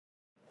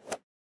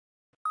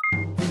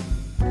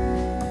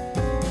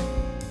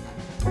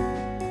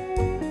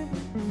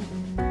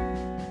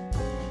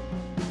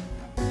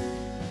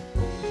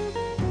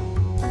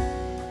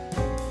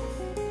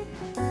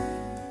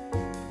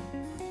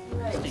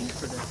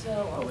So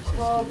I'll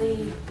call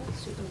the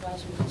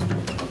supervisory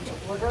district meeting to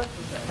order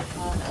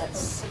at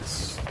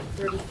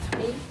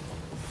 6:33.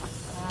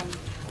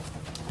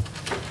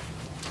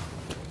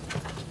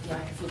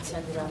 Yeah, if you'd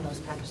send it on those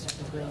packets,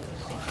 that'd be great.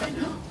 I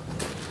know.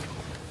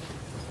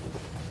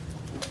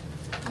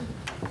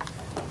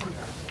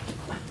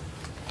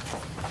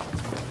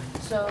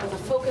 So the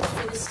focus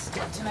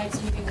for tonight's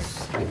meeting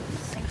is going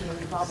to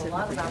revolve a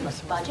lot around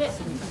this budget.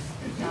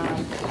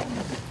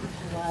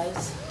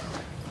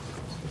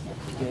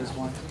 You guys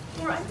want?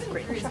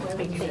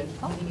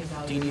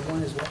 Do you need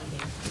one as well?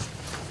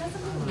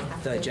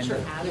 The agenda?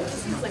 It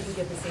seems like we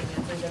get the same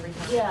answers every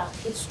time. Yeah,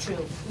 it's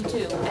true. We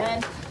do.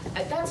 And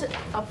that's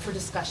up for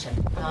discussion.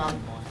 It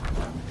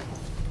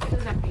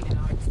doesn't have to be an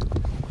hour.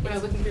 When I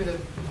was looking through the,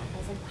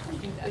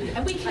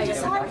 And we can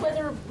decide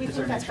whether we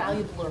think that's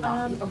valuable or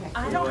not.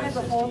 I don't have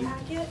the whole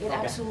packet. It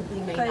absolutely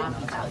may But not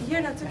be valuable.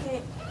 yeah, that's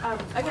okay.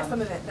 I got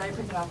some of it that I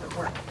printed off at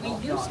work. We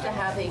used to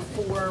have a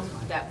form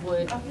that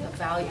would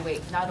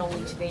evaluate not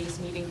only today's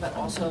meeting, but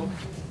also,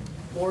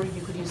 or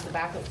you could use the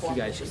backup form.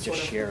 You guys should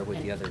just share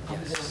with the other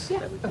guests.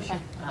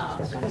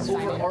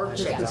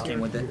 Overarching This came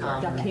with it.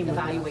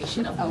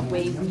 evaluation of the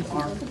way we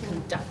are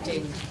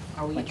conducting,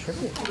 are we doing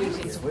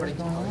things according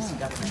to policy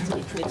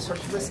government? It's sort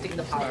of listing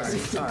the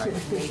policies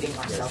and rating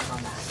ourselves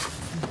on that.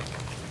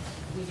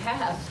 We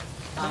have,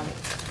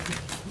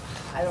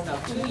 I don't know,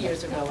 2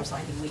 years ago or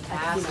something, we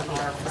asked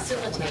our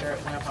facilitator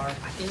at one of our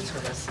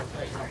in-service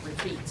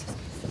retreats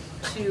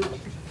to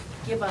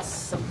give us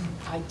some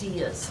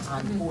ideas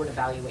on board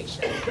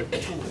evaluation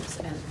tools,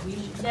 and we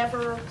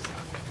never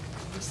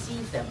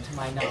received them, to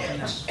my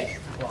knowledge.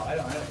 Well, I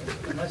don't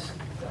unless...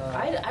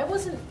 I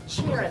wasn't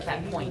chair at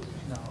that point.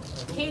 No.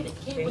 Kate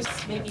was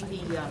maybe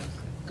the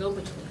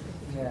go-between.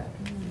 Yeah.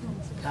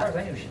 As far as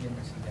I knew, she didn't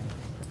receive anything.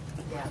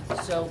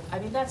 Yeah, so, I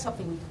mean, that's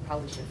something we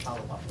probably should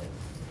follow up with.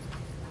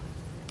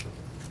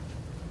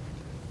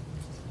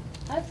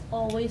 I've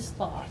always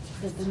thought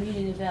that the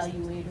meeting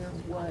evaluator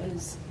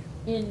was,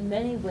 in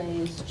many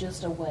ways,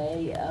 just a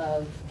way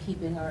of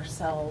keeping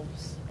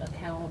ourselves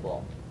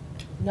accountable.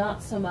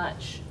 Not so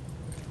much,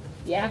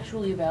 the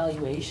actual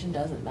evaluation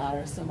doesn't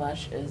matter so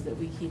much as that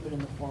we keep it in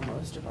the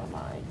foremost of our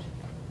mind.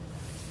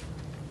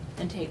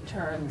 And take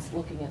turns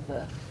looking at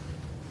the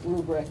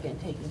rubric and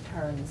taking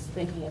turns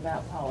thinking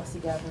about policy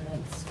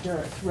governance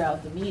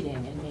throughout the meeting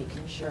and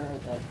making sure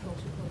that,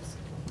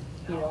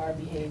 you know, our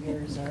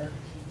behaviors are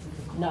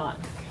not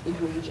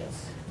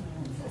egregious.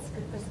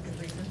 that's a good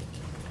reason.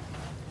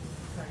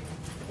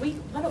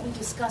 Why don't we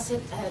discuss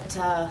it at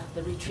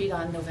the retreat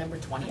on November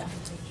 20th?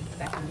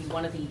 That can be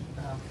one of the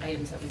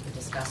items that we could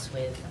discuss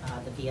with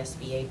the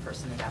VSBA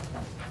person at that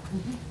point.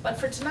 But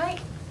for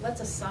tonight,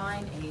 let's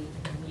assign a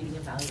meeting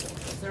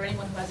evaluator. Is there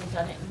anyone who hasn't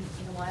done it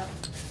in a while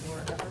or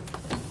ever?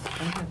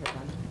 I haven't done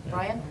it.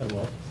 Brian? I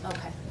will.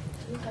 Okay.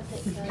 Do you have the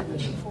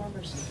evaluation form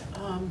or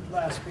something?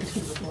 Last page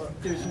of the book.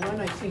 There's one,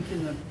 I think,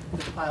 in the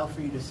pile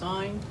for you to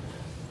sign,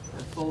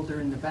 a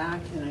folder in the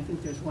back, and I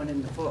think there's one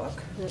in the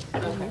book. Okay. I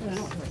don't, maybe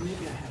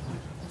I have one.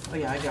 Oh,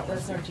 yeah, I got one.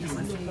 Those are just-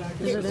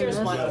 Here's Here's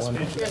one. one.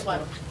 Here's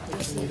one.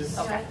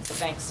 Okay,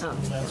 thanks.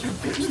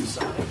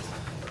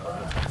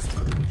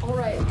 All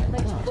right, I'd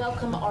like to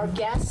welcome our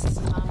guests.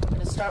 We're going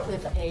to start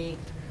with a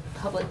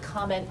public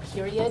comment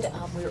period.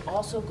 We're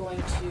also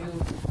going to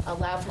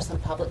allow for some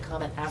public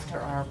comment after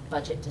our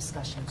budget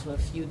discussion. So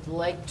if you'd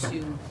like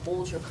to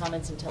hold your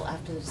comments until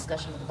after the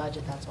discussion of the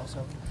budget, that's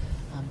also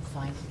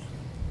fine.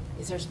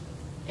 Is there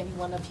any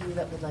one of you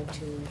that would like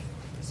to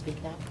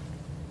speak now?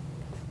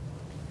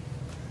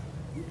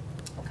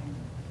 Okay.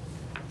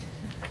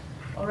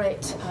 All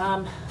right,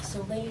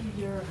 so Lane,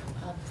 you're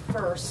up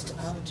first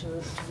to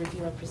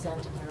review and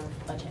present our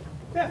budget.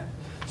 Yeah,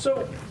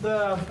 so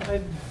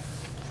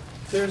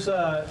there's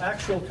a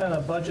actual kind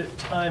of budget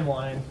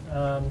timeline.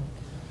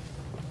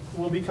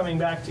 We'll be coming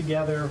back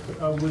together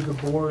with the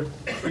board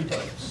 3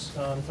 times,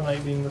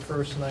 tonight being the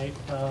first night,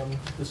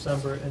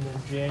 December, and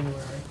then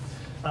January.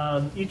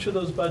 Each of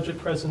those budget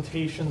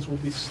presentations will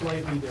be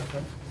slightly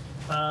different.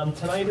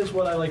 Tonight is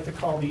what I like to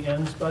call the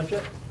ends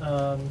budget.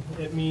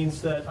 It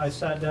means that I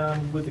sat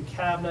down with the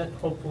cabinet,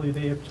 hopefully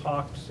they have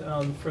talked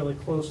fairly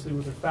closely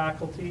with the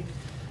faculty,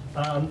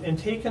 and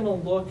taken a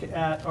look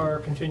at our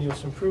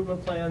continuous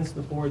improvement plans,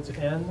 the board's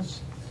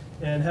ends,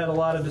 and had a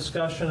lot of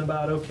discussion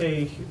about,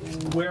 okay,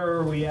 where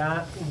are we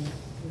at?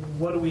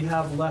 What do we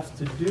have left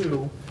to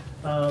do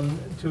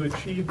to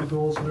achieve the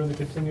goals that are in the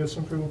continuous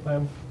improvement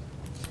plan,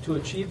 to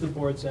achieve the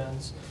board's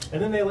ends?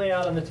 And then they lay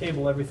out on the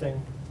table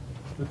everything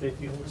that they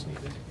feel is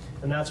needed.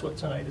 And that's what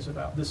tonight is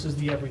about. This is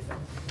the everything.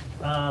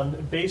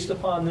 Based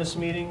upon this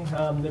meeting,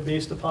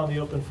 based upon the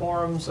open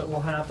forums that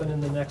will happen in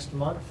the next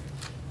month,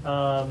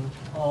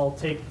 I'll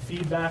take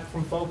feedback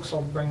from folks.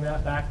 I'll bring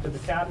that back to the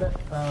cabinet.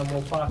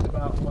 We'll talk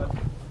about what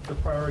the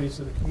priorities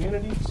of the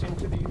community seem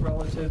to be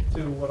relative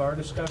to what our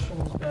discussion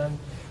has been,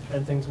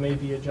 and things may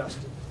be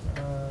adjusted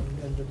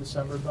in the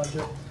December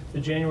budget. The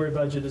January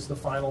budget is the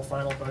final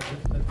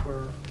budget that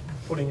we're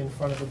putting in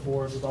front of the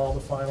board with all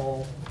the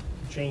final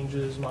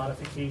changes,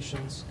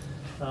 modifications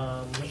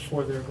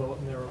for their vote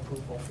and their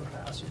approval for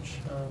passage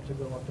to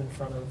go up in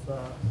front of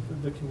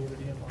the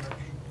community at large.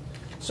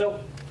 So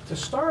to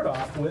start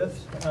off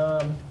with,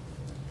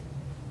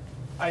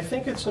 I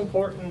think it's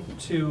important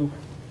to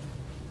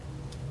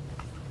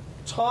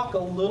talk a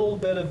little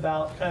bit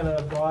about kind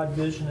of broad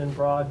vision and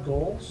broad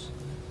goals.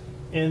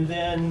 And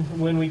then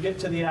when we get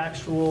to the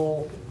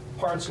actual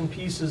parts and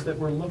pieces that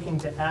we're looking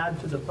to add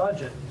to the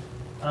budget,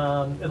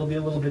 it'll be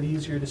a little bit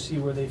easier to see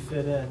where they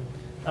fit in.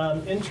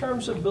 In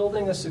terms of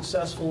building a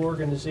successful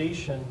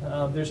organization,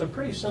 there's a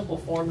pretty simple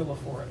formula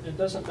for it. It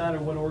doesn't matter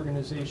what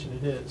organization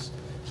it is.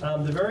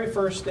 The very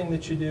first thing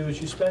that you do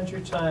is you spend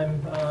your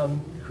time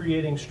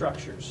creating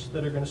structures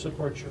that are going to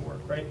support your work,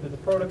 right? They're the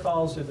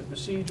protocols, they're the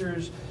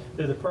procedures,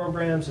 they're the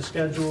programs, the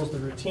schedules, the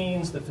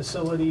routines, the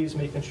facilities,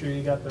 making sure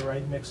you got the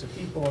right mix of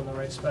people and the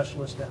right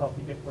specialists to help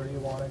you get where you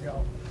want to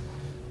go.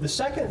 The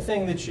second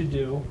thing that you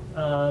do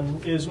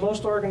is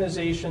most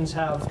organizations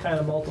have kind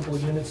of multiple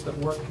units that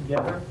work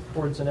together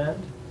towards an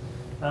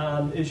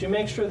end. Is you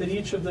make sure that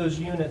each of those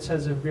units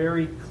has a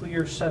very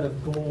clear set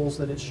of goals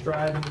that it's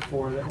striving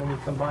for, that when you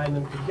combine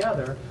them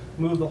together,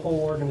 move the whole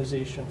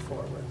organization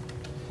forward.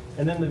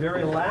 And then the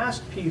very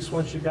last piece,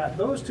 once you've got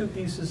those two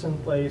pieces in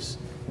place,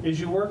 is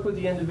you work with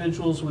the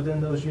individuals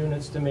within those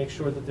units to make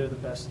sure that they're the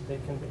best that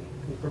they can be.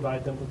 You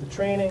provide them with the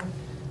training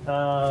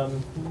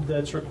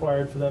that's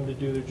required for them to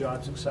do their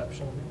jobs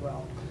exceptionally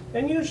well.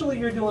 And usually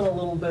you're doing a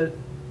little bit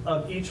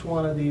of each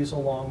one of these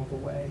along the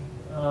way.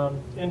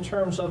 In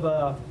terms of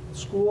a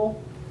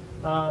school,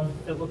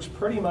 it looks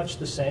pretty much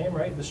the same,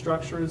 right? The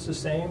structure is the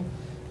same,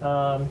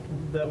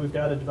 that we've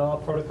got to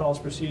develop protocols,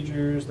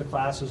 procedures, the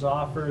classes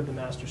offered, the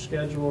master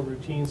schedule,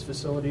 routines,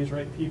 facilities,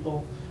 right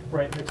people,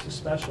 right mix of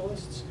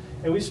specialists.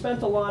 And we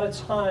spent a lot of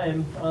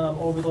time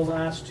over the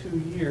last 2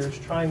 years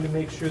trying to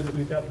make sure that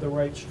we've got the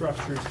right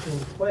structures in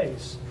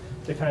place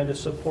to kind of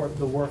support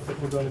the work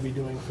that we're going to be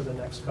doing for the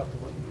next couple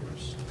of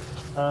years.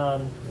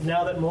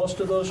 Now that most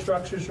of those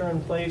structures are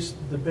in place,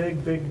 the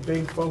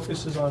big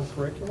focus is on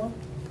curriculum,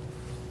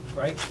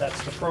 right?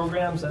 That's the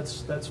programs,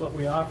 that's what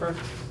we offer.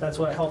 That's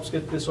what helps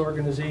get this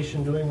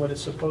organization doing what it's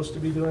supposed to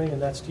be doing,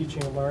 and that's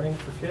teaching and learning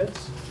for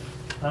kids.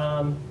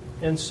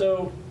 And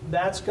so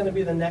that's going to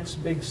be the next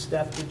big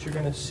step that you're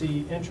going to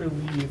see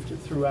interleaved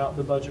throughout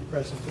the budget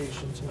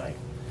presentation tonight,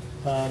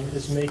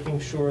 is making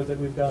sure that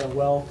we've got a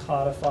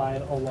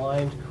well-codified,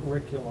 aligned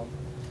curriculum,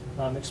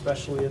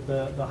 especially at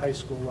the high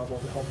school level,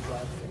 to help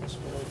drive things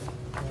forward.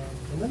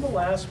 And then the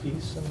last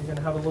piece, and we're going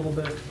to have a little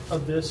bit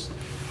of this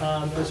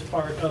as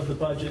part of the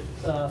budget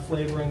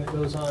flavoring that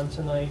goes on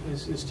tonight,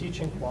 is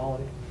teaching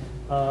quality.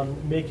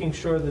 Making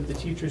sure that the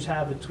teachers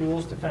have the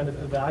tools to kind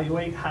of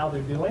evaluate how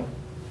they're doing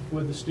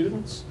with the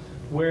students,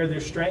 where their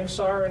strengths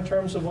are in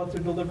terms of what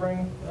they're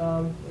delivering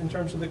in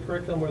terms of the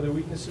curriculum, where their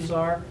weaknesses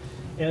are,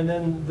 and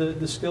then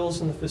the skills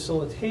and the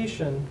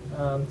facilitation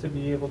to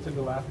be able to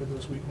go after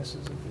those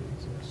weaknesses if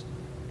they exist.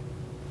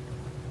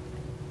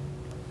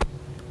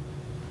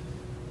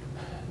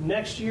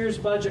 Next year's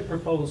budget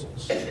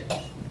proposals,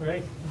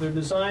 right? They're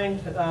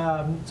designed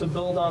to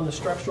build on the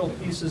structural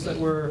pieces that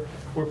were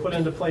put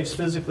into place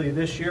physically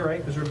this year, right?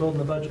 Because we're building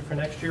the budget for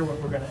next year,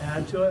 what we're going to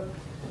add to it.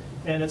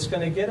 And it's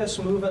going to get us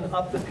moving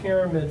up the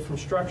pyramid from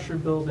structure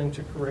building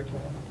to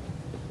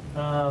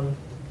curriculum.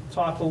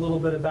 Talk a little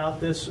bit about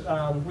this.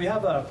 We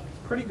have a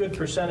pretty good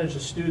percentage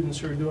of students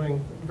who are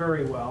doing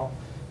very well.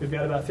 We've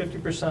got about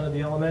 50% of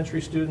the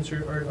elementary students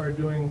are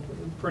doing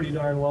pretty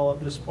darn well at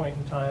this point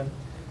in time.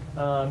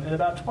 And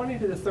about 20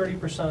 to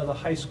 30% of the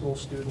high school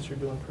students are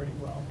doing pretty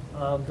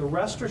well. The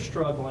rest are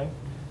struggling,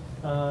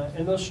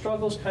 and those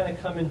struggles kind of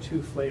come in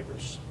two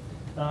flavors.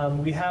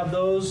 We have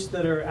those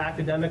that are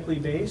academically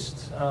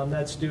based.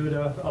 That's due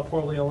to a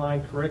poorly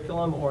aligned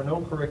curriculum or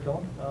no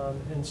curriculum.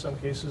 In some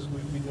cases,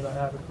 we do not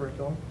have a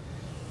curriculum.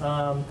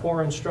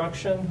 Poor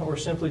instruction, or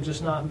simply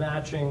just not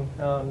matching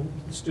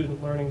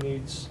student learning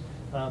needs,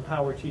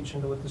 how we're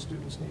teaching to what the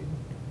students need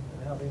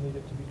and how they need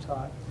it to be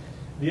taught.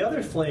 The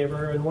other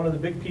flavor, and one of the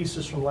big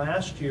pieces from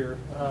last year,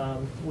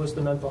 was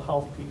the mental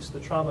health piece, the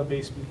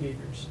trauma-based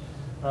behaviors.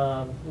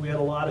 We had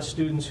a lot of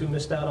students who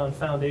missed out on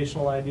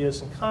foundational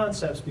ideas and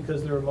concepts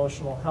because their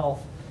emotional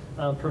health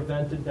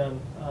prevented them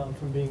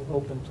from being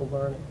open to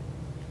learning.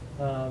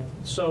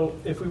 So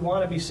if we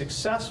want to be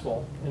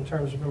successful in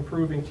terms of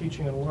improving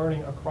teaching and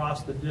learning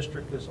across the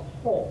district as a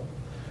whole,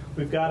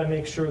 we've got to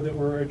make sure that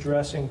we're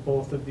addressing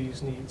both of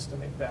these needs to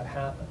make that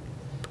happen.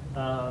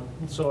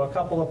 So a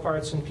couple of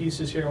parts and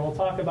pieces here, and we'll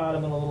talk about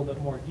them in a little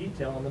bit more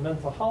detail. On the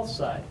mental health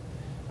side,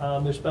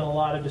 there's been a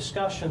lot of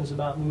discussions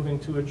about moving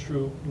to a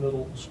true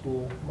middle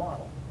school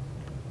model.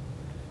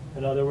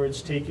 In other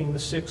words, taking the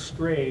 6th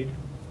grade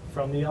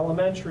from the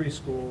elementary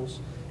schools,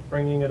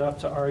 bringing it up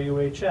to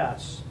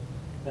RUHS,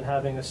 and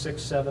having a 6th,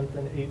 7th,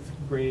 and 8th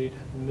grade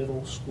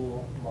middle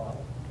school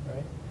model,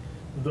 right?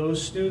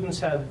 Those students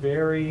have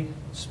very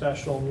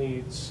special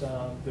needs.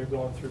 They're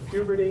going through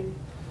puberty.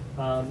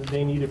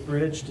 They need a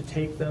bridge to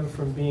take them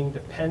from being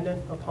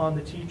dependent upon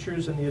the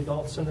teachers and the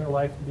adults in their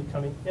life to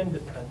becoming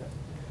independent.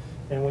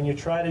 And when you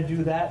try to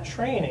do that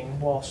training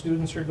while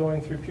students are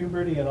going through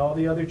puberty and all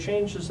the other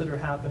changes that are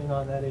happening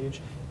on that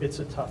age, it's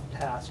a tough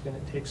task, and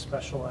it takes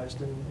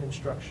specialized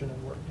instruction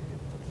and work to get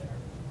them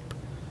there.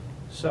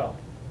 So,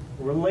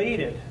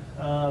 related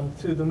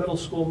to the middle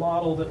school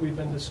model that we've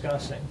been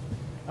discussing,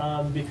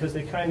 because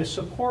they kind of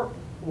support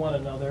one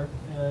another,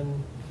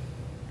 and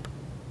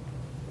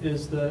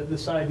is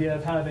this idea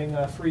of having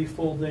a free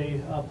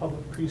full-day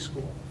public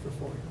preschool for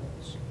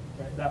 4-year-olds.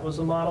 Right? That was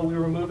the model we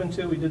were moving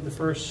to. We did the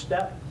first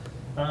step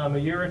a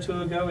year or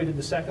two ago. We did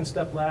the second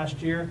step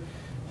last year.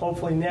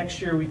 Hopefully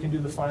next year we can do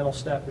the final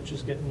step, which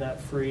is getting that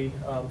free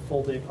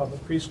full-day public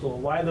preschool.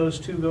 Why those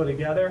two go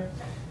together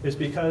is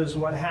because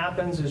what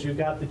happens is you've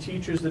got the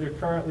teachers that are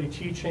currently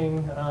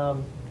teaching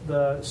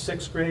the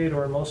 6th grade,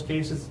 or in most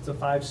cases it's a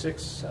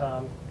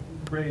 5-6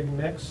 grade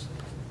mix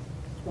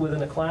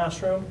within a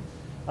classroom.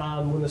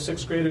 When the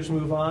 6th graders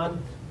move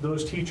on,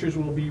 those teachers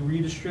will be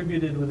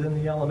redistributed within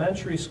the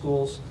elementary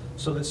schools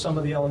so that some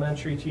of the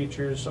elementary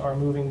teachers are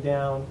moving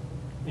down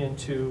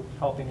into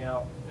helping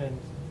out and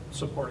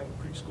supporting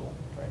the preschool,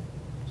 right?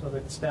 So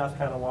the staff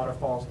kind of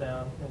waterfalls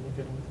down and you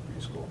get into the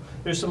preschool.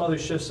 There's some other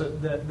shifts that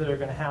are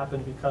going to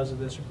happen because of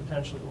this, or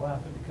potentially will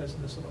happen because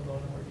of this, and I'll go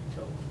into more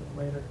detail a little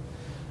bit later.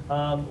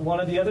 One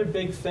of the other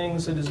big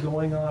things that is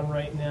going on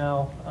right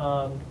now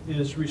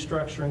is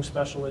restructuring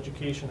special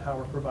education, how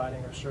we're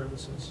providing our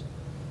services.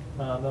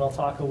 And I'll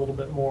talk a little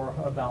bit more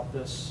about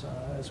this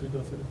as we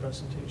go through the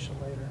presentation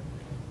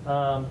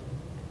later.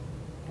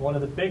 One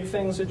of the big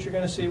things that you're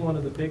going to see, one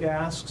of the big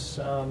asks,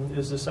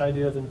 is this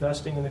idea of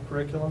investing in the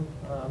curriculum,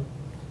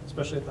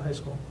 especially at the high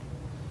school.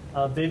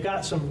 They've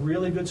got some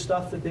really good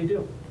stuff that they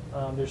do.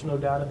 There's no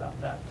doubt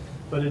about that.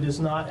 But it is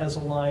not as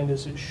aligned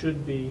as it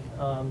should be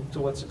to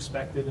what's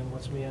expected and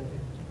what's mandated.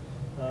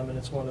 And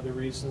it's one of the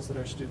reasons that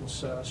our students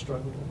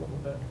struggle a little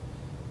bit.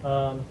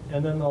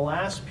 And then the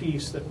last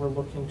piece that we're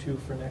looking to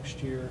for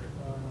next year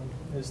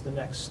is the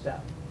next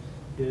step,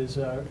 is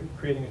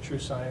creating a true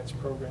science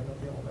program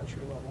at the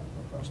elementary level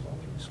across all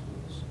 3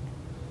 schools.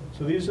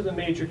 So these are the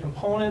major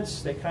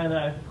components. They kind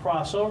of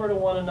cross over to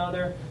one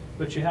another,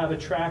 but you have a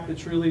track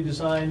that's really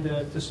designed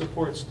to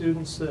support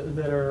students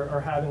that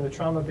are having the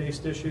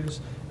trauma-based issues,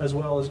 as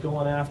well as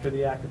going after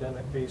the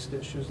academic-based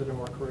issues that are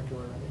more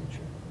curricular in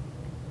nature.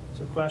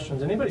 So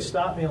questions? Anybody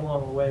stop me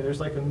along the way? There's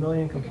like a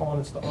million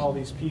components to all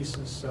these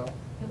pieces. So,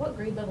 At what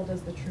grade level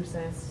does the True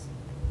Science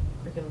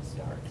curriculum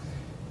start?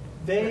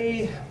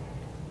 they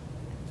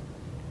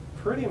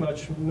pretty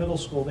much middle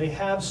school. They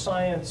have a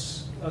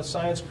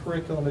science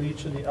curriculum at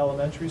each of the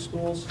elementary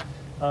schools.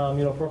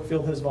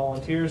 Brookfield has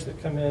volunteers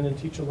that come in and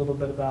teach a little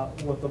bit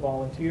about what the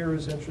volunteer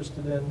is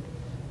interested in.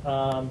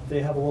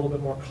 They have a little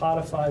bit more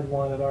codified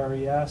one at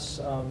RES.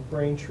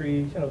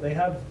 Braintree, they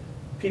have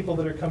people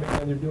that are coming in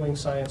and they're doing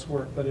science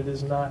work, but it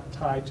is not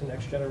tied to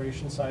next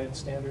generation science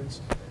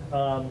standards.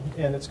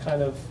 And it's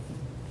kind of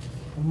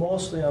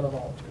mostly on a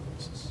volunteer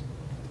basis.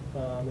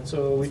 And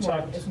so we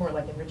talked. It's more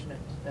like enrichment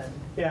than.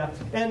 Yeah,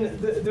 and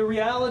the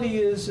reality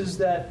is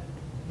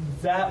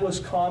that was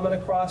common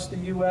across the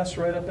U.S.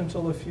 right up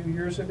until a few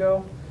years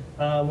ago.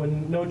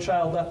 When No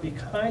Child Left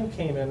Behind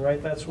came in,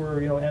 right, that's where,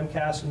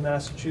 MCAS in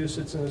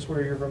Massachusetts, and it's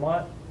where your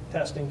Vermont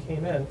testing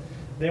came in.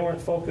 They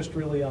weren't focused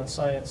really on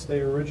science.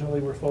 They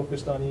originally were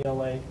focused on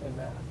ELA and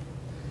math.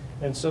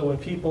 And so when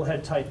people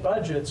had tight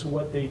budgets,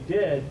 what they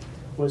did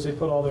was they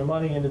put all their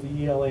money into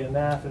the ELA and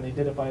math, and they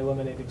did it by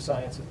eliminating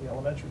science at the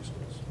elementary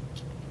schools.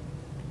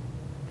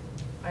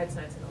 I had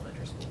science in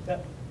elementary school.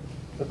 Yep.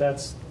 But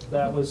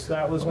that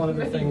was one of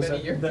the things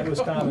that was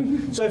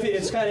common. So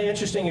it's kind of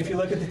interesting if you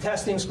look at the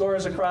testing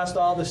scores across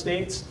all the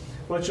states.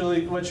 What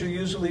you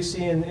usually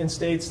see in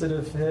states that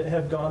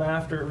have gone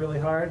after it really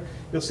hard,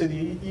 you'll see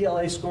the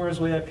ELA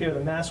scores way up here,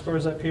 the math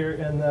scores up here,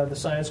 and the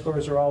science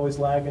scores are always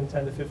lagging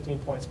 10 to 15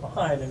 points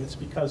behind, and it's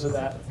because of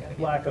that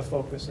lack of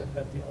focus at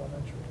the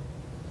elementary.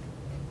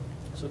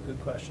 So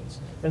good questions.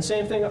 And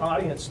same thing,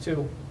 audience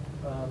too.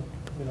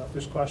 If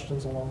there's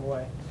questions along the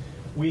way.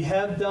 We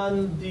have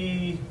done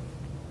the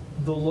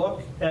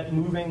look at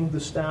moving the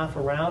staff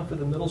around for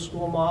the middle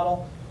school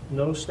model.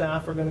 No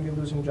staff are going to be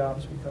losing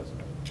jobs because of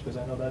it, because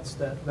I know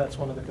that's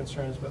one of the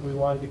concerns, but we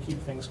wanted to keep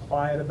things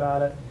quiet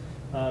about it,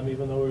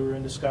 even though we were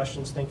in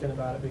discussions thinking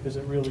about it, because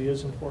it really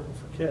is important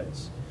for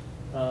kids.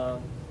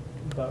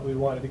 But we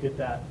wanted to get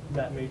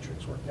that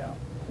matrix worked out.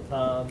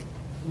 A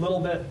little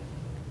bit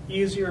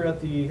easier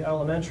at the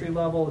elementary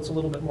level. It's a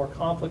little bit more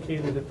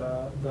complicated at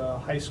the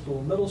high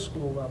school, middle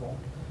school level.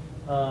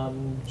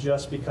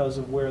 Just because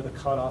of where the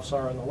cutoffs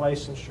are in the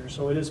licensure.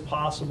 So it is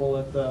possible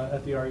at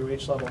the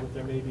RUH level that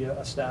there may be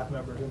a staff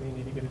member who may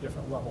need to get a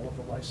different level of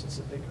the license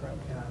that they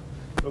currently have.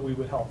 But we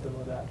would help them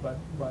with that by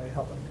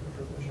helping them get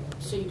a provision.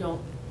 So you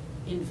don't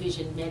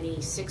envision many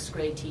 6th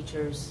grade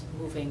teachers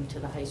moving to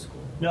the high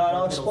school? No, and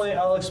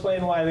I'll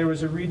explain why. There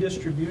was a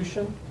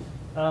redistribution.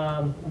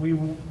 We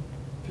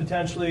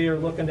potentially are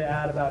looking to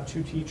add about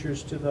 2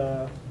 teachers to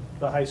the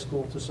high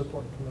school to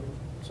support the move.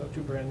 So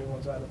 2 brand new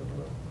ones out of the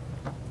blue.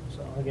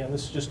 So again,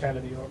 this is just kind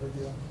of the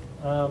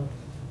overview.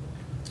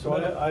 So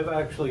I've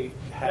actually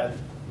had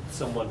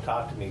someone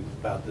talked to me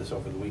about this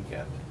over the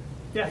weekend.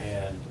 Yeah.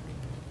 And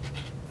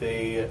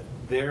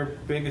their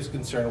biggest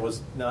concern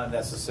was not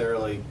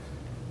necessarily,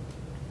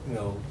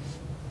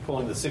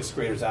 pulling the sixth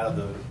graders out of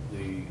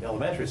the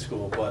elementary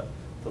school, but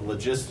the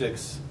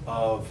logistics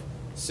of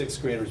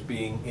sixth graders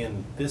being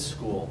in this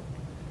school.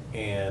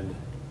 And,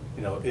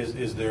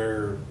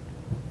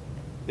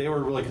 they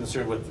were really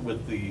concerned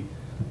with the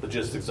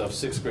logistics of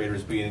sixth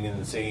graders being in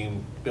the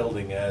same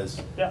building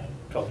as Yeah.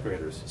 12th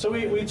graders. So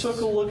we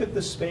took a look at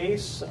the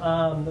space.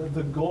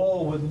 The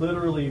goal would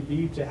literally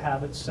be to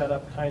have it set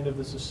up kind of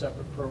as a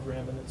separate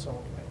program in its own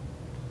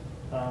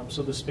way.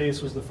 So the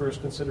space was the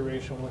first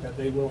consideration we looked at.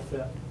 They will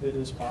fit. It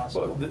is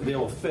possible. Well, they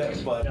will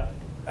fit, but, Yeah.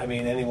 I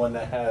mean, anyone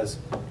that has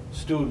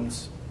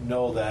students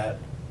know that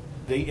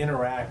they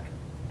interact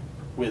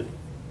with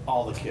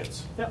all the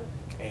kids. Yep.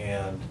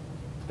 And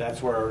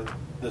that's where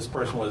this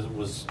person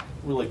was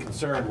really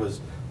concerned,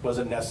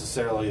 wasn't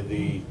necessarily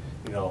the,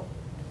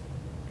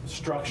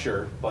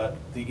 structure, but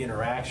the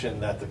interaction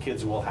that the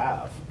kids will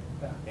have.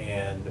 Yeah.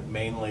 And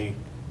mainly,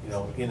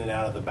 in and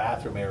out of the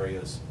bathroom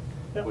areas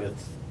Yep.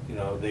 with,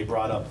 they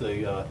brought up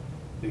the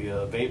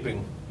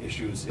vaping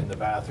issues in the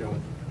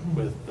bathroom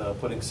with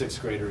putting sixth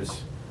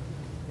graders.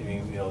 I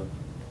mean,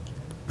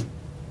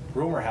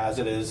 rumor has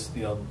it is,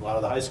 a lot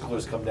of the high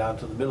schoolers come down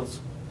to the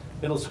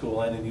middle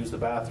school end and use the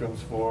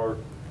bathrooms for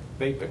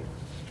vaping.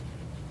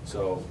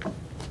 So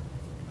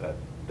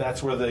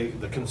that's where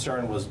the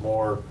concern was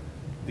more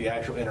the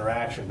actual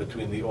interaction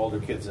between the older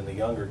kids and the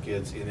younger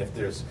kids, and if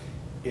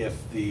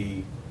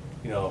the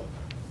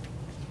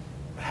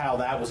how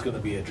that was going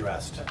to be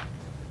addressed.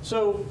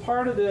 So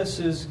part of this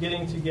is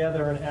getting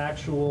together an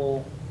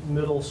actual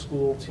middle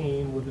school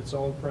team with its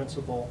own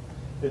principal,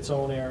 its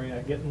own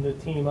area, getting the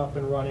team up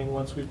and running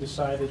once we've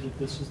decided that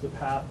this is the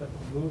path that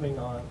we're moving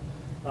on.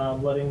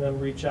 Letting them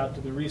reach out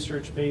to the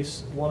research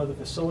base. One of the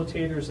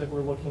facilitators that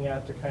we're looking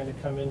at to kind of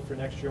come in for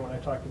next year when I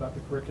talked about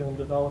the curriculum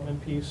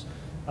development piece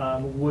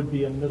would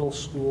be a middle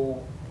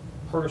school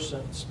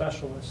person,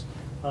 specialist,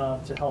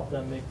 to help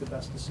them make the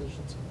best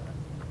decisions in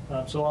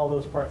that. So all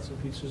those parts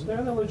and pieces,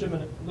 they're the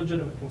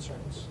legitimate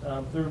concerns.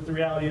 The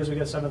reality is we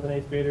got 7th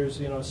and 8th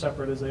graders,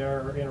 separate as they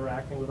are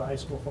interacting with the high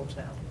school folks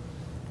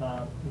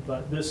now.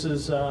 But this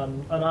is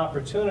an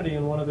opportunity,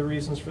 and one of the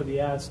reasons for the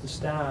ads to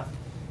staff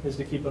is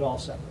to keep it all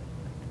separate.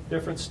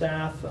 Different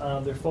staff,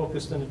 they're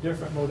focused in a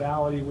different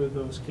modality with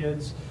those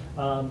kids.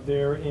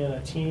 They're in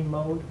a team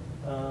mode,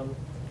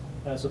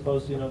 as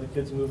opposed to, the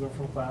kids moving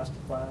from class to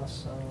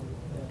class.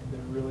 And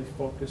they're really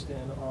focused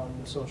in on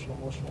the social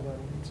emotional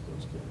learning needs of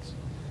those kids.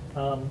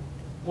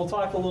 We'll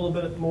talk a little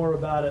bit more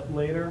about it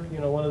later.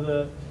 One of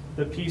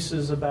the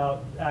pieces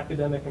about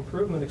academic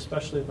improvement,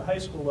 especially at the high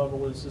school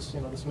level, is this,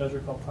 this measure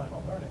called time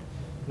on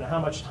learning. How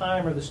much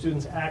time are the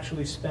students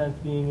actually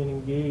spent being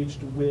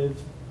engaged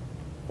with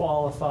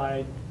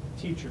qualified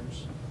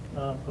teachers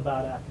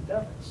about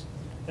academics?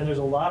 And there's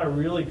a lot of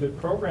really good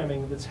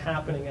programming that's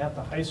happening at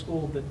the high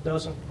school that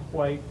doesn't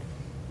quite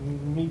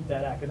meet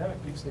that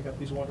academic piece. They got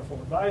these wonderful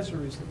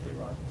advisories that they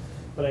run.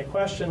 But I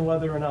question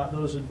whether or not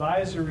those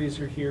advisories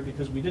are here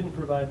because we didn't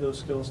provide those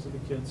skills to the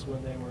kids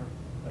when they were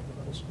at the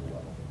middle school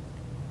level.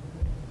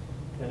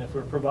 And if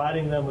we're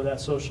providing them with that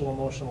social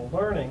emotional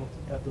learning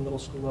at the middle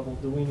school level,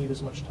 do we need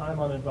as much time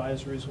on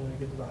advisories when we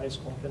get to the high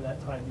school? And can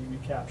that time be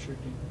recaptured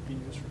to be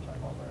used for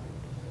time on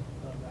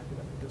learning,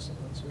 academic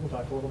disciplines? So we can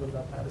talk a little bit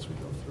about that as we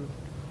go through.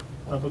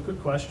 But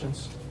good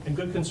questions and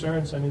good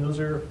concerns. I mean, those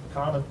are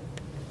common.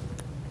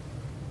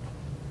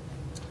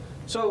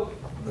 So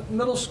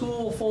middle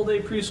school, full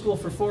day preschool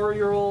for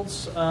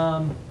 4-year-olds.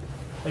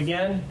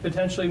 Again,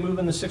 potentially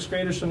moving the 6th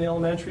graders from the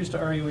elementaries to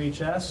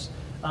RUHS.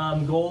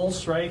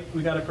 Goals, right?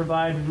 We got to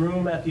provide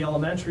room at the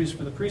elementaries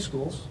for the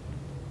preschools.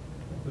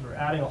 We're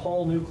adding a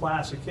whole new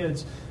class of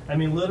kids. I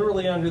mean,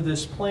 literally under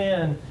this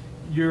plan,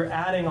 you're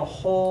adding a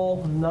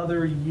whole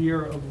another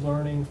year of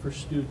learning for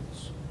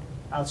students.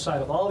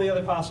 Outside of all the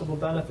other possible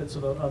benefits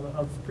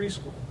of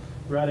preschool,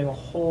 we're adding a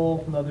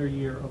whole another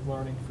year of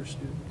learning for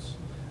students.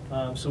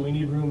 So we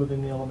need room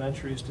within the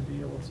elementaries to be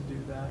able to do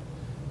that.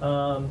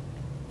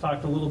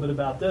 Talked a little bit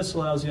about this,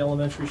 allows the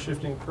elementary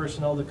shifting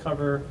personnel to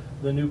cover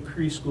the new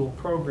preschool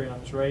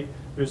programs, right?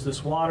 There's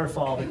this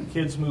waterfall that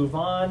kids move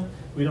on.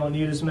 We don't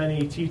need as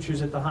many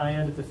teachers at the high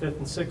end at the 5th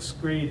and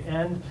 6th grade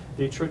end.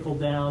 They trickle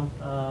down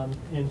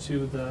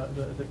into the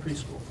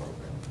preschool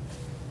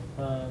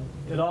program.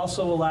 It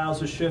also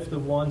allows a shift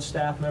of one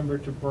staff member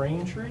to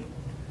Braintree.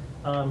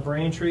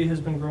 Braintree has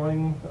been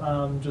growing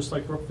just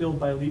like Brookfield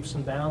by leaps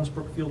and bounds.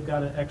 Brookfield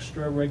got an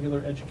extra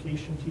regular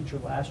education teacher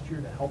last year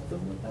to help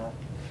them with that.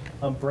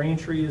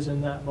 Braintree is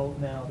in that boat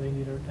now. They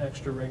need an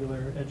extra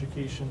regular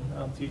education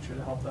teacher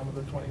to help them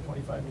with the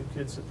 20-25 new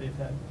kids that they've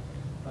had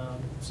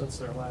since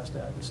their last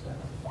add to staff.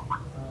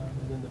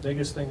 And then the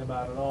biggest thing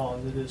about it all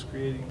is it is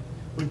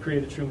would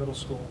create a true middle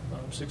school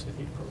 6 to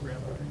 8 program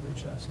at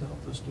RUHS to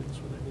help those students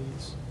with their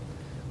needs.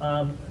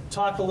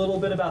 Talk a little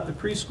bit about the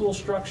preschool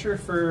structure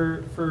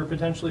for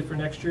potentially for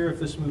next year if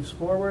this moves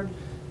forward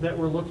that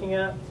we're looking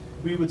at.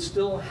 We would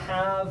still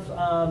have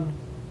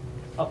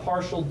a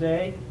partial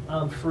day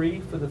free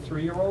for the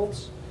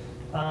 3-year-olds.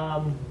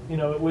 You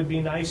know, it would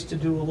be nice to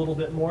do a little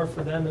bit more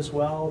for them as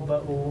well,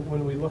 but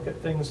when we look at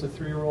things, the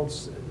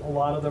 3-year-olds, a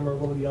lot of them are a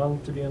little young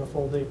to be in a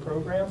full-day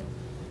program.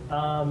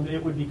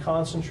 It would be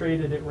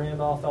concentrated at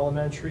Randolph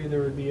Elementary.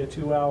 There would be a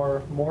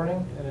 2-hour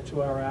morning and a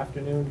 2-hour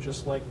afternoon,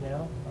 just like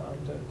now,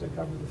 to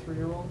cover the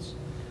 3-year-olds.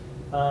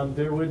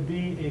 There would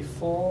be a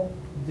full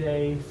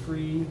day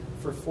free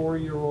for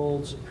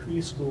 4-year-olds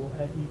preschool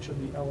at each of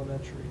the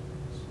elementaries,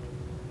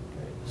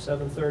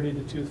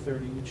 7:30 to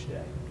 2:30 each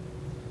day.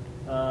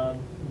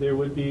 There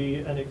would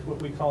be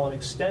what we call an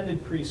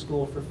extended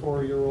preschool for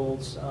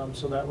 4-year-olds,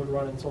 so that would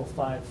run until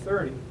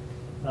 5:30.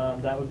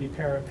 That would be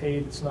parent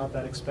paid. It's not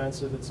that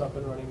expensive. It's up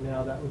and running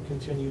now. That would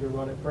continue to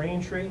run at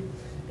Braintree.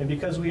 And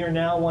because we are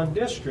now one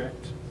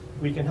district,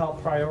 we can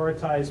help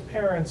prioritize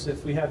parents.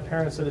 If we have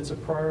parents that it's a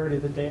priority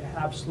that they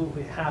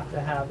absolutely have to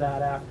have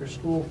that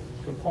after-school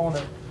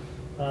component,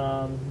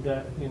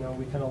 that, you know,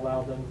 we can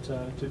allow them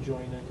to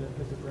join at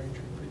the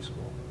Braintree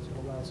preschool. So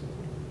it allows them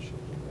to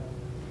shift them down.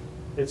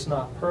 It's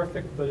not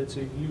perfect, but it's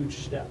a huge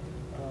step,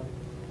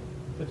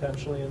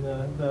 potentially in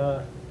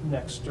the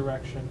next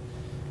direction.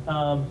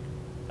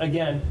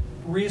 Again,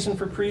 reason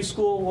for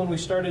preschool when we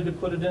started to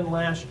put it in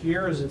last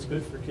year is it's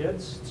good for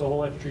kids. It's a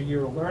whole extra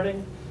year of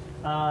learning.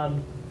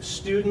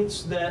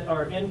 Students that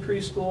are in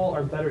preschool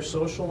are better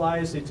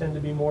socialized. They tend to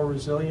be more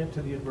resilient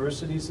to the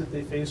adversities that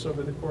they face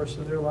over the course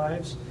of their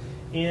lives.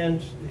 And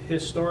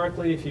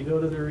historically, if you go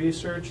to the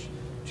research,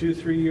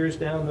 2-3 years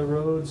down the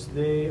roads,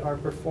 they are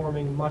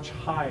performing much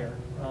higher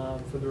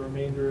for the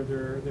remainder of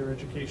their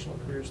educational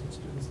careers than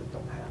students that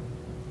don't have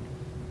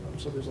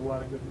it. So there's a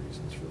lot of good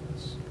reasons for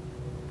this.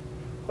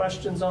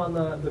 Questions on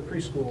the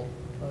preschool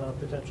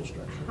potential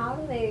structure? How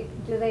are they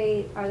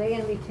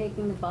going to be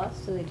taking the bus?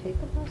 Do they take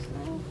the bus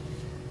now?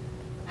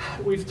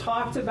 We've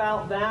talked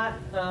about that.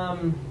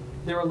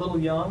 They're a little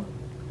young.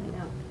 I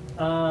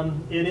know.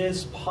 It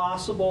is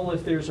possible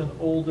if there's an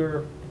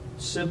older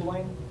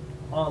sibling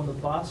on the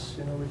bus.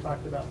 You know, we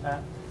talked about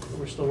that, but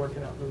we're still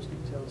working out those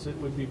details. It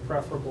would be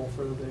preferable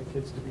for the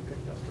kids to be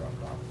picked up,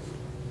 dropped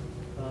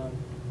off.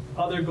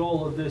 Other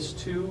goal of this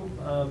too,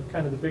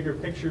 kind of the bigger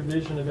picture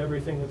vision of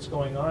everything that's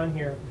going on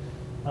here,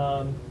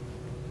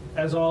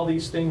 as all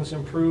these things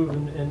improve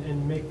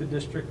and make the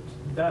district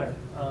better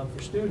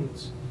for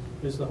students,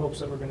 is the hopes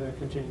that we're going to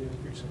continue to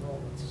increase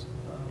enrollments.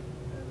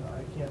 And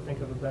I can't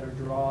think of a better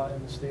draw in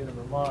the state of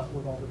Vermont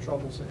with all the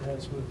troubles it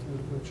has with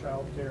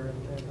childcare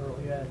and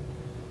early ed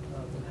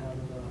than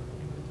having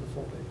the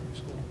full day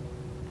preschool.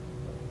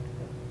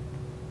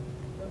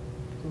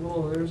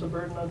 There's a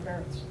burden on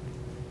parents.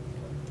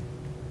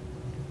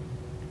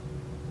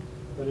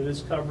 But it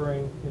is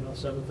covering, you know,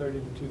 7:30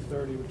 to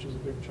 2:30, which is a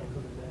big chunk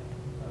of the day,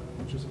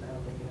 which isn't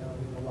happening now. I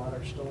mean, a lot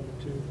are still in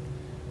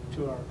the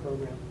 2-hour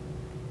program.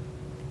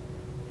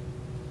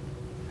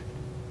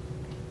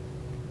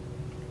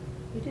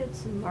 You did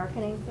some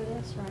marketing for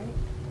this, right?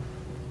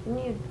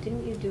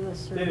 Didn't you do a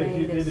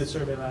survey? They did a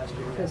survey last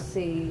year. To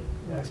see.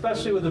 Yeah,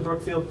 especially with the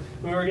Brookfield.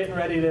 When we were getting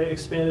ready to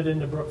expand it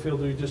into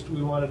Brookfield,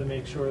 we wanted to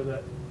make sure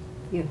that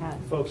you had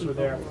folks were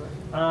there.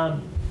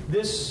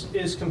 This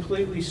is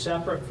completely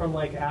separate from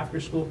like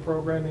after-school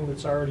programming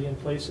that's already in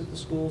place at the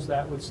schools.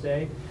 That would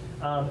stay.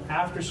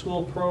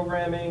 After-school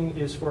programming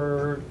is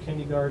for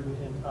kindergarten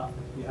and up.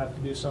 You have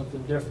to do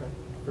something different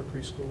for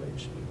preschool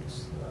age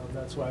students.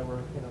 That's why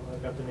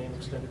I've got the name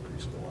extended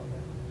preschool on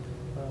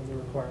there. The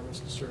requirements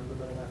to serve with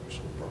an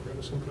after-school program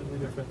is completely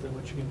different than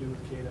what you can do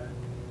with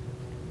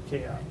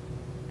K-up.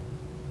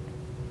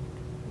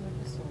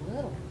 Just a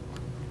little.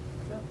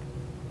 Yeah.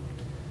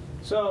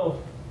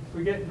 So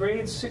we get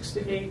grades 6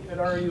 to 8 at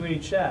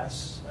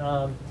RUHS.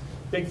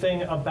 Big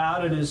thing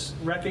about it is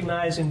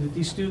recognizing that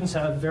these students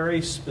have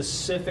very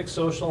specific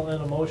social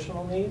and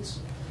emotional needs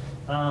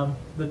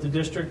that the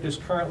district is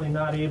currently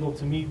not able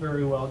to meet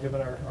very well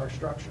given our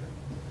structure.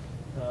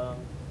 Right.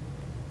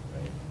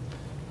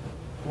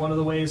 One of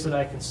the ways that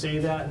I can say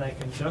that and I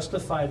can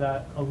justify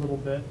that a little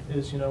bit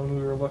is, when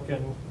we were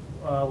looking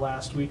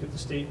last week at the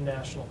state and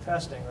national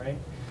testing, right?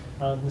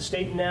 The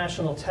state and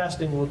national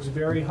testing looks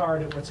very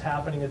hard at what's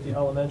happening at the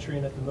elementary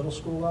and at the middle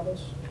school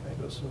levels. Right?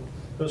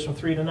 It goes from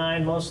 3 to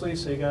 9 mostly,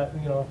 so you got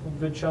a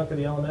good chunk of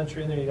the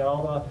elementary in there. You got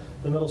all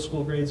the middle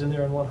school grades in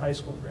there and one high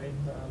school grade,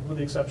 with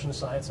the exception of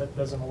science that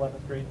does an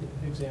 11th grade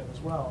exam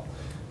as well.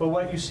 But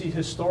what you see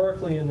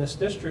historically in this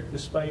district,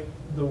 despite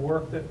the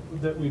work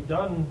that we've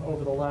done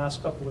over the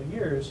last couple of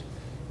years,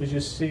 is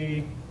you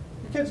see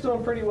the kids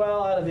doing pretty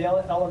well out of the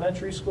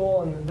elementary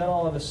school, and then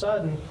all of a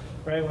sudden,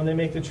 right, when they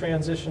make the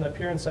transition up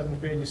here in 7th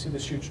grade, you see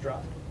this huge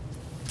drop.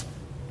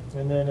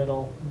 And then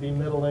it'll be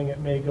middling. It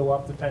may go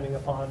up depending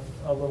upon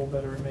a little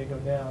bit, or it may go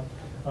down.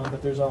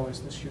 But there's always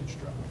this huge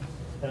drop.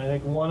 And I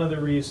think one of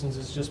the reasons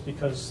is just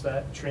because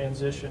that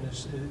transition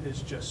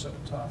is just so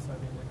tough. I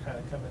mean, they're kind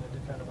of coming into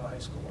kind of a high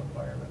school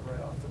environment right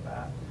off the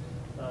bat,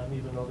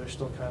 even though they're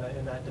still kind of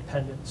in that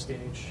dependent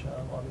stage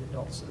on the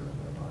adults that are in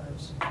their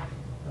lives.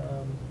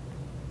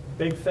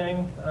 big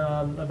thing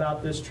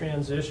about this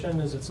transition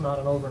is it's not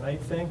an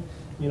overnight thing.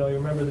 You know, you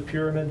remember the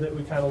pyramid that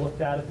we kind of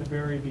looked at the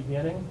very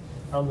beginning.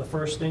 The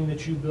first thing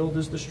that you build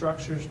is the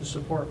structures to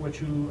support what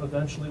you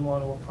eventually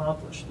want to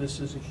accomplish. This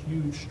is a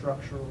huge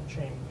structural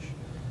change.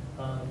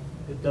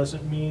 It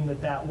doesn't mean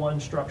that that one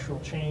structural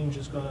change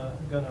is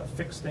gonna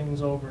fix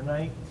things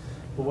overnight.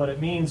 But what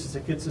it means is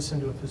it gets us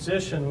into a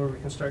position where we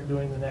can start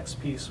doing the next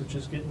piece, which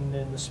is getting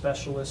in the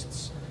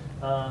specialists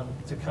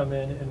to come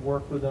in and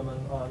work with them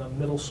on a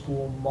middle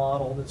school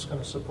model that's going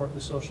to support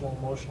the social and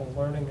emotional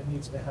learning that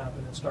needs to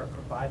happen and start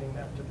providing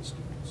that to the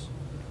students.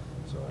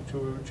 So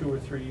 2 or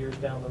 3 years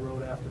down the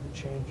road after the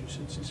change, you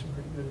should see some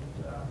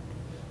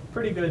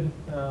pretty good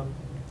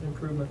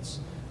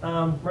improvements.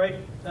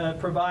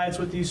 Provides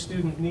what these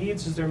student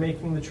needs as they're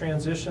making the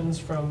transitions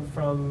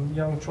from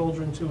young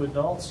children to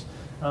adults.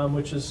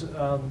 Which is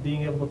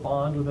being able to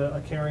bond with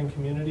a caring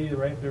community,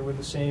 right? They're with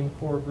the same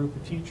core group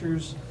of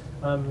teachers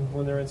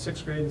when they're in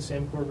 6th grade, the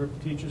same core group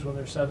of teachers when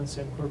they're 7th,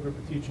 same core group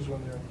of teachers when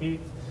they're in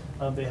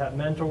 8th. They have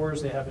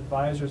mentors, they have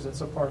advisors,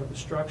 that's a part of the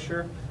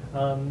structure.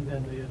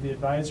 And the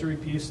advisory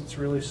piece, it's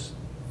really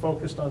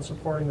focused on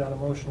supporting that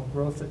emotional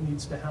growth that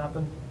needs to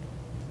happen.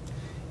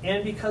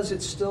 And because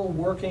it's still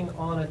working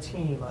on a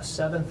team, a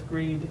 7th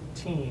grade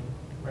team,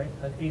 right?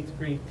 An 8th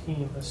grade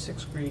team, a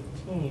 6th grade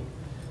team,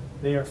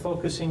 they are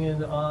focusing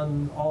in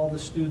on all the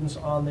students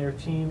on their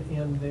team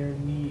and their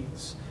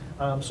needs.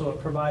 So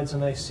it provides a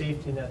nice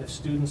safety net. If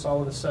students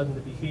all of a sudden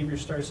the behavior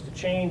starts to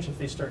change, if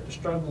they start to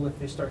struggle, if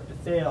they start to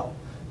fail,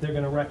 they're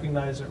going to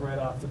recognize it right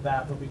off the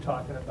bat. They'll be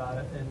talking about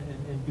it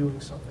and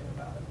doing something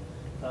about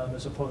it,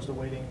 as opposed to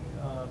waiting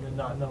and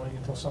not knowing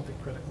until something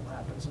critical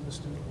happens in the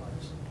student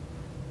lives.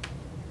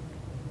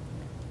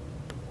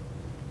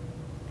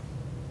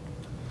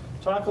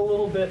 Talk a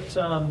little bit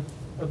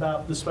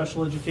about the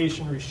special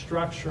education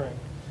restructuring.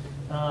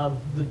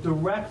 The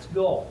direct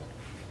goal,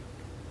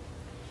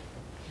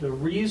 the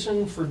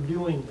reason for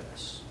doing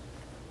this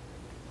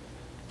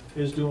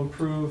is to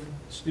improve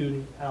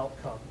student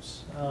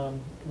outcomes.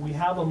 We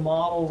have a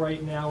model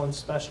right now in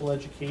special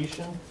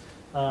education.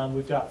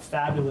 We've got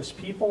fabulous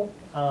people,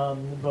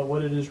 but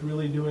what it is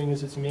really doing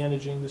is it's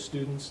managing the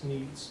students'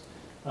 needs.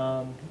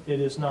 It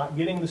is not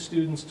getting the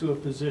students to a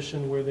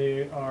position where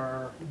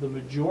the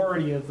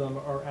majority of them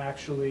are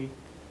actually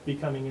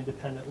becoming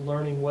independent,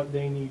 learning what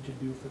they need to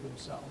do for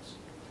themselves.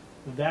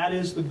 That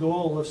is the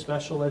goal of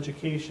special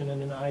education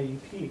in an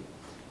IEP.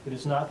 It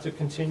is not to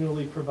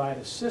continually provide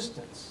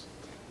assistance.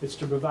 It's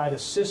to provide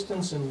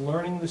assistance in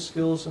learning the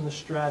skills and the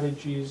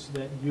strategies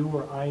that you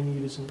or I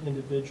need as an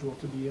individual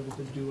to be able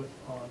to do it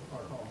on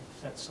our own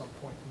at some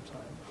point in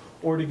time,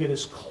 or to get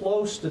as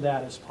close to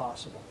that as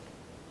possible.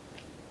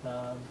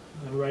 And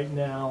right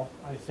now,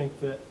 I think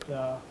that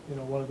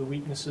one of the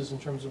weaknesses in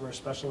terms of our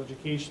special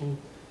education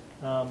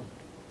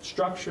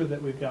structure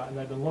that we've got, and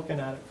I've been looking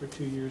at it for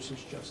 2 years,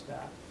 is just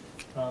that.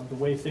 The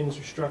way things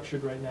are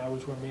structured right now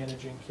is we're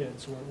managing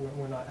kids.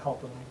 We're not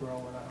helping them grow.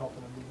 We're not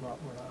helping them move up.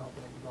 We're not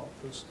helping them develop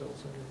those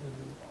skills and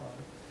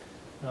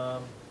move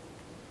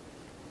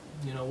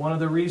on. One of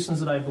the reasons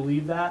that I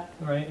believe that,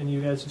 right, and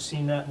you guys have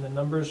seen that in the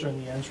numbers or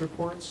in the ENDS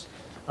reports,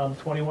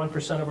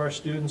 21% of our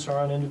students are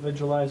on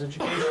individualized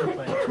education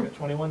plans. We've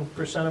got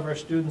 21% of our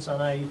students on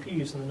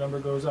IEPs, and the number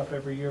goes up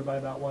every year by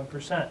about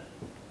 1%.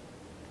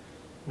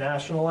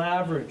 National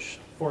average,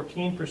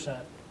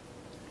 14%.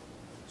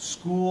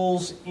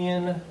 Schools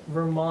in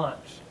Vermont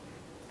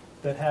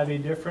that have a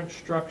different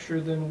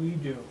structure than we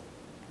do,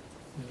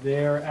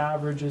 their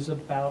average is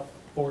about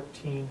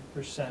 14%.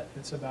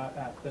 It's about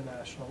at the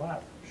national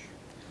average.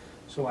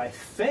 So I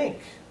think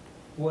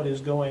what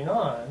is going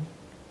on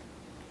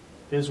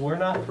is we're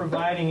not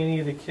providing any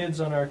of the kids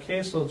on our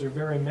caseloads, or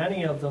very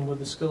many of them, with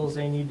the skills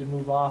they need to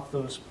move off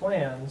those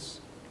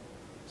plans.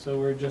 So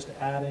we're just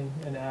adding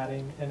and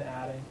adding and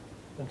adding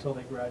until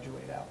they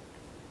graduate out.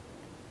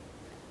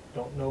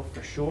 Don't know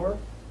for sure,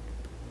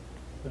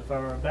 but if I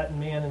were a betting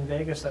man in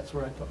Vegas, that's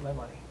where I'd put my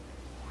money.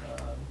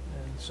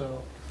 And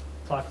so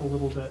talk a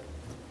little bit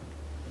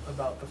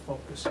about the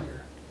focus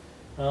here.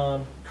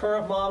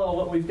 Current model,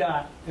 what we've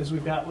got is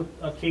we've got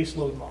a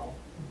caseload model,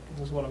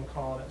 is what I'm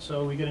calling it.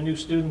 So we get a new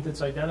student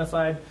that's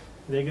identified,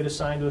 they get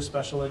assigned to a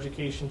special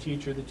education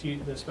teacher,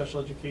 the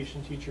special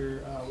education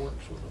teacher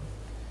works with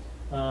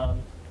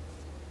them.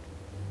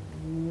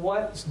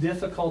 What's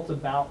difficult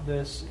about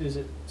this is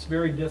it's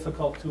very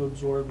difficult to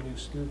absorb new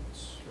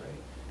students,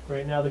 right?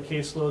 Right now the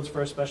caseloads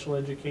for our special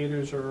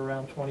educators are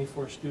around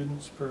 24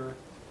 students per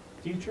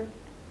teacher.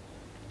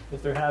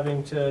 If they're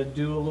having to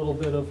do a little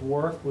bit of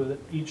work with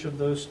each of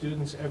those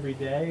students every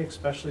day,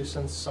 especially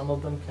since some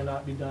of them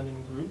cannot be done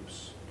in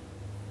groups,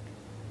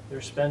 they're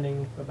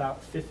spending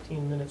about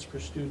 15 minutes per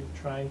student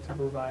trying to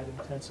provide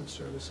intensive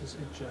services.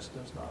 It just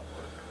does not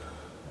work.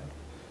 Okay?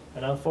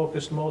 And I'm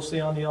focused mostly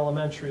on the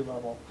elementary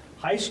level.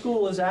 High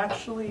school is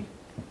actually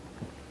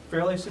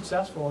fairly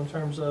successful in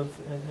terms of,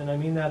 and I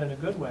mean that in a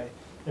good way,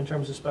 in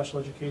terms of special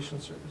education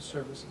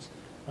services.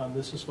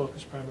 This is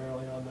focused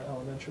primarily on the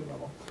elementary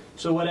level.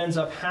 So what ends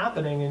up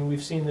happening, and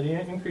we've seen the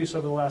increase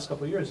over the last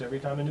couple of years, every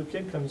time a new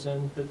kid comes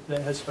in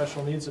that has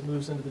special needs that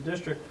moves into the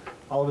district,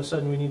 all of a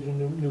sudden we need a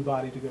new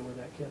body to go with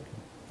that kid.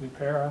 New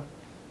para.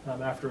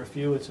 After a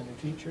few, it's a new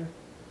teacher.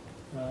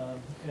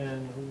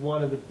 And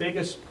one of the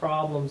biggest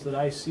problems that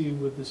I see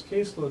with this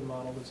caseload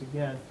model is,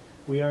 again,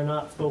 we are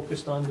not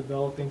focused on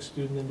developing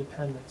student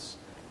independence.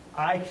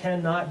 I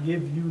cannot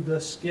give you the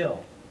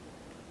skill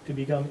to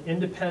become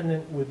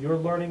independent with your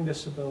learning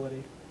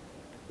disability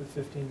with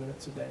 15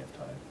 minutes a day of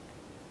time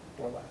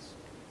or less.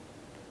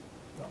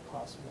 Not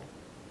possible.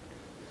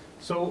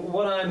 So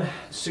what I'm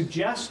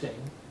suggesting,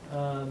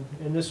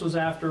 and this was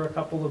after a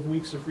couple of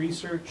weeks of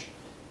research,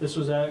 this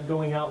was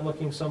going out and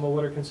looking some of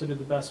what are considered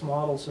the best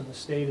models in the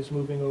state, is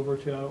moving over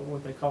to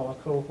what they call a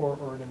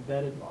cohort or an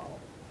embedded model.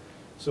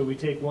 So we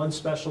take one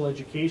special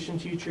education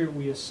teacher,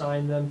 we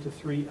assign them to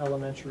 3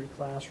 elementary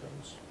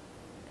classrooms.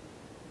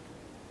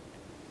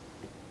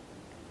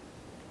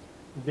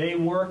 They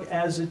work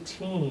as a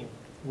team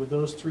with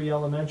those 3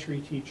 elementary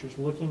teachers,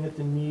 looking at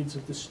the needs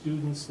of the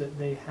students that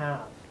they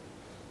have,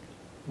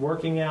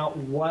 working out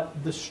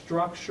what the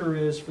structure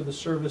is for the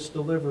service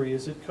delivery.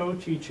 Is it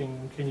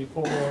co-teaching? Can you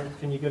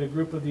get a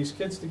group of these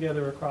kids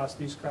together across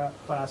these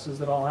classes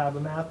that all have a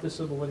math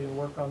disability and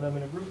work on them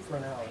in a group for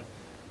an hour,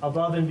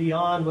 above and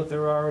beyond what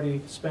they're already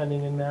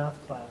spending in math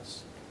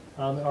class?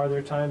 Are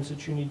there times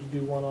that you need to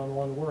do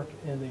one-on-one work,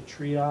 and they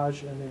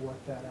triage and they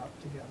work that out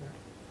together?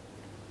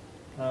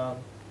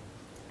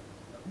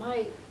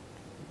 My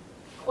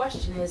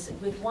question is,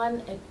 with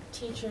one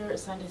teacher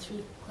assigned to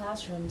 3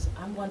 classrooms,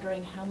 I'm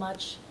wondering how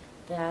much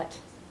that,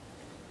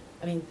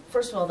 I mean,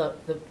 first of all,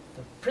 the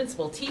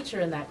principal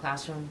teacher in that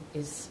classroom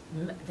is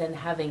then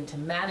having to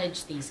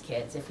manage these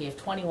kids. If we have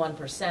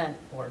 21%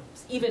 or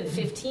even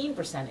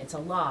 15%, it's a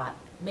lot.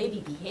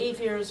 Maybe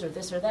behaviors or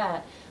this or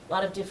that, a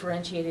lot of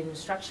differentiated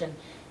instruction.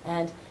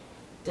 And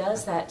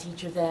does that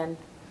teacher then,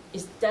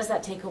 does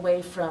that take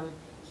away from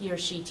he or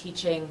she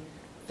teaching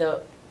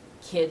the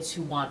kids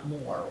who want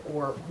more,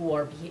 or who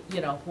are,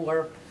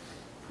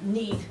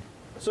 need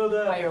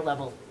higher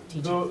level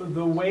teaching?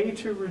 The way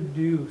to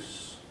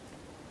reduce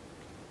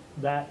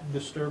that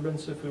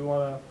disturbance, if we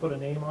want to put a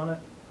name on it,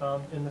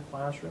 in the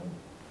classroom,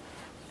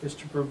 is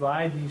to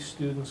provide these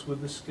students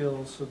with the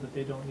skills so that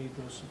they don't need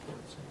those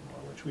supports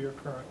anymore, which we are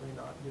currently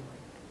not doing.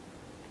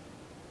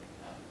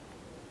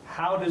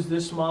 How does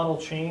this model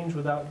change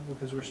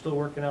because we're still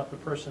working out the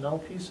personnel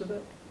piece of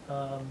it,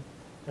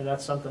 and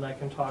that's something I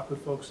can talk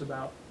with folks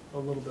about a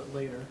little bit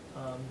later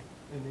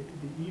in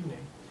the evening,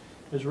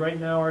 is right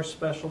now our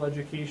special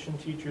education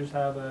teachers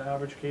have an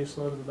average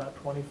caseload of about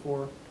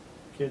 24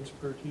 kids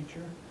per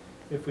teacher.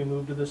 If we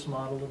move to this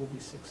model, it'll be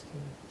 16.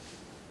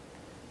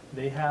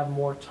 They have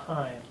more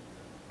time.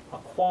 A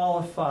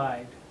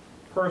qualified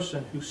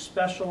person who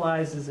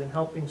specializes in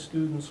helping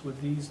students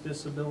with these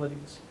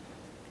disabilities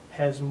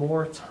has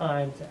more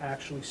time to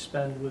actually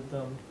spend with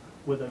them,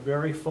 with a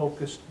very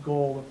focused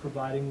goal of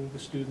providing the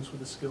students with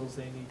the skills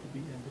they need to be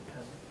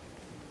independent.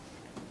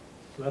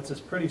 So that's a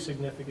pretty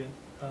significant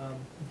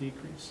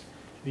decrease.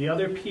 The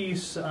other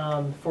piece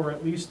for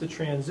at least the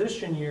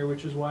transition year,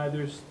 which is why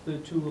there's the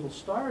 2 little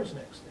stars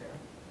next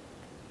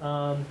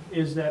there,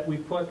 is that we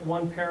put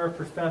 1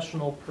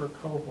 paraprofessional per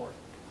cohort.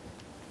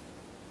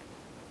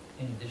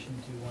 In addition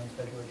to 1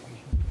 special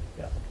education?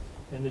 Yeah.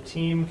 And the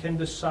team can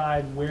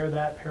decide where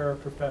that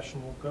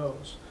paraprofessional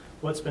goes.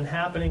 What's been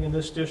happening in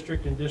this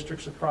district and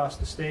districts across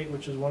the state,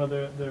 which is one of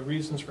the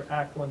reasons for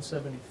Act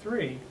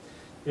 173,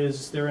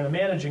 is they're in a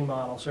managing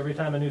model. So every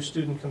time a new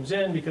student comes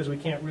in, because we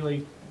can't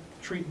really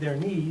treat their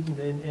need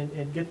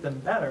and get them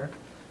better,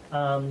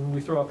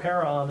 we throw a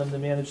para on them to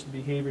manage the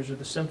behaviors or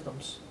the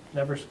symptoms.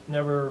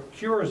 Never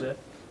cures it,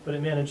 but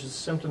it manages the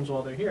symptoms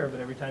while they're here.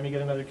 But every time you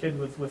get another kid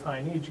with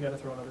high needs, you got to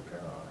throw another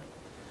para on it.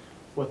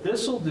 What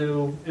this will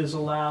do is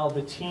allow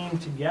the team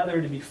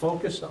together to be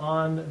focused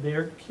on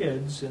their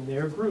kids in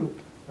their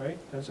group, right,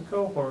 as a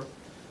cohort.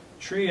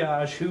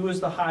 Triage, who is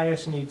the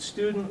highest need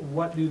student,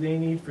 what do they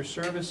need for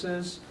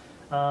services.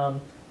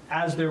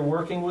 As they're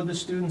working with the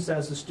students,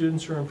 as the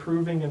students are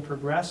improving and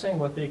progressing,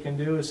 what they can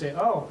do is say,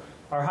 oh,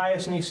 our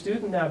highest need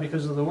student now,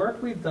 because of the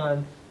work we've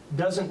done,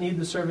 doesn't need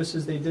the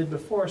services they did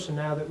before, so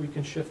now that we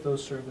can shift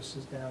those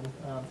services down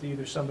to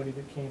either somebody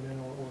that came in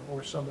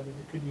or somebody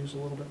that could use a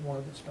little bit more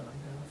that's been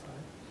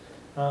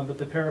identified. But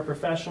the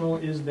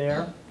paraprofessional is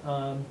there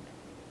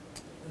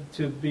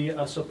to be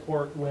a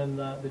support when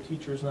the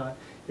teacher is not,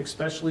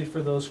 especially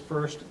for those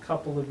first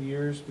couple of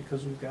years,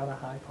 because we've got a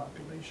high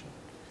population.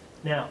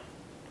 Now,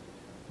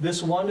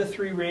 this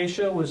 1-to-3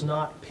 ratio was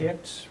not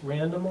picked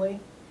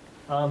randomly.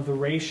 The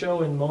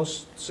ratio in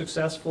most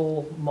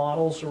successful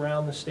models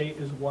around the state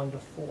is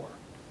 1-to-4.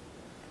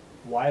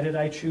 Why did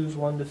I choose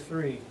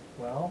 1-to-3?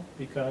 Well,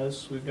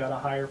 because we've got a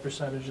higher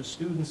percentage of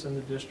students in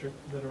the district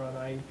that are on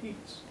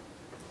IEPs.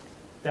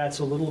 That's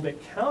a little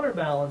bit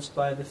counterbalanced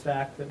by the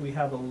fact that we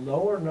have a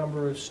lower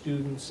number of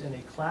students in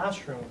a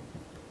classroom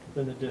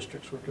than the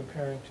districts we're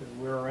comparing to.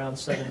 We're around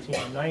 17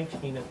 or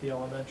 19 at the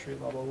elementary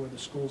level, where the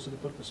schools that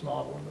have put this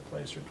model into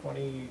place are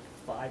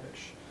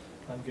 25-ish,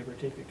 give or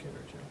take a kid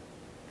or two.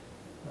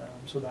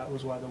 So that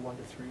was why the 1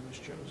 to 3 was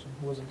chosen.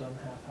 It wasn't done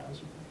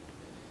haphazardly.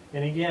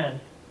 And again,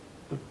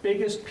 the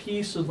biggest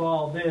piece of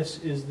all this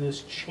is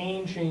this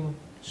changing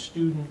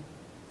student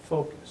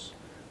focus.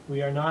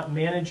 We are not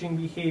managing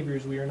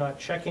behaviors. We are not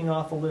checking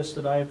off a list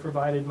that I have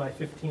provided my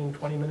 15,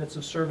 20 minutes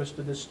of service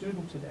to this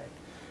student today.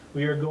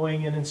 We are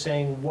going in and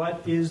saying,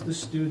 what is the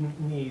student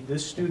need?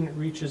 This student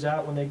reaches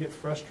out when they get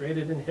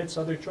frustrated and hits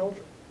other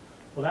children.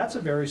 Well, that's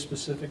a very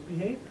specific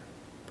behavior.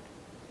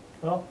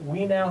 Well,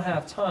 we now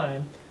have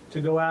time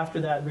to go after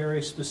that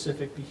very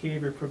specific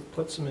behavior,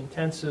 put some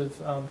intensive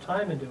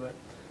time into it,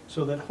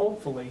 so that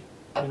hopefully,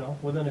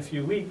 within a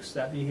few weeks,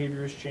 that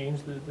behavior has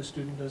changed, the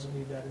student doesn't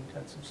need that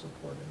intensive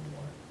support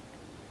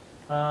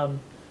anymore.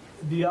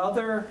 The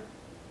other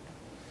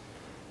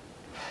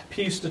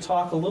piece to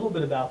talk a little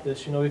bit about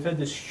this, we've had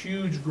this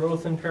huge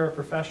growth in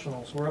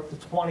paraprofessionals. We're up to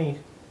 20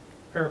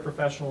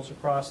 paraprofessionals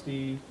across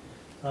the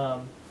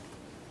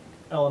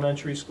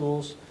elementary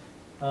schools.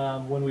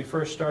 When we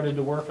first started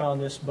to work on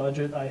this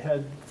budget, I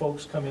had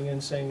folks coming in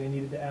saying they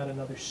needed to add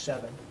another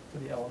 7 to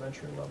the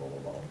elementary level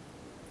alone,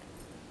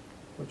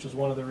 which is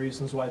one of the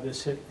reasons why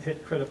this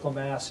hit critical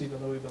mass, even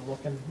though we've been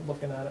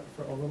looking at it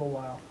for a little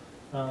while.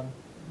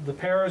 The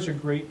paras are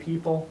great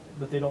people,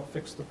 but they don't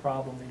fix the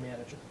problem, they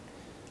manage it.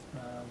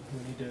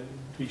 We need to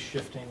be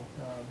shifting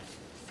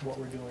what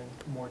we're doing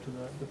more to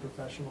the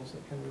professionals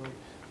that can really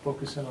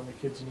focus in on the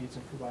kids' needs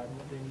and provide them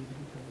what they need to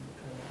become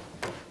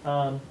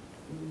independent.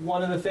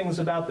 One of the things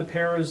about the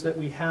paras that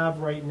we have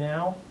right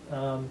now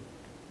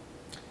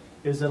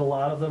is that a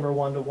lot of them are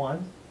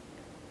one-to-one.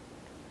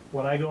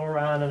 When I go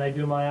around and I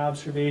do my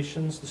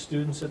observations, the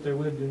students that they're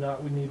with do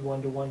not need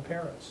one-to-one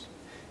paras.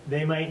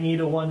 They might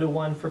need a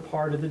one-to-one for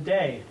part of the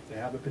day. They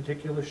have a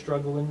particular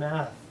struggle in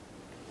math,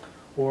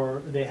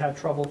 or they have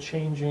trouble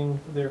changing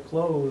their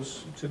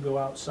clothes to go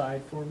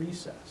outside for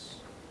recess.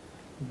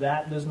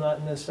 That does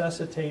not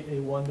necessitate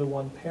a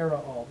one-to-one para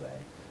all day.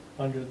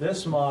 Under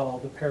this model,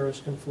 the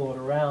paras can float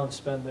around,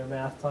 spend their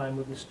math time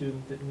with the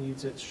student that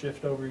needs it,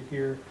 shift over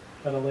here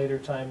at a later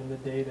time in the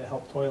day to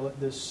help toilet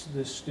this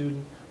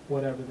student,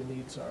 whatever the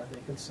needs are. They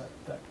can set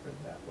that grid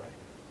that way.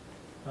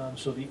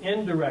 So the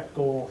indirect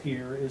goal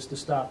here is to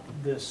stop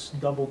this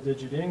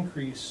double-digit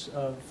increase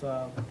of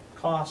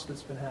cost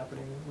that's been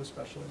happening with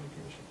special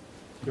education.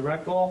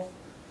 Direct goal,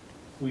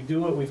 we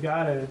do what we've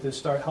got to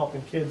start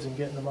helping kids and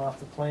getting them off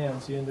the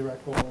plans. The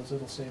indirect goal is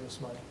it'll save us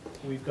money.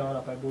 We've gone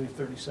up, I believe,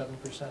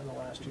 37% in the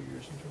last 2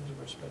 years in terms of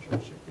our special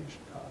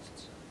education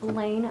costs.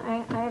 Elaine,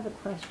 I have a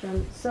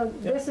question. So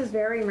this is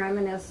very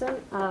reminiscent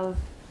of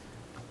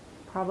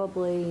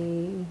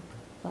probably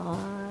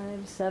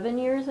 5-7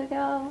 years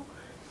ago,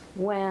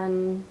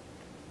 when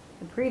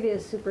the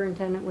previous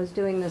superintendent was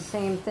doing the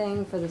same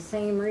thing for the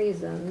same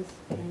reasons.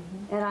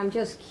 Mm-hmm. And I'm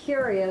just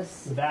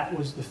curious. That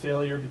was the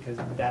failure because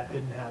that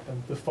didn't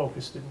happen. The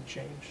focus didn't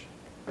change.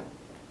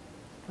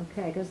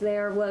 Okay, because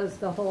there was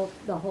the whole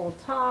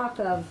talk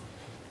of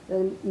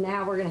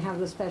now we're going to have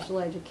the special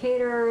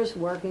educators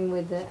working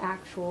with the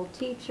actual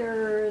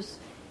teachers,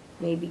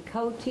 maybe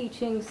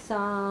co-teaching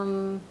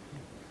some,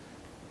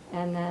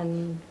 and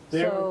then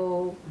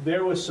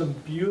there was some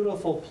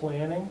beautiful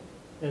planning.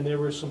 And there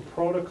were some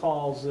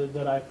protocols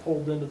that I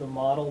pulled into the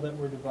model that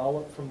were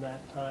developed from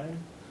that time.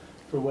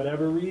 For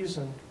whatever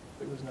reason,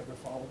 it was never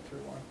followed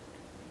through on.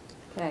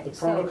 Okay, the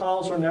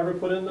protocols were never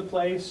put into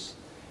place,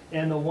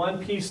 and the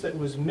one piece that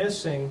was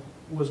missing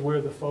was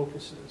where the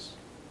focus is.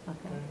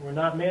 Okay. We're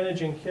not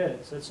managing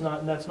kids. That's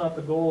not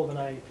the goal of an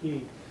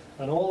IEP.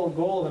 An old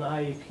goal of an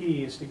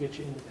IEP is to get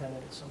you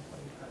independent at some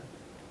point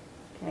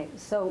in time. Okay,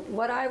 so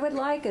what I would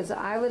like is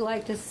I would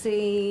like to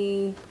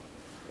see,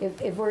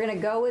 if we're going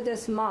to go with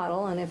this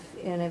model, and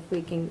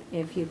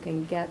if you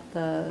can get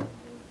the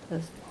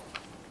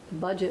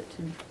budget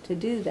to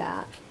do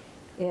that,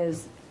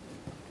 is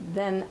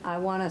then I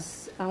want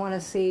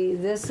to see,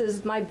 this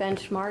is my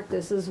benchmark.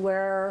 This is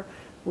where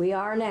we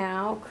are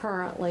now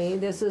currently.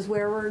 This is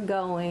where we're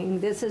going.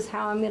 This is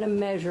how I'm going to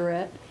measure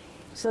it,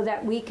 so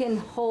that we can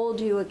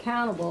hold you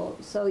accountable.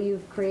 So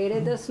you've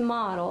created this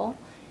model.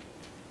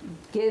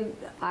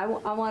 I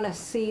want to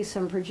see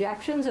some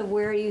projections of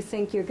where you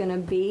think you're going to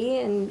be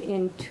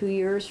in 2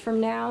 years from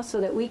now,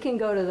 so that we can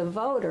go to the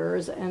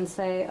voters and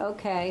say,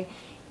 okay,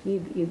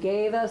 you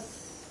gave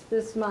us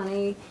this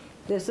money,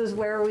 this is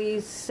where we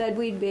said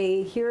we'd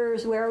be,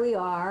 here's where we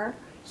are.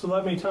 So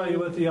let me tell you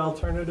what the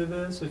alternative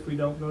is if we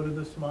don't go to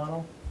this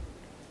model.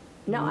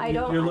 No, I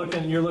don't.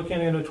 You're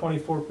looking at a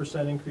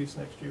 24% increase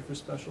next year for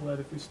special ed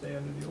if we stay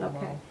under the old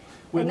model.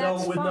 With no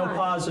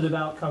positive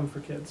outcome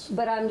for kids.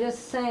 But I'm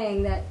just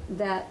saying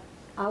that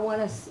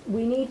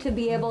we need to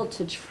be able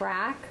to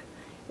track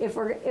if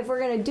we're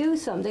going to do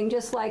something,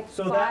 just like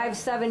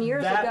 5-7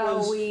 years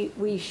ago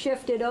we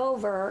shifted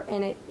over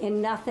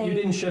and nothing. You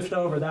didn't shift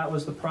over. That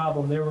was the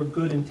problem. There were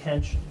good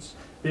intentions.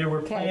 There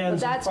were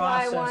plans and processes. But that's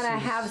why I want to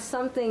have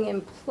something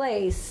in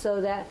place so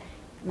that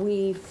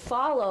we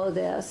follow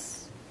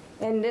this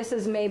And this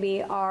is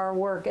maybe our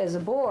work as a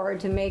board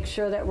to make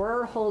sure that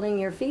we're holding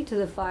your feet to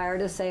the fire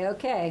to say,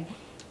 okay,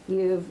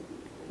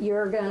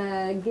 you're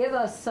gonna give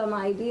us some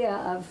idea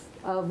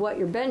of what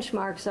your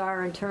benchmarks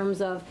are in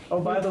terms of Oh,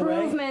 by the way,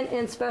 improvement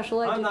in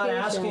special education. I'm not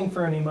asking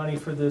for any money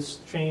for this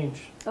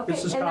change. Okay,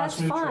 This is and cost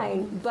that's neutral.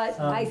 fine, but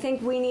I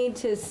think we need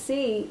to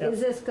see, Yep. is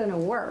this gonna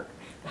work?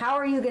 How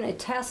are you gonna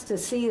test to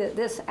see that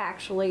this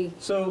actually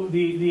So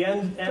the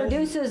end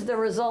produces the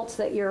results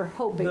that you're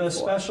hoping for? the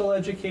special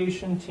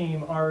education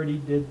team already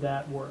did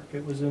that work.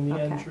 It was in the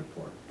Okay. ends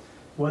report.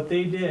 What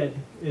they did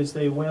is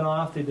they went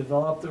off, they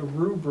developed a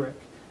rubric,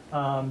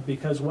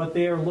 because what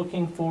they are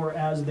looking for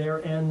as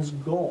their ends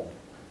goal.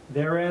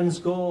 Their ends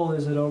goal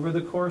is that over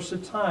the course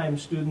of time,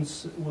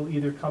 students will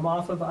either come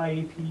off of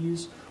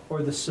IEPs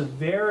or the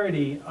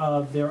severity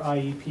of their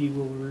IEP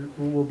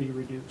will be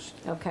reduced.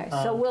 Okay,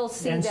 so we'll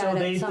see that And at so some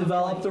they point.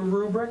 developed a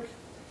rubric.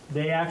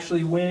 They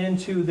actually went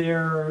into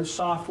their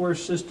software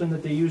system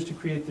that they use to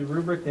create the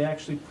rubric. They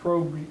actually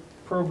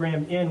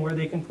programmed in where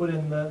they can put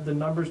in the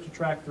numbers to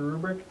track the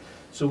rubric.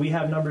 So we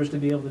have numbers to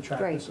be able to track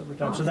Great. this over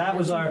time. So Awesome. that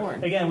was That's our,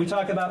 important. again, we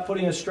talk about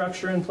putting a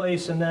structure in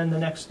place and then the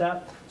next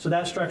step. So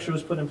that structure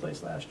was put in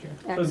place last year.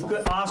 So Excellent.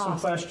 good, awesome Awesome.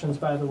 questions,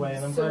 by the way,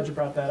 and I'm glad you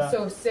brought that up.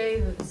 So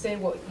say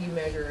what you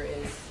measure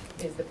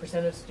is the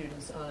percent of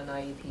students on an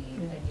IEP,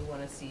 and you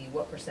want to see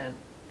what percent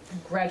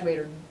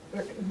graduate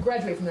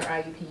from their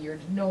IEP year,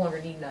 no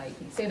longer need an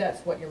IEP. Say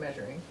that's what you're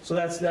measuring. So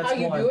that's How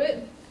you one. do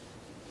it,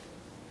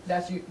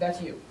 that's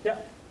you. Yeah.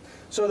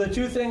 So the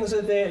two things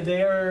that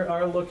they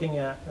are looking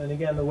at, and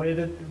again, the way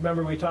that,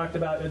 remember we talked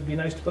about, it'd be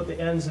nice to put the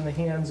ends in the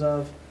hands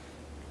of,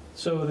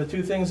 so the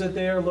two things that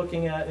they are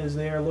looking at is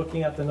they are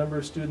looking at the number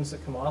of students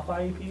that come off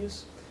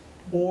IEPs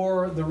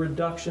or the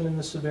reduction in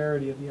the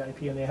severity of the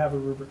IEP, and they have a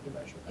rubric to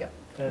measure that. Yep.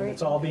 And Great.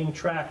 it's all being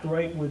tracked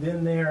right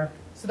within their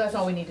So that's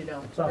all we need to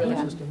know, software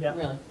really. system, yeah.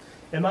 Really?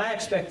 And my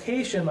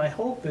expectation, my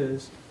hope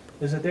is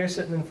that they're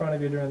sitting in front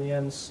of you during the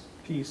ends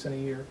piece in a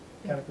year,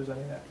 kind of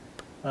presenting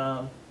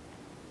that.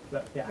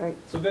 But yeah, Right.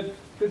 so good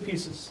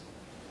pieces,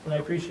 and I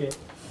appreciate it.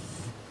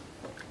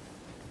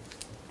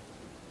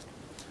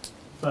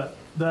 But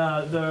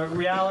the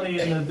reality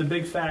and the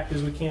big fact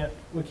is we can't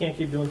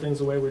keep doing things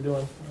the way we're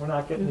doing. We're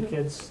not getting the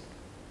kids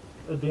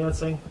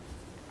advancing,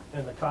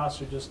 and the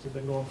costs are just have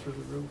been going through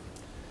the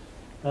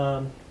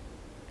roof.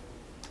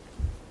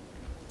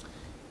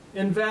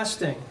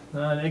 Investing.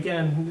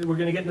 Again, we're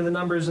going to get into the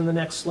numbers in the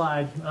next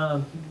slide.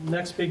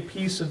 Next big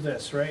piece of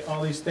this, right?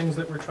 All these things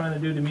that we're trying to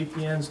do to meet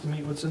the ends, to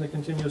meet what's in the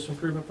continuous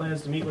improvement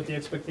plans, to meet what the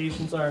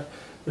expectations are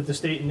that the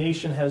state and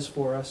nation has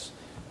for us.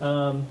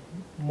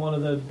 One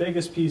of the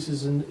biggest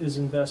pieces is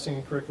investing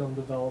in curriculum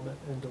development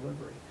and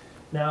delivery.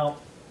 Now,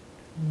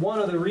 one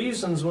of the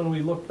reasons when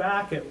we look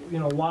back at,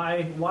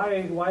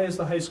 why is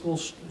the high school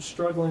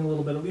struggling a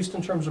little bit, at least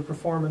in terms of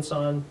performance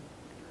on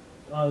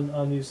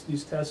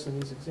these tests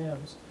and these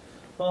exams?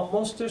 Well,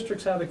 most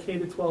districts have a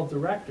K-12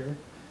 director,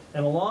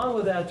 and along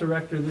with that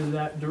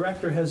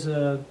director has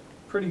a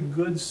pretty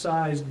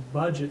good-sized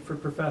budget for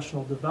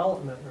professional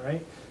development,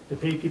 right? To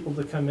pay people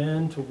to come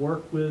in, to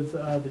work with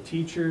the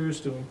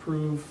teachers, to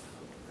improve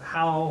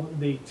how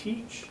they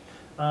teach,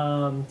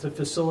 to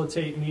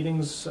facilitate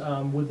meetings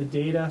with the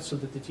data so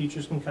that the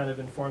teachers can kind of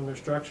inform their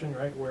instruction,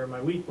 right? Where am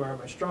I weak? Where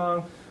am I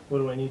strong? What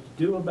do I need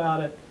to do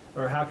about it?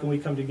 Or how can we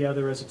come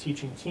together as a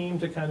teaching team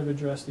to kind of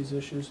address these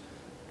issues?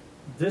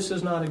 This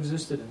has not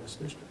existed in this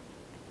district.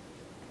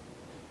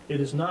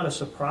 It is not a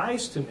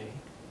surprise to me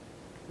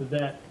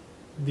that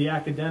the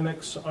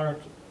academics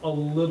aren't a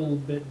little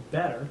bit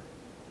better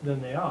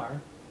than they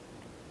are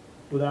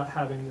without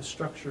having this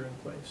structure in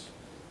place.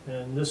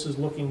 And this is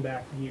looking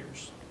back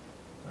years.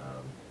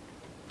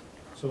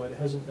 So it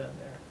hasn't been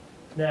there.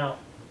 Now,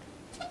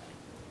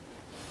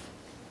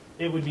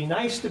 it would be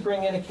nice to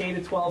bring in a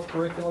K-12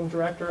 curriculum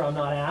director. I'm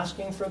not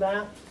asking for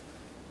that.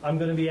 I'm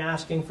going to be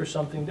asking for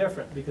something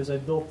different because I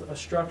built a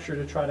structure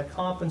to try to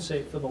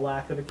compensate for the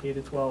lack of a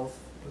K-12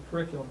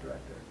 curriculum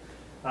director.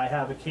 I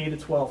have a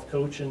K-12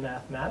 coach in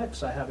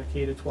mathematics. I have a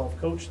K-12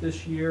 coach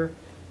this year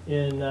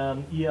in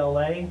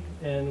ELA,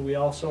 and we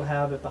also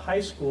have at the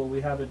high school, we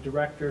have a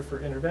director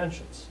for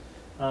interventions.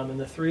 And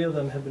the three of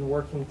them have been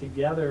working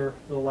together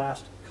the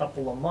last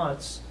couple of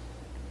months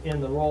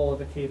in the role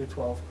of a K-12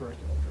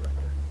 curriculum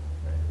director.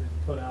 Right?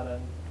 They put out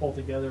and pulled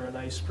together a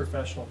nice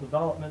professional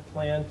development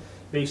plan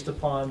based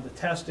upon the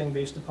testing,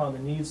 based upon the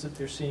needs that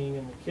they're seeing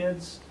in the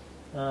kids.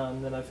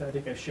 And I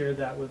think I shared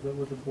that with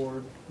the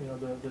board,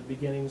 the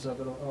beginnings of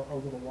it a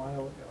little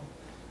while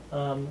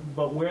ago.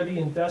 But where the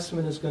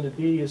investment is going to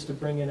be is to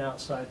bring in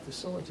outside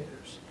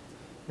facilitators.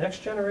 Next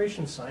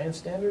generation science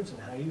standards and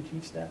how you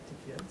teach that to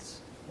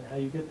kids and how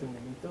you get them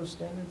to meet those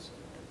standards,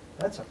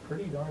 that's a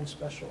pretty darn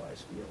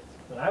specialized field.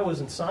 And I was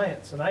in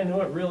science, and I knew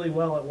it really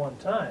well at one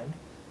time.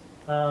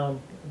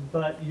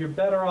 But you're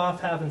better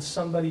off having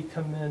somebody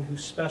come in who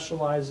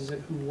specializes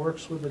it, who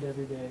works with it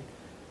every day,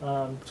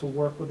 to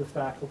work with the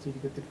faculty to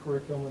get the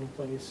curriculum in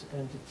place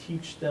and to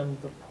teach them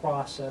the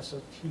process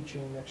of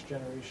teaching next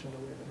generation the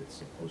way that it's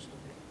supposed to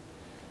be.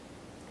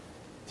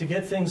 To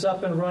get things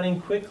up and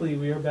running quickly,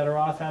 we are better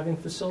off having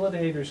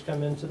facilitators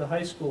come into the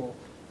high school,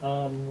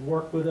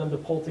 work with them to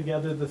pull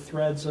together the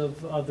threads of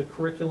the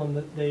curriculum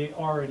that they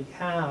already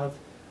have,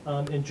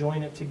 and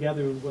join it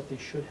together with what they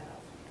should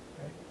have,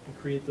 right? And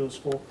create those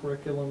full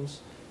curriculums,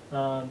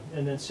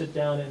 and then sit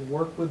down and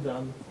work with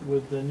them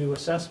with the new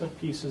assessment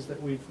pieces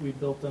that we've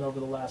built in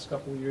over the last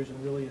couple of years,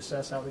 and really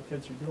assess how the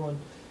kids are doing,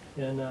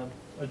 and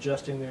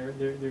adjusting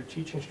their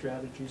teaching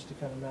strategies to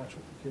kind of match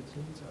what the kids'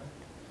 needs are.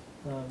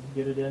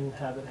 Get it in,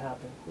 have it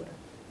happen quick.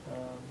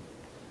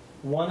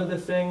 One of the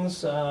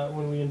things,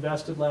 when we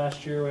invested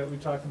last year, we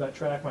talked about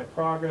Track My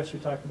Progress, we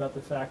talked about the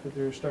fact that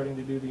they're starting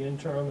to do the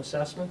interim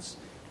assessments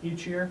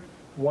each year.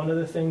 One of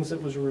the things that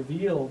was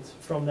revealed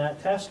from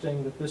that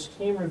testing, that this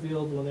team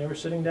revealed when they were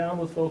sitting down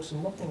with folks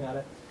and looking at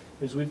it,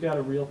 is we've got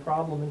a real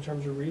problem in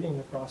terms of reading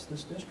across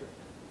this district.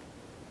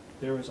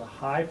 There is a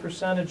high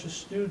percentage of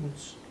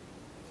students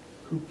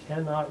who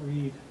cannot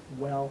read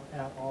well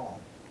at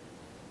all.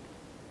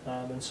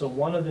 And so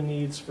one of the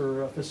needs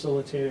for a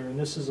facilitator, and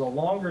this is a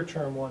longer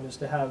term one, is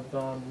to have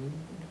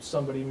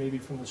somebody maybe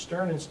from the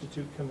Stern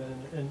Institute come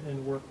in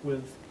and work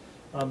with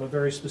a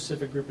very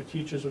specific group of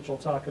teachers, which I'll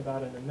talk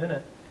about in a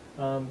minute,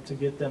 to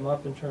get them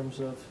up in terms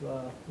of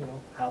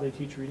how they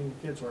teach reading to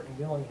kids. Orton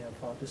Gillingham,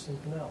 Pontus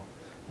and Pinnell.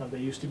 They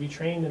used to be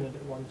trained in it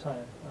at one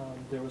time.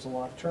 There was a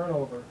lot of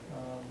turnover,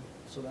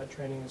 so that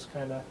training has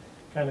kind of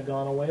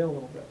gone away a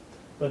little bit.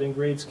 But in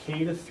grades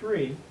K to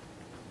 3,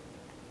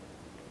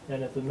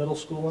 and at the middle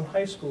school and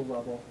high school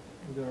level,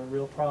 there are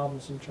real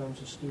problems in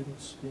terms of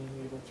students being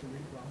able to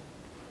read well.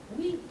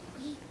 We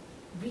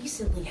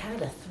recently had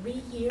a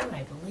 3-year,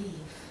 I believe,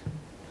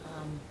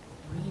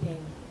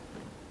 reading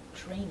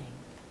training.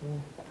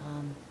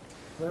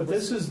 But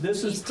this is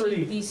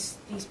pretty. These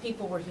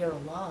people were here a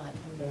lot.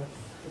 And Yeah.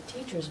 the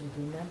teachers would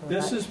remember.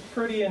 This is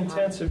pretty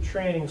intensive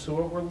training. So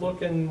what we're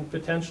looking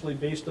potentially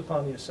based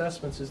upon the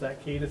assessments is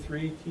that K to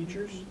 3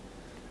 teachers.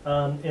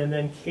 And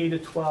then K to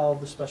 12,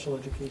 the special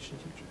education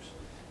teachers.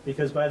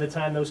 Because by the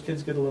time those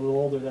kids get a little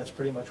older, that's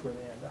pretty much where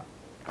they end up.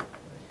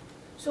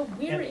 So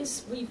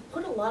we've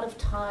put a lot of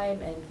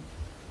time and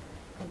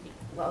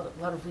a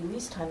lot of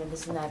release time and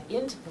this and that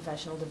into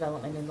professional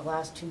development in the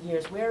last 2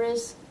 years. Where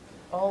is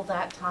all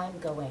that time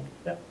going?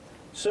 Yep.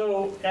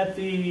 So at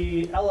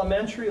the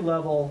elementary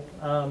level,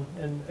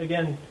 and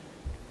again,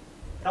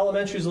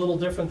 elementary is a little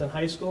different than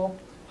high school.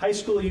 High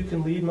school, you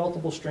can lead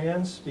multiple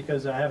strands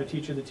because I have a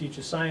teacher that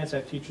teaches science, I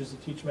have teachers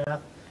that teach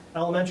math.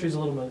 Elementary is a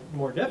little bit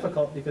more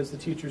difficult because the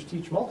teachers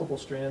teach multiple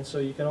strands, so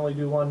you can only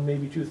do 1,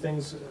 maybe 2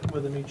 things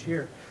with them each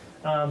year.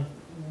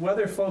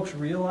 Whether folks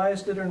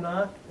realized it or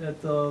not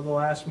at the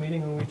last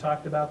meeting when we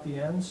talked about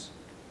the ends,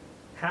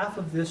 half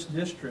of this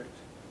district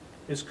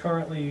is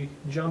currently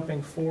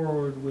jumping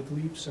forward with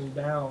leaps and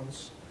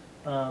bounds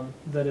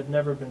that have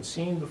never been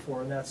seen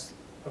before, and that's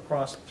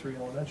across the 3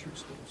 elementary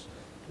schools.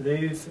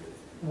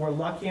 We're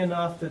lucky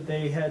enough that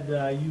they had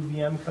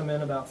UVM come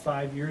in about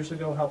 5 years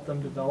ago, help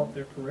them develop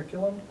their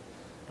curriculum.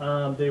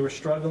 They were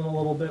struggling a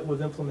little bit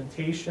with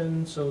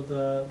implementation, so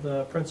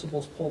the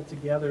principals pulled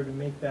together to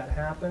make that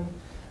happen.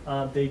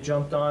 They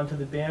jumped onto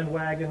the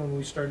bandwagon when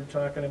we started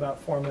talking about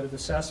formative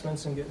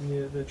assessments and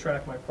getting the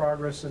Track My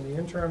Progress and the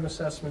interim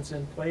assessments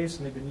in place,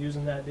 and they've been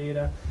using that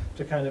data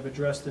to kind of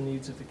address the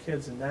needs of the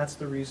kids, and that's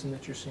the reason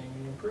that you're seeing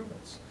the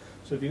improvements.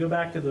 So if you go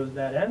back to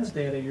that ends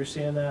data, you're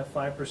seeing that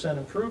 5%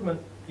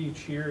 improvement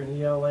each year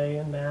in ELA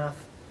and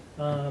math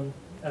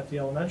at the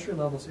elementary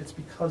levels. It's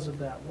because of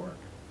that work.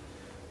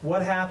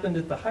 What happened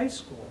at the high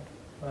school?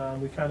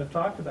 We kind of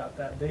talked about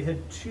that. They had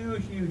 2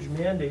 huge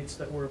mandates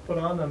that were put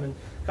on them, and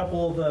a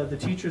couple of the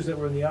teachers that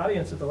were in the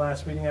audience at the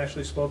last meeting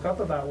actually spoke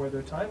up about where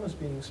their time was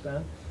being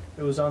spent.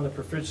 It was on the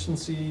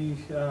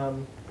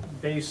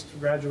proficiency-based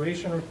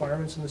graduation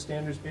requirements and the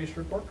standards-based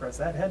report cards.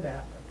 That had to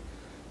happen.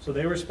 So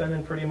they were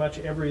spending pretty much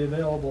every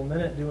available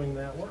minute doing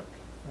that work.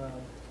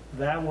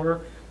 That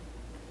work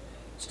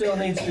still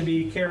needs to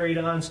be carried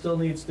on, still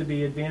needs to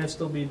be advanced,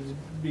 still be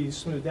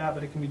smoothed out,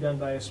 but it can be done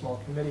by a small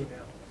committee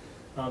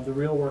now. The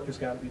real work has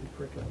got to be the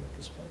curriculum at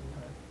this point in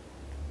time.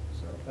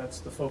 So that's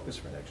the focus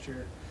for next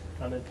year.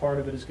 And part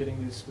of it is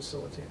getting these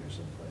facilitators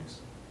in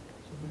place.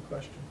 So good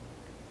question.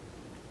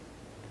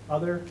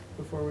 Other,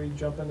 before we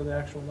jump into the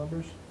actual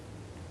numbers?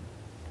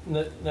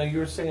 Now, you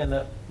were saying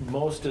that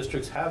most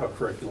districts have a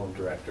curriculum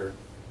director.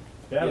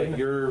 Yeah. Yet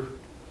you're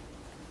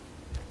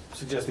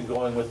suggesting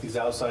going with these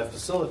outside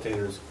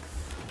facilitators.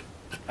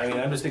 I mean,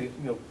 I'm just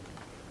thinking,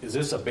 is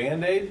this a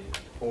Band-Aid,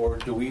 or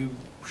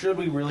should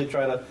we really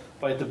try to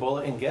bite the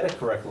bullet and get a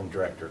curriculum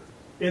director?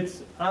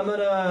 There's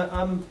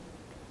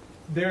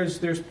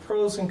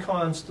pros and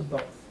cons to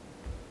both.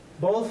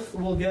 Both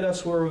will get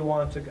us where we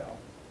want to go.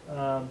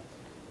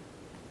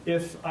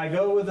 If I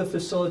go with the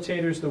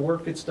facilitators, the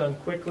work gets done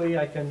quickly.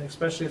 I can,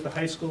 especially at the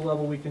high school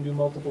level, we can do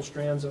multiple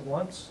strands at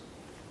once.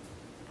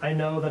 I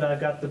know that I've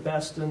got the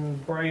best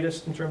and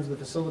brightest in terms of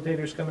the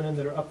facilitators coming in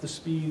that are up to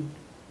speed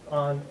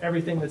on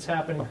everything that's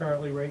happening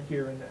currently right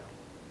here and now.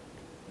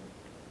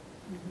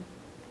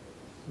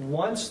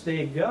 Once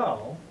they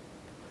go,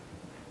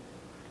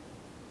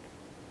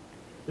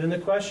 Then the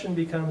question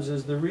becomes,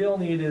 is the real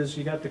need is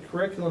you got the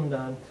curriculum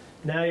done,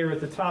 now you're at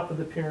the top of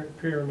the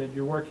pyramid,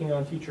 you're working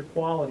on teacher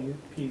quality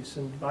piece,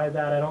 and by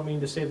that I don't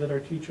mean to say that our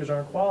teachers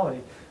aren't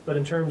quality, but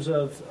in terms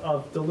of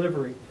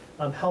delivery,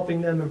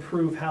 helping them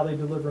improve how they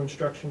deliver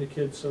instruction to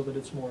kids so that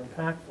it's more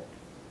impactful.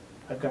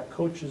 I've got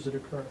coaches that are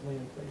currently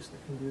in place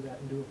that can do that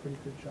and do a pretty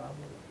good job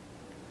with it.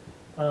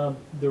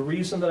 The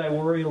reason that I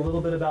worry a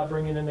little bit about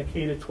bringing in a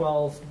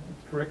K-12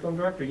 curriculum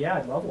director, yeah,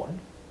 I'd love one.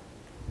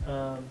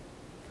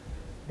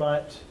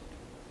 But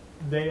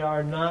they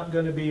are not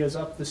going to be as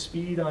up to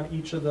speed on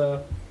each of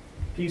the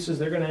pieces.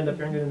 They're going to end up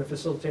bringing in a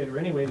facilitator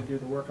anyway to do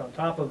the work on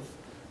top of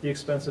the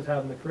expense of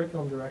having the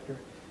curriculum director.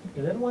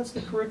 And then once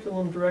the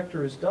curriculum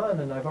director is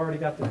done, and I've already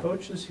got the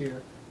coaches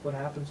here, what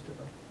happens to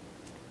them?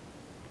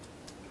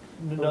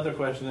 Another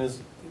question is,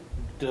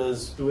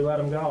 do we let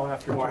them go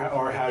after?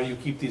 Or how do you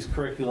keep these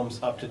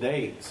curriculums up to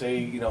date?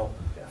 Say,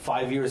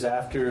 5 years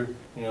after,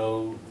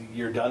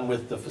 you're done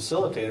with the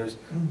facilitators,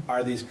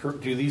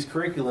 do these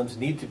curriculums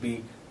need to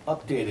be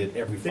updated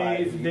every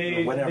 5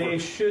 years, whenever? They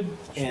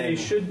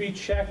should be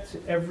checked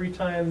every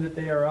time that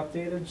they are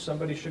updated.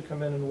 Somebody should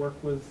come in and work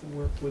with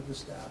the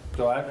staff.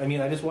 So I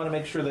just want to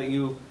make sure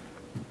that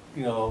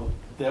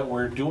that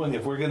we're doing,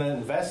 if we're going to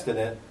invest in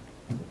it,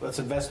 let's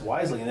invest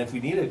wisely. And if we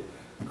need a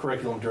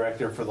curriculum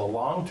director for the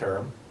long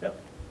term, yep,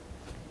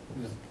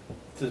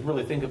 to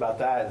really think about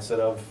that instead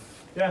of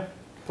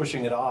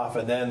pushing it off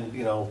and then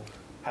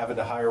having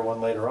to hire one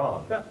later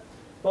on. Yeah.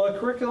 Well, a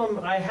curriculum,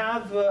 I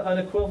have an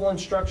equivalent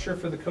structure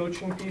for the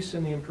coaching piece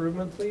and the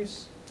improvement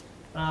piece.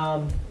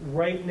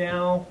 Right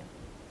now,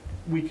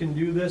 we can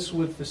do this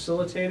with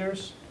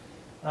facilitators,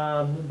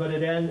 but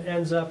it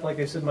ends up, like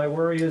I said, my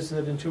worry is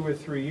that in 2 or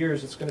 3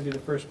 years, it's going to be the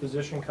first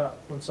position cut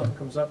when something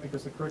comes up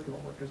because the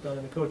curriculum work is done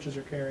and the coaches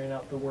are carrying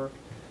out the work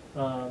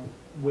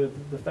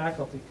with the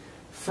faculty.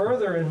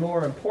 Further and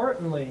more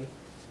importantly,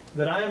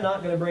 that I am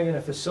not going to bring in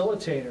a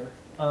facilitator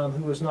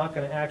who is not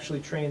going to actually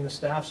train the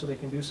staff so they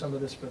can do some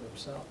of this for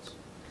themselves.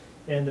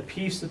 And the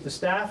piece that the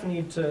staff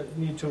need to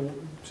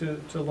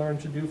learn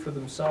to do for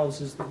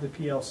themselves is the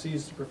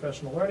PLCs, the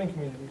professional learning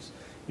communities.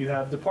 You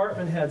have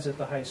department heads at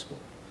the high school.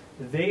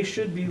 They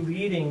should be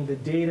leading the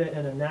data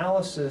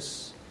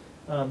analysis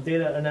and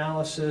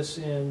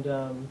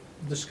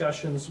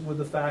discussions with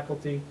the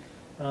faculty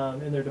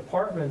in their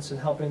departments and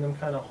helping them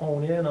kind of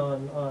hone in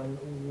on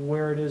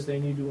where it is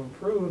they need to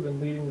improve and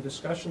leading the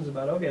discussions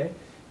about, okay,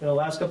 the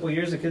last couple of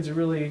years the kids have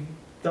really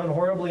done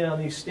horribly on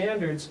these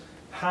standards.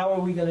 How are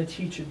we going to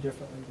teach it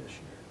differently this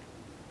year?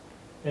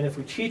 And if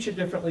we teach it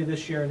differently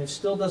this year and it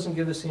still doesn't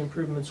give us the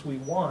improvements we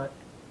want,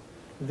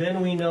 then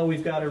we know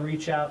we've got to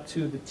reach out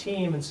to the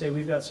team and say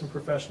we've got some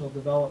professional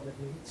development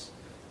needs.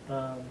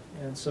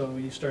 And so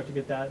you start to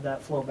get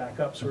that flow back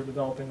up. So we're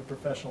developing a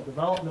professional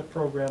development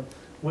program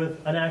with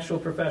an actual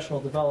professional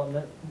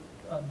development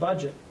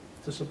budget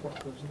to support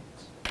those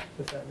needs,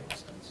 if that makes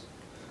sense.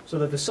 So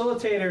the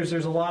facilitators,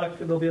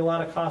 there'll be a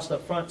lot of cost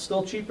up front,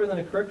 still cheaper than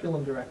a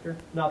curriculum director,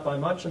 not by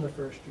much in the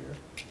first year.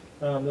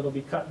 That'll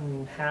be cut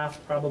in half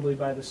probably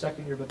by the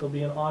second year, but there'll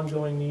be an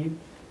ongoing need.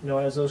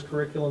 As those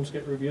curriculums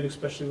get reviewed,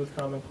 especially with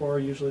Common Core,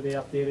 usually they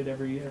update it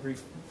every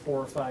 4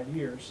 or 5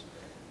 years.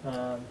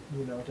 To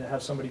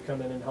have somebody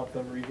come in and help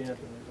them revamp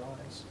and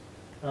revise.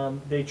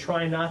 They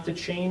try not to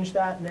change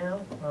that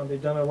now.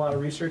 They've done a lot of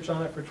research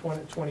on it for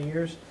 20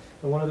 years,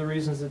 and one of the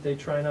reasons that they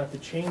try not to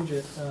change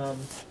it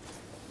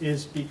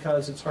is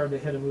because it's hard to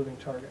hit a moving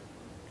target.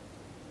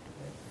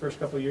 First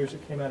couple of years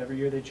it came out, every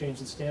year they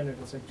changed the standard.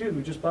 It's like, dude,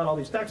 we just bought all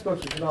these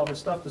textbooks, we did all this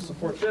stuff to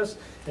support this,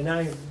 and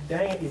now,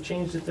 dang it, you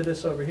changed it to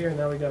this over here, and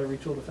now we got to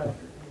retool the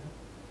factory.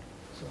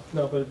 So,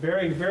 no, but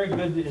very, very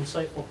good,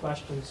 insightful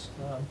questions.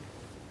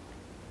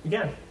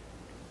 Again,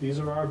 these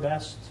are our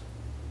best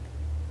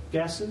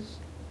guesses.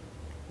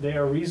 They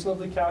are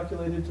reasonably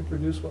calculated to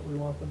produce what we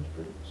want them to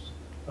produce.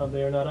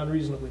 They are not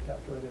unreasonably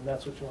calculated, and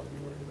that's what you want to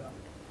be worried about.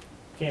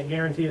 Can't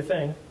guarantee a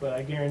thing, but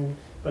I can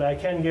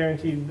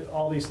guarantee that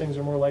all these things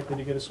are more likely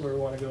to get us where we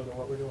want to go than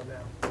what we're doing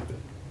now.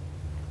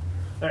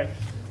 All right,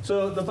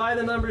 so the by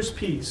the numbers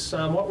piece,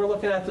 what we're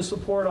looking at to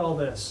support all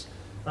this.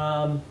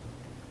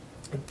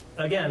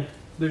 Again,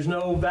 there's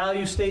no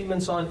value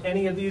statements on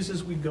any of these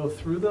as we go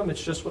through them.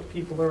 It's just what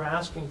people are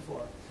asking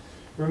for.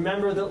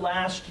 Remember that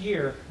last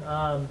year,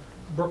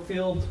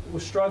 Brookfield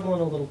was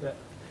struggling a little bit.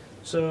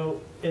 So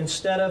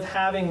instead of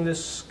having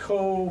this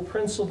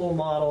co-principal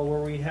model where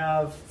we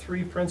have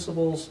 3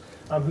 principals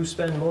who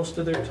spend most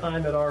of their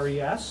time at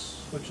RES,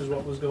 which is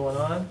what was going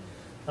on,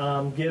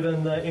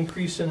 given the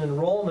increase in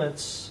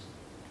enrollments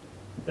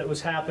that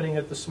was happening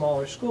at the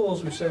smaller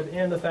schools, we said,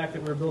 and the fact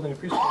that we were building a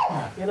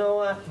preschool, you know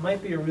what, it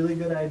might be a really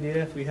good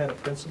idea if we had a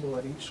principal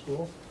at each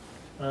school,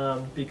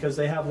 because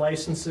they have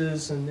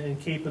licenses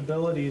and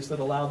capabilities that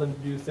allow them to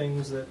do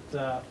things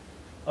that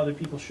other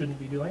people shouldn't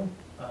be doing,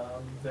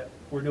 that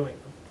we're doing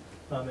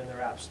them in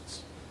their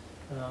absence.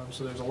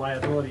 So there's a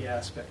liability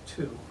aspect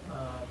too.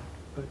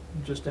 But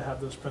just to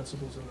have those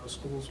principals in those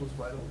schools was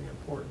vitally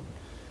important.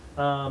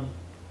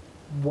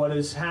 What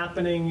is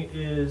happening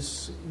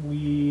is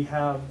we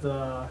have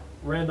the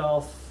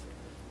Randolph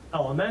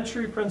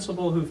elementary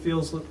principal who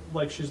feels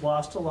like she's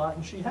lost a lot,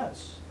 and she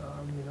has.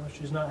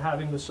 She's not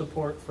having the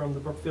support from the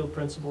Brookfield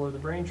principal or the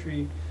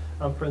Braintree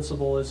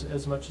principal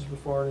as much as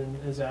before, and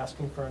is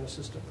asking for an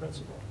assistant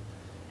principal.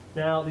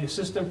 Now, the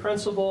assistant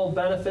principal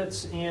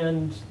benefits,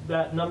 and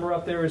that number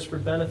up there is for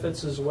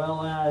benefits as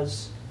well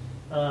as,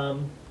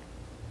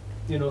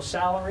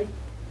 salary.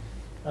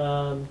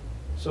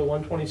 So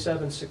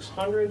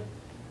 $127,600.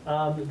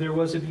 There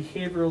was a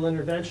behavioral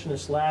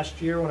interventionist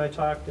last year when I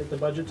talked at the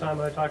budget time,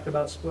 when I talked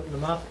about splitting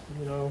them up.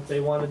 They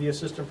wanted the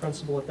assistant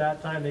principal at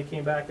that time. They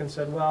came back and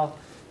said, well,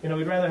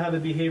 we'd rather have a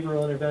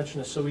behavioral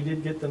interventionist, so we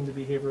did get them the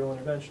behavioral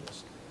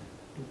interventionist.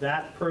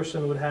 That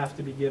person would have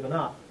to be given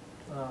up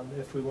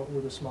if we went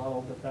with this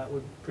model, but that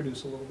would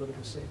produce a little bit of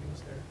a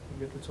savings there.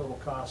 You get the total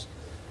cost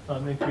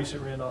increase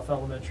at Randolph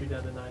Elementary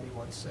down to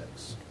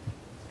 $91,600.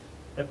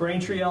 At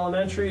Braintree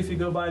Elementary, if you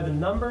go by the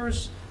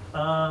numbers,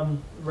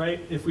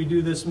 if we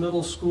do this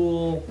middle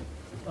school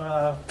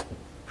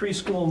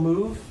preschool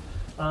move,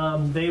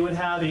 they would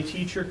have a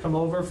teacher come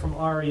over from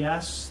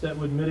RES that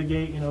would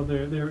mitigate,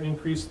 their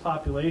increased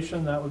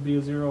population. That would be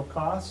a zero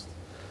cost.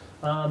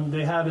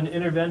 They have an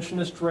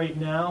interventionist right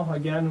now.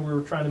 Again,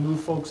 we're trying to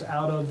move folks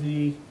out of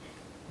the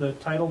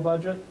title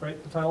budget,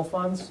 right, the title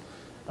funds,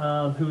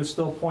 who is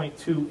still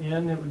 0.2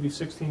 in. It would be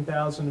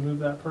 $16,000 to move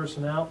that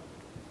person out.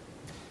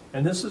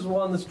 And this is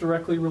one that's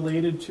directly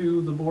related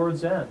to the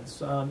board's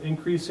ends,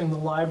 increasing the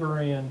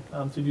librarian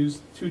to do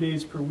 2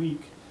 days per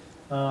week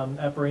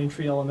at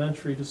Braintree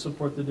Elementary to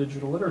support the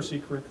digital literacy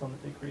curriculum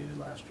that they created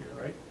last year,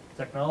 right?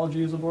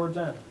 Technology is a board's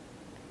end.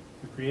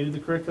 We created the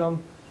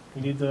curriculum.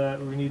 We need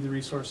the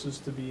resources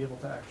to be able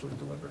to actually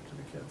deliver it to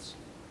the kids.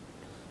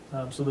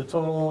 So the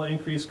total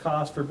increased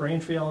cost for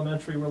Braintree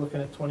Elementary, we're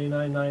looking at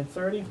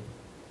 $29,930.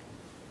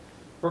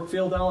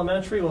 Brookfield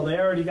Elementary, well, they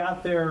already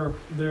got their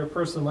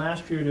person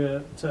last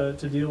year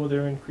to deal with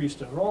their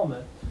increased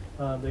enrollment.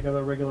 They got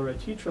a regular ed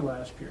teacher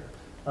last year.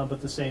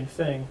 But the same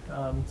thing,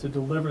 to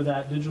deliver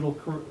that digital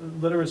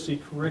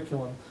literacy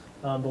curriculum,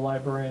 the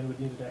librarian would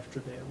need an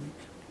extra day a week.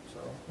 So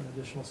an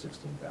additional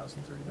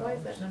 $16,030. Why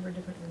is that number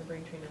different from the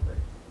Braintree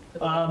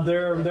number?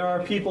 There are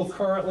people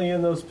currently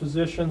in those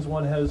positions.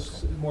 One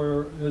has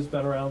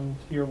been around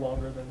here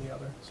longer than the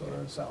other, so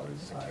their salary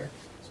is higher.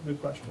 It's a good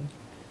question.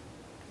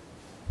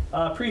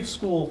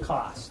 Preschool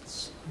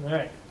costs. All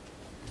right.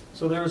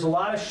 So there's a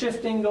lot of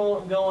shifting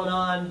going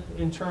on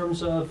in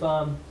terms of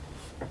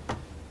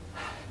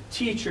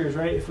teachers,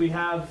 right? If we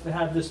have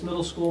this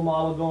middle school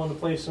model go into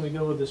place and we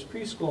go with this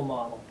preschool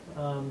model,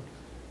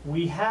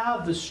 we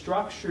have the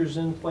structures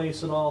in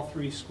place at all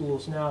three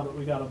schools now, but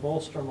we got to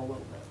bolster them a little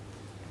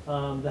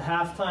bit. The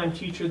half-time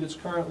teacher that's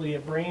currently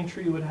at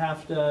Braintree would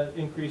have to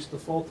increase to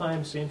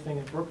full-time, same thing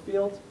at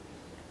Brookfield.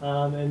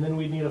 And then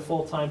we need a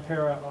full-time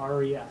para at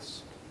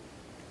RES.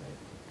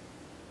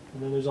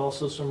 And then there's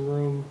also some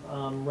room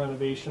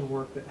renovation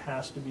work that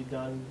has to be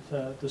done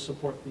to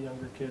support the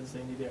younger kids.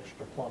 They need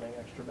extra plumbing,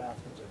 extra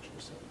bathrooms,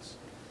 extra sinks,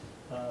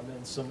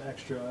 and some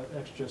extra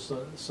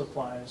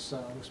supplies,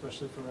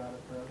 especially for out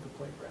at the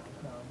playground,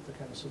 to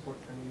kind of support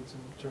their needs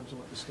in terms of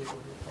what the state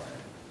would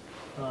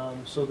require.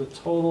 So the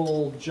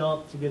total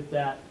jump to get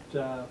that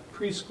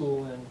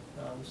preschool in,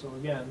 so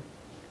again,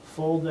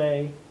 full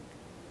day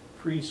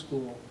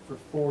preschool for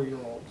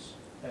 4-year-olds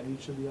at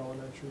each of the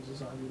elementaries is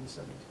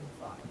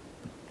 $117,500.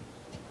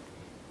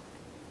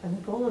 And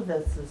the goal of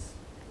this is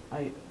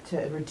to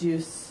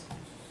reduce,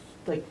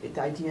 the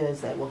idea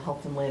is that will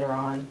help them later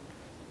on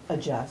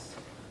adjust.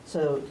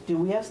 So do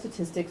we have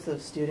statistics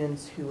of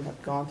students who have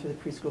gone through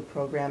the preschool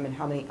program and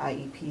how many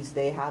IEPs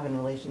they have in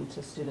relation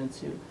to students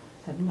who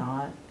have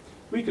not?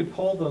 We could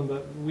poll them,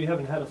 but we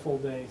haven't had a full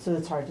day. So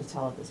it's hard to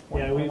tell at this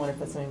point. Yeah, I wonder if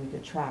that's something we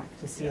could track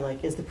to see,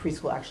 is the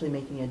preschool actually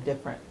making a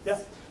difference? Yeah.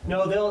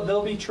 No,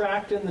 they'll be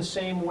tracked in the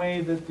same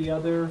way that the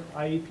other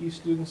IEP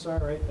students are,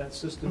 right? That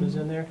system is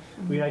in there.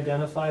 We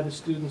identify the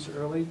students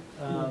early,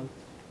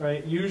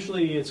 right?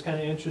 Usually it's kind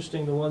of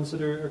interesting, the ones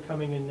that are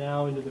coming in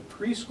now into the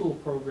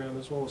preschool program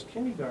as well as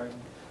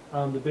kindergarten,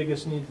 the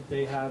biggest need that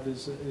they have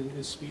is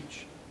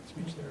speech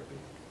therapy,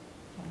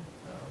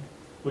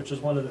 which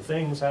is one of the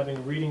things, having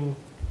the reading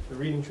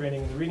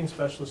training and the reading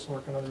specialists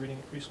working on the reading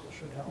at preschool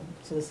should help.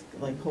 So this,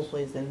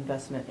 hopefully is an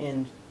investment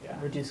in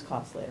reduced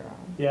costs later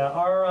on. Yeah,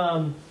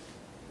 our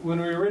when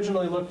we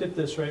originally looked at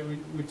this, right,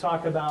 we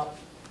talk about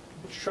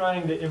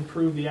trying to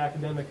improve the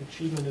academic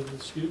achievement of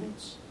the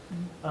students,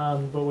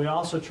 but we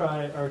also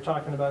are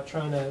talking about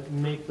trying to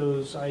make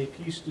those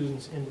IEP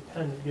students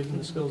independent, give them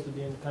the skills to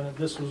be independent.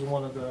 This was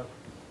one of the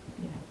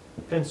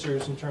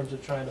pincers in terms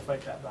of trying to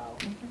fight that battle,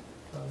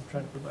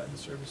 trying to provide the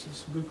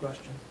services. Good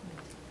question.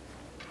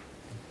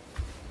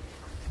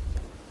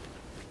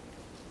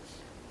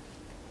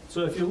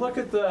 So if you look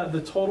at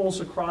the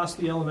totals across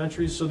the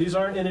elementaries, so these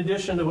aren't in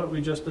addition to what we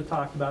just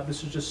talked about.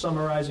 This is just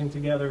summarizing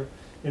together,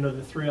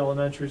 the three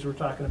elementaries. We're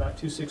talking about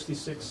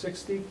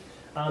 $266.60.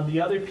 The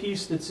other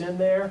piece that's in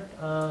there,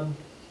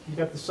 you've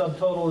got the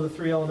subtotal of the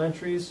three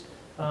elementaries.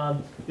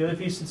 The other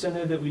piece that's in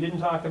there that we didn't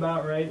talk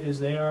about, right, is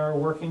they are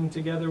working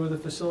together with a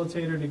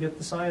facilitator to get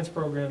the science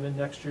program in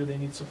next year. They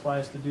need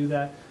supplies to do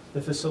that.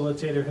 The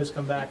facilitator has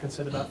come back and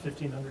said about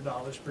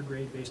 $1,500 per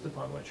grade based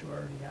upon what you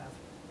already have.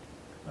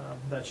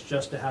 That's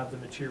just to have the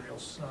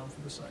materials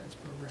for the science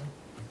program.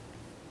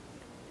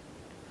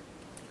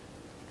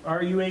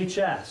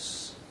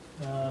 RUHS,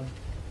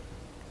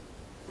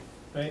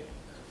 right?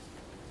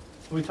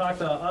 We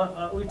talked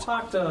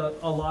a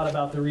lot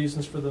about the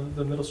reasons for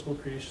the middle school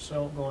creation, so I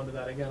won't go into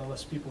that again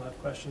unless people have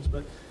questions.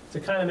 But to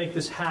kind of make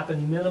this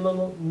happen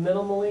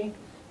minimally,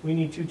 we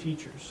need 2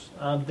 teachers.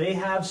 They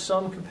have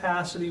some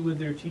capacity with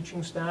their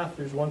teaching staff.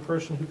 There's one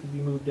person who could be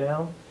moved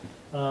down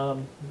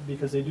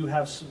because they do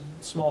have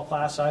small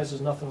class sizes.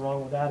 Nothing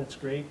wrong with that. It's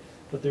great.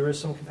 But there is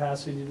some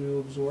capacity to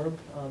absorb.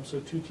 So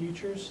 2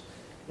 teachers.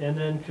 And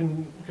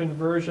then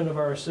conversion of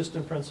our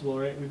assistant principal,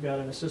 right? We've got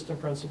an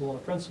assistant principal and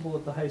a principal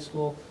at the high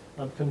school.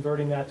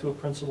 Converting that to a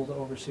principal to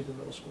oversee the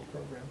middle school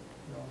program.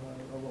 You know,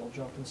 a little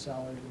jump in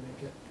salary to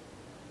make it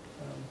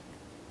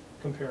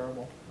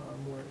comparable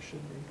where it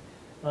should be.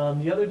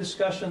 The other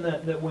discussion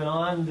that went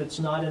on that's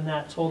not in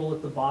that total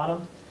at the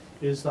bottom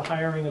is the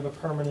hiring of a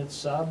permanent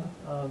sub.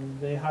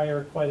 They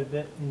hire quite a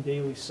bit in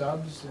daily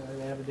subs.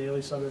 They have a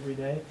daily sub every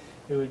day.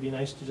 It would be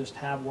nice to just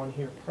have one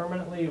here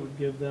permanently. It would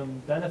give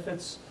them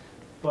benefits.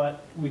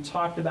 But we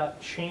talked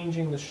about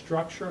changing the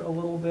structure a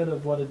little bit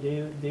of what a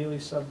daily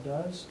sub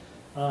does.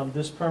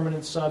 This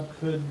permanent sub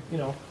could,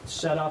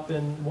 set up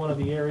in one of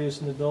the areas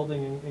in the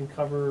building and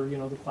cover,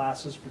 the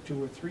classes for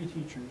 2 or 3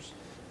 teachers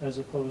as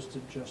opposed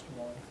to just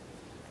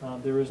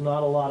one. There is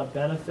not a lot of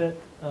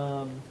benefit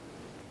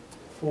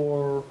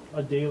for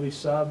a daily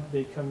sub.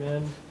 They come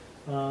in,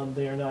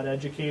 they are not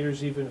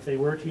educators. Even if they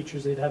were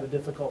teachers, they'd have a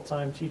difficult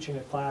time teaching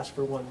a class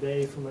for one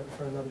day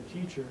for another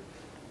teacher.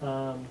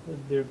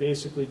 They're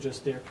basically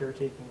just there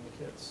caretaking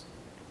the kids.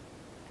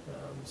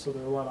 So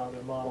there are a lot of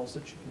other models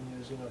that you can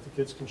use. If the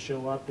kids can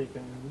show up, they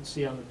can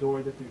see on the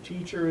door that their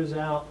teacher is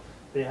out.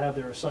 They have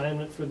their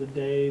assignment for the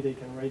day. They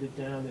can write it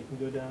down. They can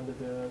go down to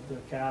the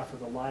CAF or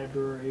the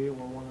library or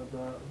one of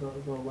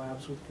the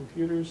labs with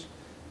computers.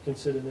 Can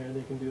sit in there and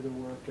they can do the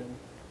work, and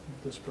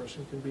this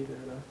person can be there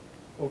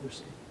to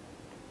oversee.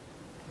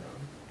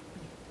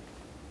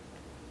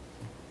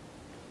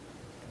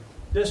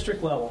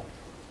 District level.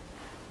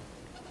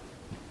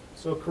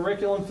 So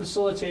curriculum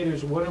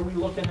facilitators, what are we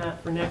looking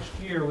at for next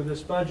year with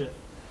this budget?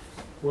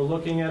 We're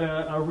looking at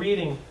a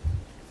reading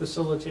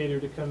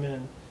facilitator to come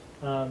in,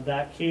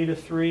 that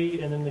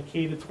K-3 and then the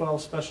K-12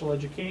 special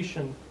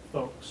education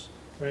folks,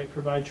 right?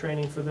 Provide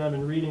training for them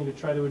in reading to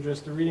try to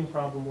address the reading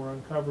problem we're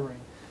uncovering.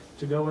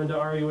 To go into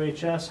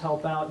RUHS,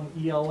 help out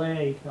in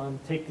ELA,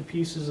 take the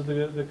pieces of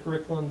the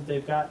curriculum that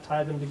they've got,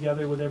 tie them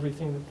together with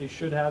everything that they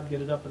should have, get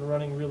it up and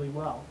running really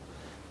well.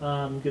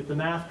 Get the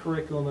math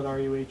curriculum at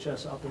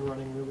RUHS up and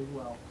running really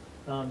well.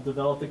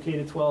 Develop the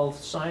K-12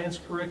 science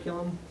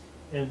curriculum.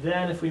 And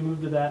then if we move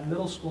to that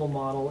middle school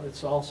model,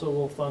 it's also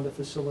will fund a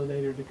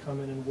facilitator to come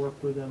in and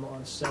work with them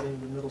on setting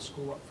the middle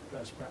school up for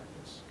best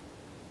practice.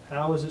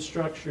 How is it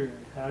structured?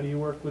 How do you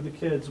work with the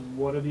kids?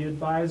 What are the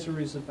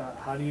advisories about?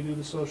 How do you do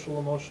the social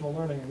emotional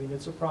learning? I mean,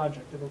 it's a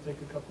project. It'll take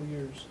a couple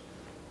years.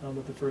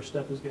 But the first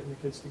step is getting the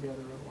kids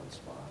together in one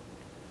spot.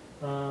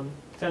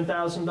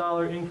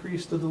 $10,000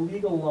 increase to the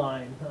legal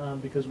line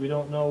because we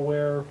don't know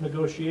where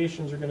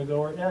negotiations are going to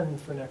go or end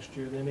for next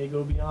year. They may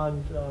go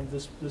beyond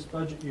this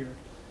budget year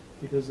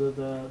because of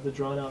the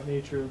drawn-out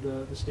nature of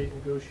the state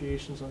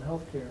negotiations on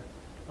healthcare.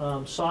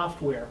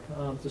 Software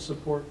to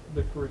support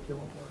the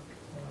curriculum work.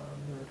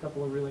 There are a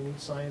couple of really neat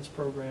science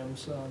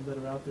programs that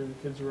are out there. The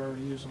kids are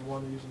already using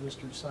one. They're using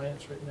Mystery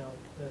Science right now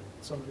at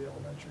some of the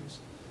elementaries.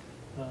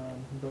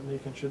 But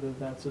making sure that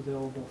that's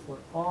available for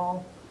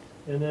all.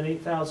 And then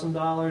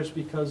 $8,000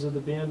 because of the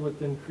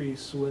bandwidth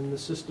increase. When the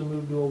system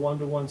moved to a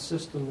one-to-one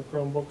system, the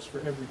Chromebooks for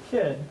every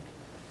kid,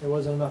 there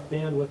wasn't enough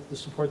bandwidth to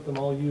support them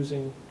all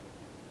using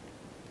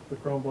the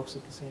Chromebooks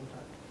at the same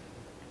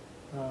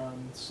time.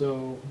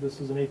 So this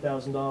is an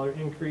 $8,000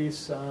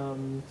 increase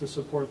to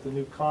support the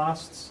new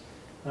costs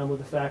with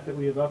the fact that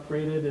we have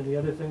upgraded. And the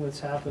other thing that's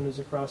happened is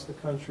across the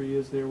country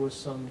is there was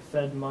some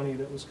Fed money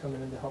that was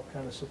coming in to help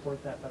kind of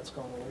support that. That's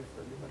gone away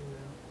for everybody now.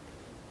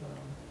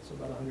 So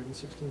about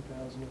 $116,000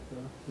 at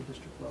the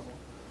district level.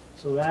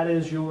 So that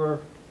is your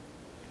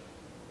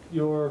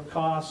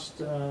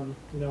cost.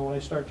 When I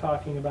start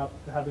talking about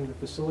having the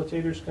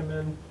facilitators come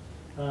in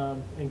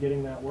and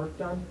getting that work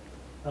done,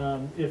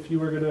 if you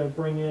were going to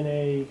bring in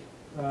a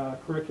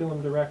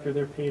curriculum director,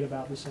 they're paid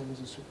about the same as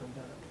a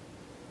superintendent.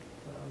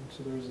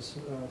 So there's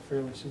a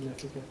fairly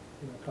significant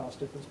cost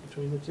difference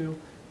between the two.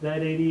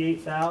 That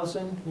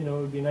 $88,000, it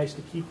would be nice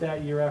to keep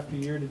that year after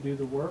year to do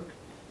the work,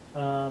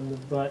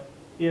 but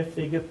if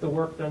they get the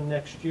work done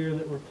next year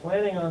that we're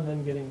planning on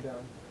them getting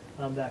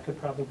done, that could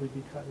probably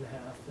be cut in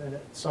half, and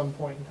at some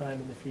point in time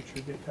in the future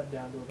get cut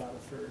down to about a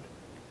third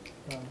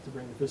to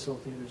bring the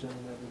facilitators in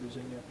whenever there's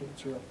any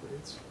updates or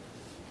upgrades.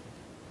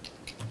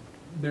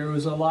 There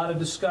was a lot of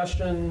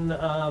discussion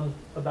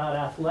about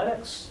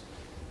athletics.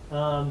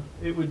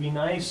 It would be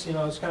nice,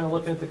 I was kind of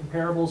looking at the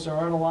comparables, there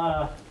aren't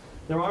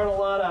a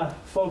lot of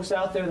folks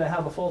out there that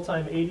have a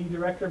full-time AD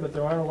director, but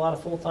there aren't a lot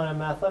of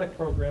full-time athletic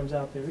programs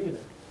out there either.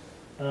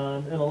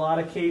 In a lot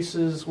of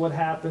cases, what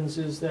happens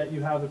is that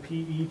you have a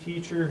PE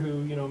teacher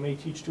who, may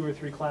teach 2 or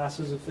 3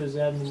 classes of phys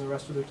ed, and the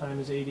rest of their time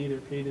is AD. They're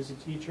paid as a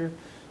teacher.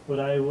 What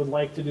I would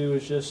like to do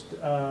is just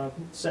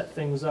set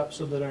things up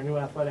so that our new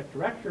athletic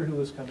director who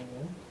is coming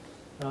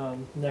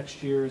in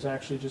next year is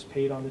actually just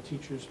paid on the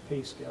teacher's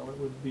pay scale. It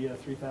would be a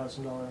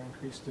 $3,000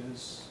 increase to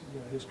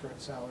his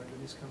current salary that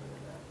he's coming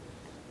in at.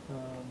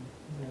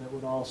 And it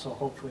would also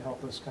hopefully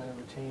help us kind of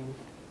retain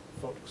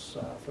folks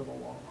for the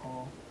long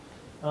haul.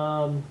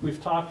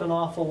 We've talked an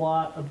awful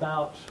lot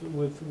about,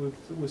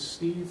 with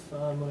Steve,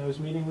 when I was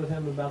meeting with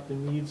him, about the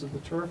needs of the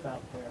turf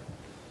out there.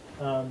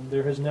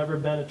 There has never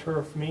been a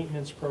turf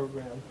maintenance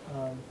program.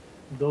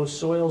 Those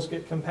soils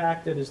get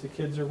compacted as the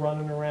kids are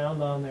running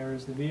around on there,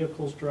 as the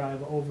vehicles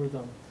drive over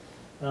them.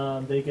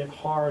 They get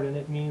hard, and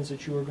it means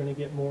that you are going to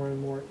get more and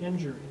more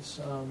injuries.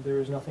 There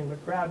is nothing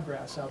but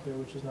crabgrass out there,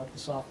 which is not the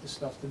softest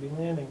stuff to be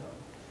landing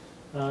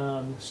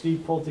on.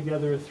 Steve pulled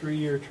together a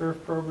 3-year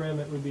turf program.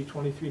 It would be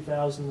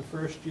 $23,000 the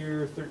first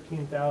year,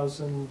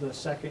 $13,000 the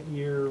second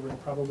year,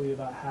 and probably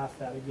about half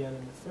that again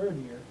in the third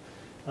year,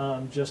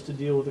 just to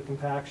deal with the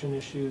compaction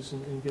issues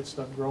and get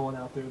stuff growing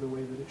out there the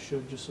way that it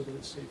should, just so that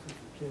it's safer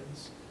for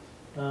kids.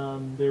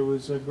 There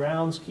was a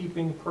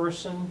groundskeeping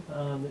person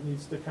that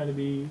needs to kind of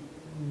be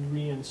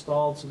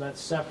reinstalled, so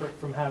that's separate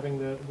from having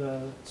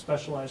the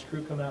specialized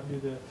crew come out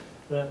and do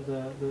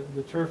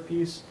the turf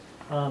piece.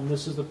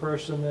 This is the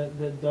person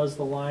that does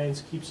the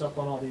lines, keeps up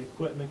on all the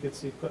equipment,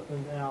 gets the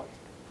equipment out,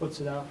 puts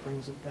it out,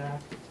 brings it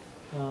back.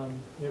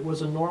 It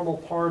was a normal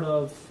part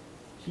of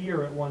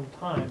here at one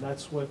time.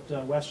 That's what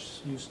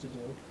Wes used to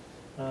do.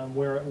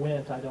 Where it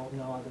went, I don't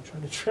know. I've been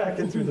trying to track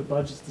it through the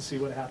budgets to see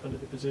what happened to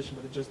the position,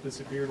 but it just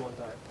disappeared one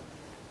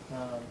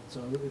time.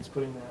 So it's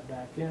putting that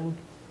back in.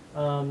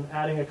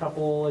 Adding a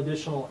couple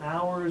additional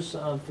hours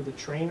for the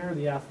trainer,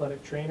 the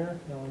athletic trainer.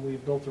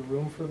 We've built a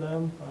room for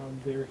them.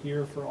 They're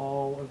here for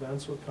all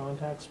events with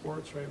contact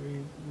sports, right?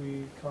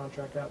 We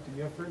contract out to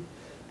Gifford.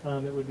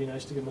 It would be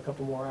nice to give them a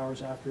couple more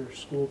hours after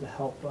school to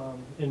help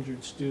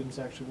injured students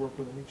actually work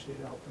with them each day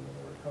to help them in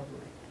their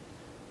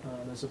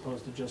recovery, as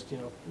opposed to just,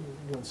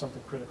 when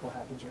something critical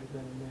happens right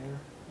then and there.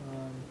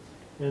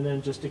 And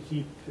then just to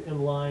keep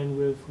in line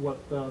with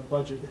what the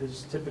budget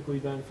has typically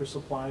been for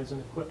supplies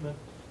and equipment.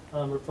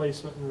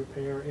 Replacement and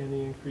repair, and the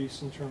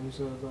increase in terms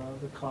of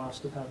the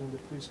cost of having the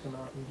police come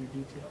out and do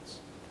details.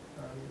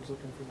 He was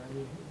looking for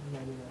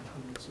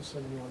 9,900, so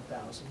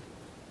 71,000.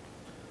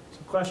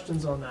 Some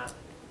questions on that?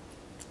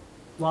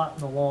 A lot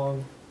in a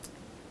long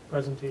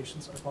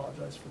presentation, so I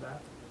apologize for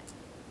that.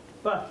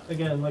 But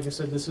again, like I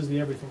said, this is the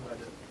everything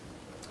budget.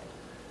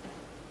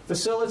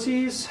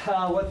 Facilities,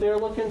 what they're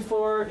looking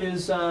for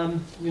is,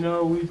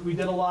 we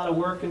did a lot of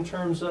work in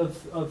terms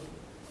of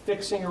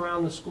fixing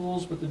around the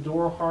schools, but the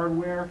door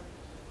hardware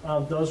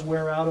does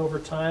wear out over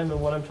time.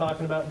 And what I'm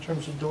talking about in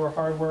terms of door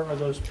hardware are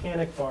those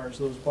panic bars,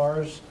 those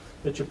bars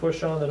that you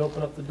push on that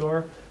open up the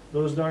door.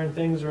 Those darn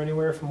things are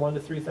anywhere from $1,000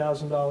 to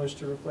 $3,000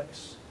 to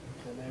replace,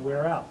 and they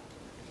wear out.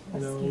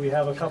 We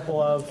have a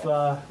couple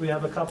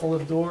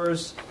of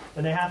doors,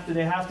 and they have to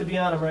be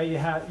on them,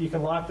 right? You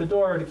can lock the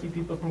door to keep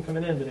people from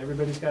coming in, but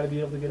everybody's got to be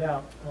able to get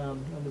out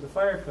under the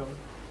fire code.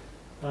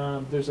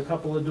 There's a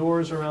couple of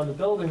doors around the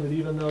building that,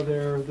 even though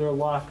they're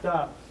locked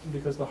up,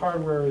 because the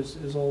hardware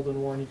is old and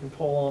worn, you can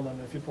pull on them.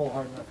 If you pull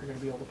hard enough, you're going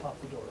to be able to pop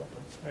the door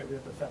open. Right, we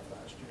had the theft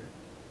last year.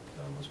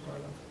 Was part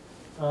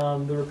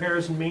of. The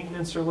repairs and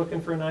maintenance are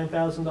looking for a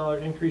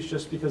 $9,000 increase,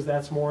 just because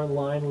that's more in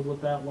line with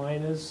what that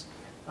line is.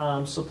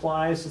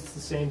 Supplies, it's the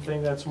same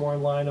thing. That's more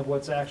in line of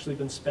what's actually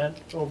been spent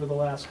over the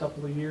last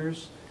couple of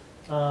years.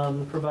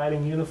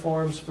 Providing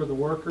uniforms for the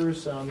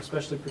workers,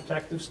 especially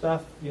protective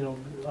stuff,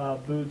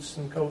 boots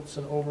and coats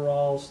and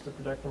overalls to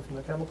protect them from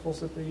the chemicals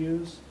that they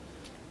use.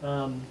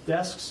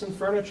 Desks and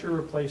furniture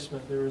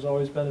replacement. There has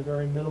always been a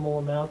very minimal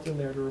amount in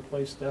there to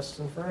replace desks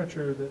and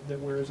furniture that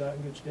wears out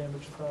and gets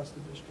damaged across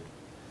the district.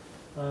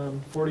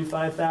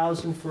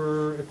 $45,000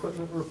 for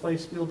equipment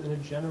replacement and a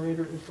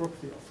generator at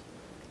Brookfield.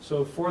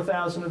 So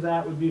 $4,000 of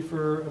that would be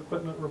for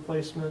equipment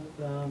replacement.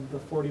 The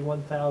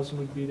 $41,000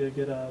 would be to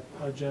get a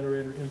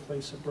generator in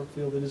place at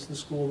Brookfield. It is the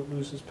school that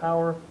loses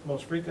power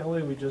most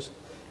frequently. We just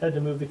had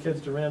to move the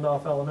kids to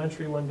Randolph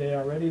Elementary one day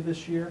already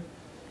this year.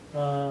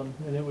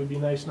 And it would be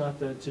nice not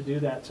to do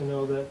that, to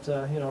know that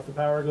if the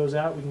power goes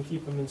out, we can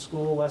keep them in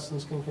school,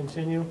 lessons can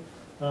continue,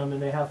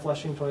 and they have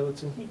flushing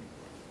toilets and heat.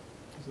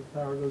 Because if the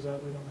power goes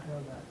out, we don't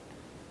have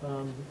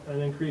that.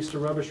 An increase to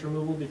rubbish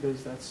removal,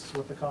 because that's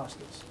what the cost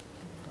is.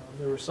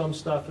 There was some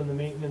stuff in the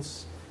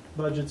maintenance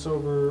budgets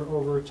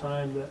over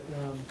time that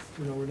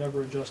were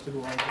never adjusted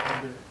while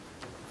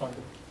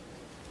underfunded.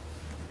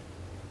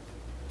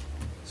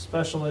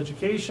 Special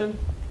education,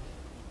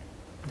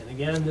 and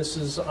again, this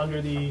is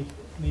under the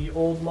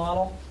old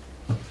model.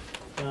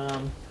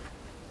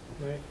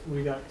 Right,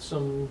 we got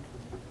some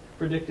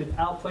predicted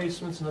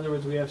outplacements. In other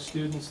words, we have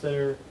students that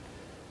are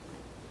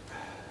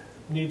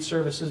need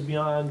services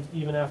beyond,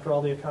 even after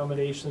all the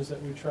accommodations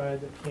that we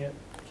tried that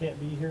can't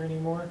be here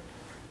anymore,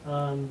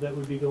 that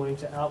would be going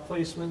to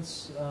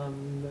outplacements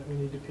that we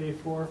need to pay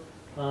for.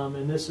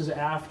 And this is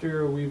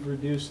after we've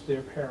reduced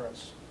their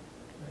paras.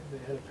 They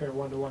had a pair,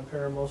 one-to-one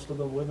para, most of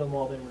them with them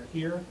while they were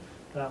here.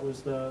 That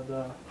was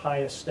the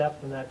highest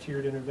step in that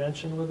tiered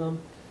intervention with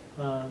them.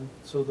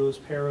 So those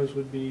paras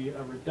would be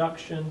a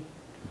reduction.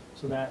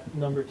 So that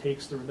number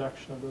takes the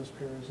reduction of those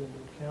paras into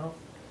account.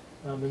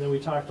 And then we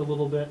talked a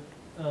little bit,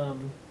 a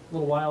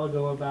little while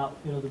ago about,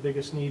 you know, the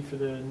biggest need for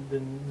the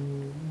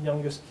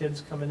youngest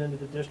kids coming into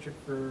the district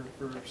for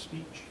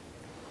speech.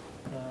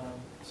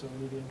 So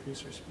we need to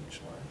increase our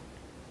speech line.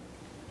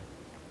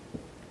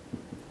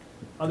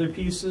 Other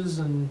pieces,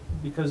 and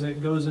because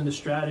it goes into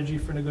strategy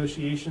for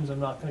negotiations, I'm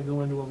not going to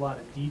go into a lot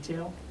of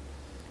detail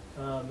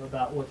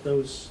about what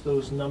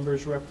those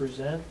numbers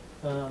represent,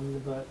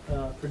 but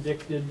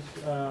predicted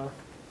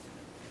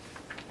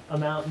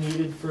amount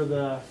needed for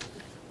the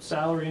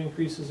salary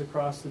increases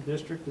across the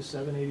district is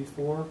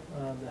 $784.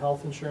 The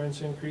health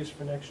insurance increase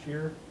for next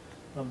year,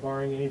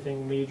 barring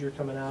anything major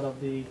coming out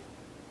of the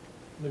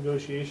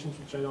negotiations,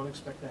 which I don't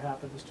expect to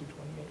happen, is $228.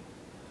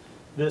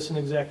 This in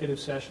executive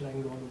session, I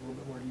can go into a little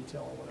bit more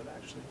detail on what it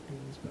actually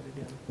means, but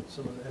again,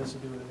 some of it has to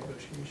do with the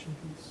negotiation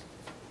piece.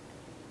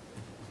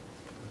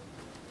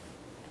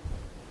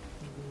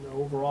 And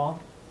overall,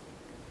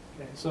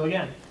 okay, so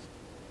again,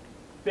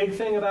 big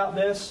thing about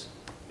this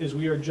is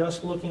we are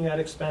just looking at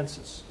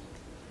expenses,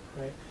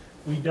 right?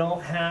 We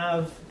don't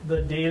have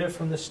the data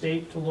from the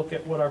state to look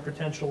at what our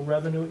potential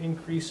revenue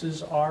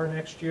increases are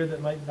next year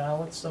that might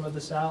balance some of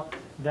this out.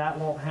 That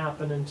won't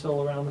happen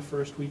until around the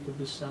first week of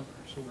December.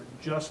 So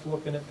we're just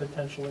looking at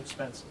potential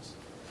expenses.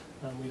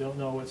 We don't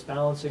know what's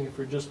balancing. If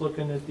we're just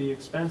looking at the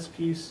expense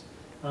piece,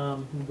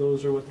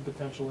 those are what the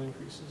potential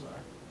increases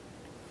are.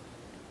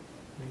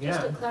 Again,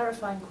 Just a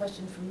clarifying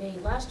question from me.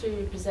 Last year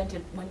you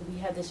presented, when we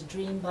had this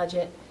dream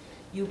budget,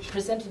 you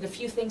presented a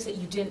few things that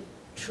you didn't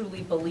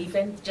truly believe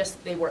in,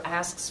 just they were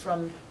asks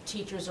from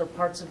teachers or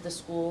parts of the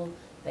school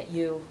that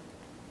you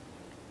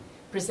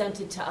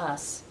presented to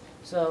us.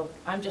 So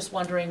I'm just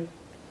wondering.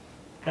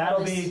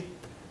 That'll be,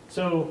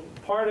 so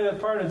part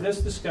of this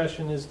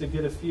discussion is to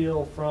get a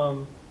feel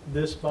from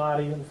this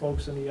body and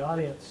folks in the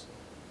audience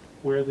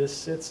where this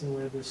sits and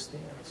where this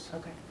stands.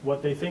 Okay.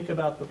 What they think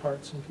about the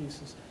parts and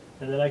pieces.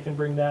 And then I can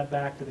bring that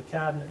back to the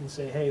cabinet and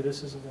say, hey,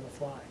 this isn't going to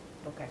fly.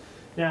 Okay.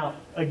 Now,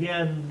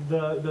 again,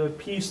 the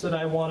piece that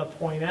I want to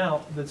point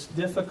out that's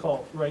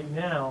difficult right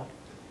now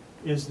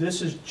is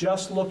this is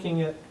just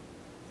looking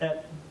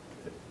at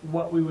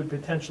what we would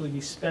potentially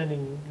be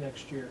spending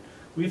next year.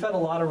 We've had a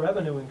lot of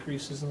revenue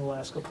increases in the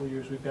last couple of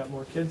years. We've got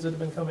more kids that have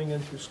been coming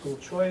in through school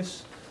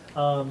choice.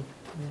 Our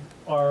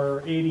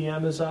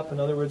ADM is up. In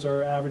other words,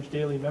 our average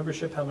daily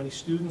membership, how many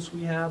students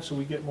we have, so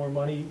we get more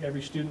money.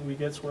 Every student we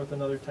get is worth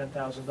another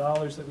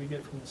 $10,000 that we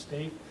get from the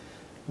state.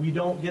 We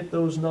don't get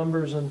those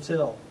numbers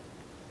until.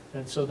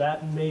 And so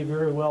that may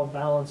very well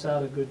balance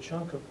out a good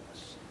chunk of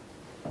this.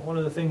 One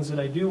of the things that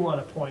I do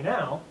want to point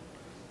out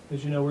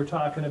is, you know, we're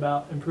talking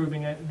about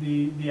improving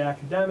the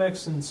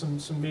academics and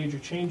some major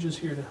changes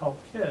here to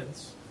help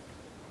kids.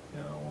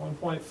 You know,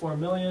 1.4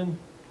 million,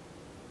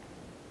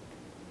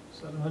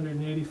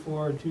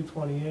 784 and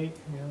 228.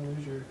 You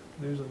know,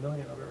 there's a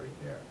million of it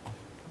right there,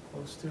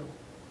 close to.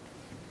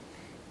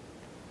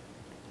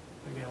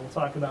 Again, we'll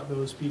talk about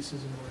those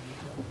pieces in more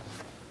detail.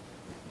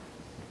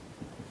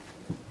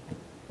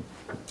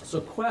 So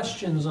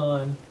questions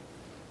on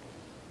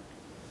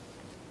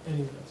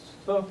any of this?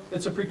 So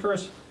it's a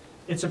precursor.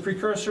 It's a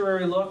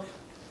precursory look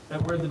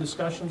at where the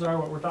discussions are,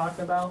 what we're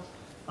talking about,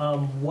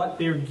 what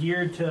they're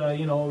geared to.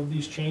 You know,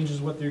 these changes,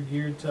 what they're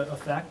geared to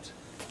affect.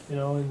 You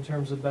know, in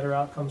terms of better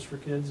outcomes for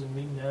kids and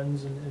meeting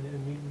ends and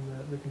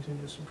meeting the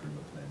continuous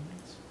improvement plan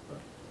needs. But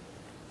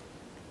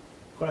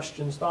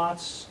questions,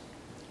 thoughts?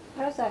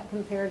 How does that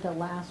compare to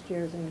last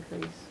year's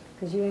increase?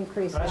 Because you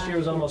increased last year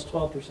was almost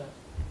 12%.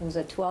 It was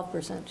a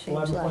 12% change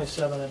last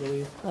 11.7, I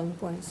believe.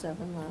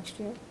 11.7 last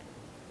year.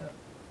 Yeah.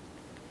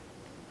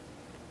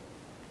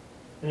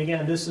 And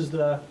again, this is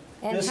the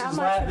this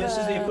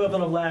is the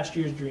equivalent of last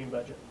year's dream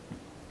budget.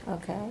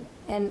 Okay.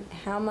 And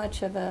how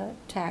much of a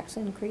tax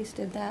increase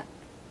did that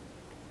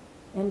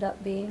end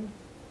up being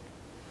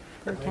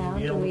per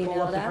town? We'll Do we pull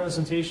know up the that?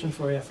 presentation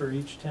for you for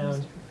each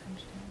town.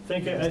 I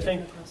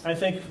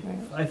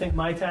think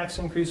my tax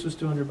increase was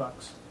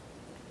 $200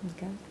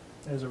 Okay.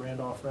 as a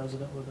Randolph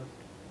resident with a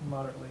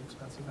moderately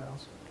expensive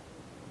house.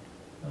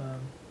 I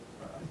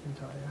can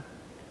tell you.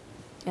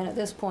 And at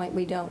this point,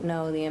 we don't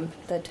know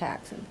the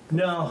tax.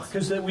 No,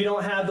 because we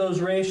don't have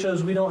those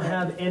ratios. We don't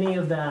have any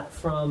of that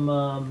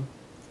from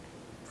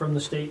the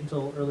state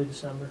until early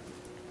December.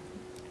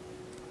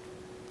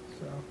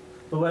 So,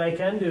 but what I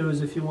can do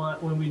is, if you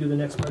want, when we do the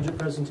next budget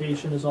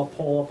presentation, is I'll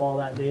pull up all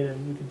that data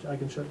and I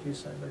can show it to you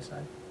side by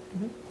side.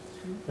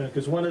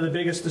 Because one of the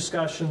biggest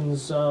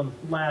discussions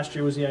last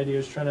year was the idea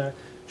of trying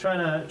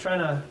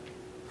to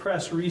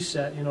press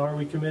reset. You know, are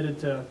we committed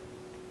to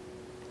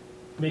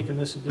making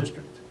this a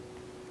district?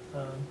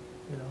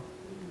 You know,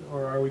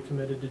 or are we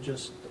committed to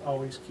just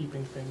always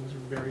keeping things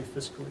very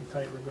fiscally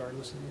tight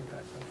regardless of the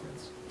impact on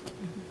kids?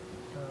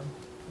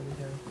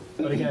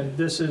 But again,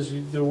 this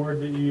is the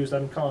word that you used,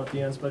 I'm calling it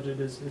the ends budget,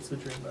 it's the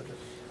dream budget.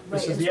 This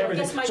Right, is and the so I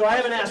everything. guess my So I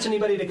haven't question- asked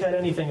anybody to cut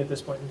anything at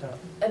this point in time.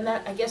 And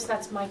that, I guess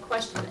that's my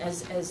question,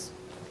 as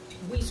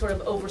we sort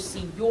of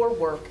oversee your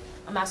work,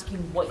 I'm asking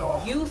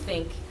what you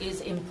think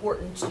is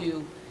important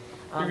to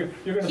You're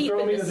going to keep throw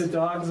in me to this- the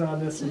dogs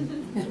on this.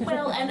 And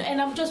Well,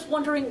 and I'm just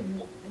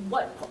wondering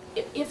what,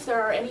 if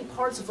there are any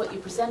parts of what you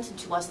presented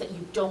to us that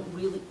you don't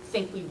really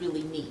think we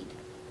really need.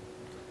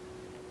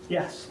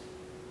 yes.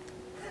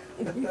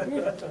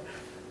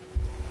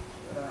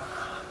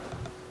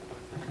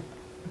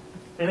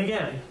 And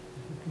again,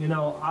 you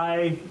know,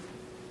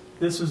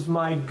 this is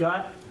my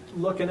gut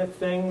looking at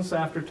things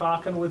after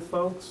talking with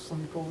folks.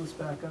 Let me pull this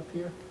back up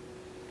here.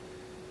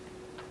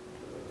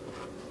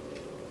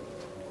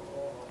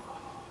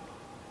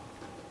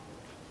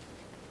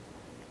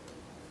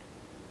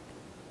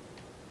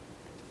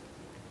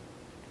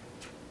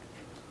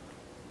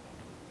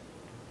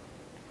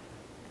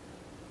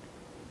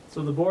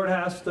 So the board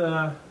has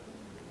to,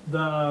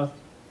 the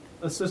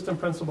assistant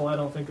principal I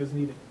don't think is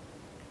needed.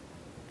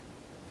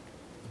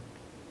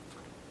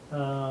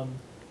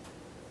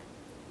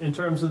 In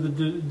terms of the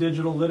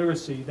digital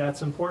literacy,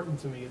 that's important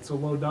to me. It's a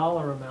low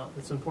dollar amount.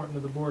 It's important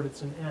to the board.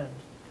 It's an end.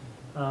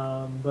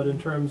 But in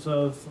terms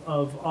of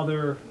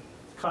other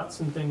cuts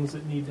and things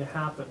that need to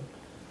happen,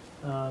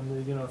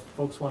 you know, if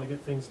folks want to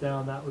get things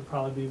down, that would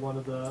probably be one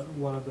of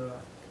the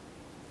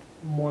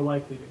more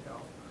likely to go.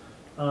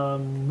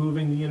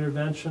 Moving the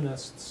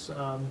interventionists,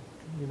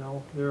 you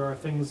know, there are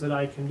things that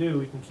I can do.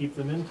 We can keep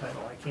them in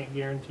title. I can't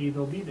guarantee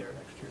they'll be there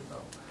next year,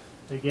 though.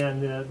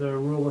 Again, the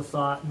rule of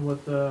thought and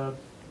what the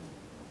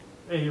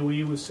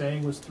AOE was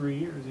saying was 3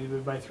 years. Either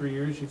by 3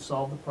 years you've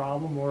solved the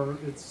problem, or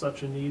it's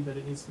such a need that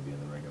it needs to be in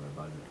the regular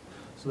budget.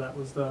 So that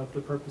was the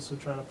purpose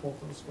of trying to pull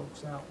those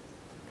folks out.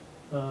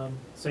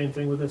 Same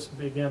thing with this,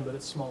 again, but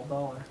it's small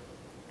dollar.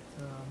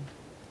 You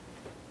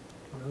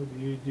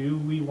know, do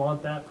we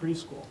want that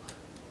preschool?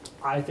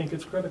 I think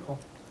it's critical.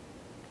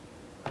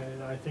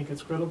 And I think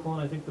it's critical,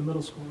 and I think the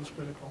middle school is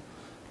critical.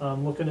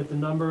 Looking at the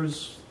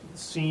numbers,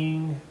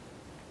 seeing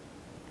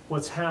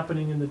what's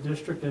happening in the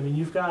district, I mean,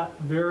 you've got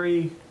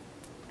very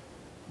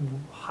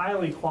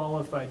highly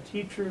qualified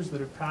teachers that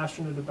are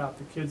passionate about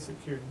the kids,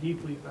 that care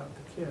deeply about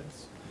the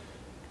kids.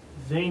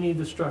 They need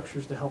the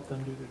structures to help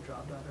them do their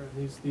job better.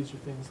 These are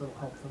things that will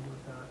help them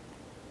with that.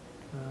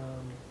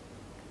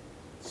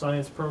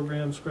 Science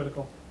programs,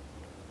 critical.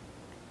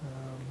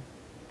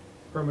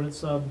 Permanent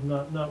sub,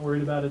 not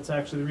worried about it. It's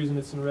actually, the reason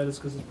it's in red is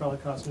because it's probably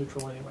cost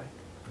neutral anyway.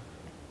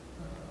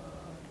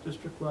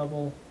 District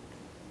level.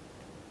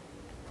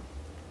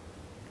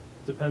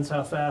 Depends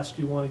how fast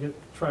you want to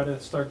try to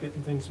start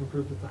getting things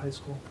improved at the high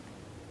school.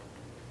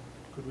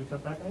 Could we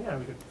cut back? Yeah,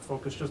 we could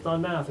focus just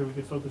on math, or we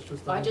could focus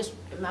just on. I just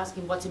am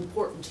asking what's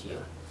important to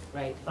you,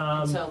 right?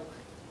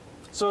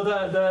 So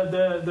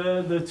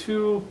the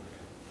two,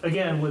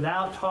 again,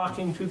 without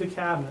talking to the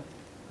cabinet,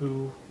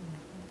 who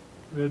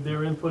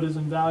their input is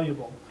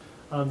invaluable.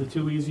 The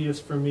two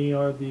easiest for me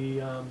are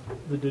the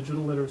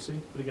digital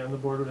literacy, but again, the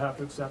board would have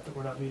to accept that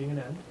we're not meeting an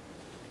end.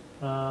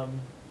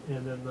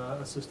 And then the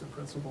assistant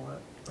principal at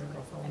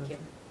Randolph Elementary.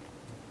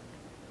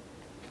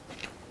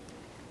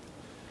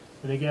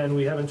 And again,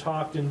 we haven't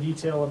talked in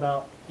detail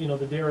about, you know,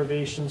 the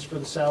derivations for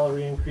the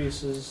salary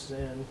increases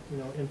and, you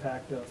know,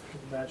 impact of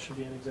that. Should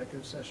be an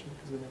executive session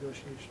because of the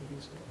negotiation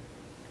piece of it.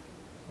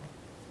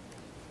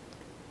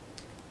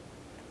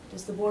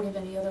 Does the board have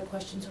any other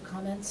questions or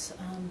comments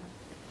on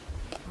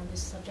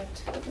this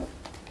subject?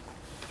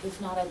 If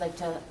not, I'd like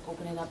to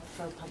open it up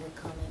for public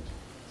comment.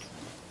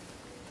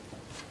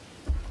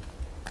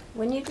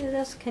 When you do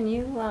this, can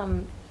you,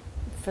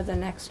 for the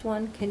next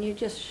one, can you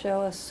just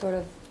show us sort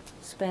of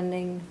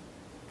spending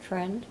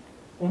trend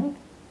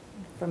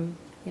from,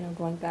 you know,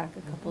 going back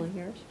a couple of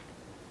years?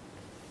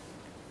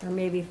 Or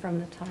maybe from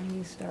the time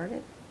you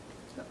started?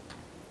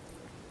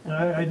 And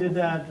I did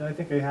that, I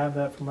think I have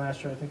that from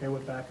last year. I think I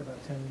went back about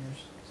 10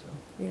 years,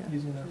 so Yeah.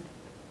 easy enough.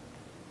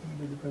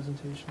 I did the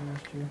presentation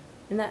last year.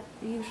 And that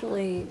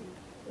usually,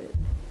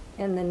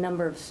 and the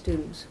number of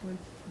students would,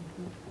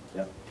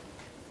 Yep.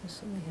 just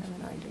so we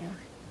have an idea.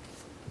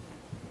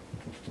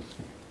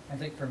 I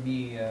think for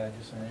me,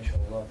 just an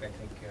initial look, I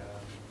think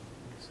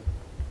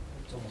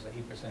it's almost an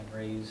 8%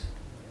 raise.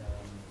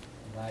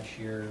 Last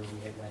year, we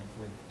had went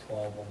with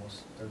 12,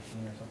 almost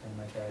 13 or something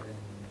like that, and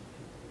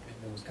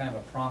there was kind of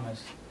a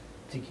promise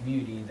to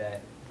community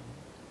that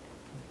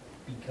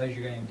because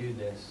you're going to do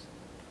this,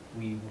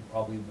 we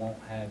probably won't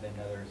have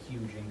another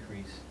huge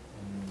increase.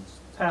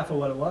 It's half of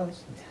what it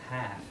was. It's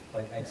half,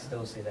 but I'd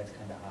still say that's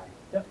kind of high.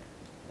 Yep.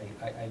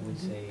 I would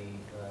say,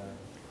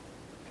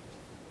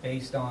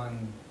 based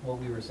on what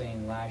we were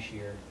saying last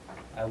year,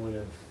 I would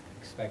have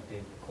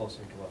expected closer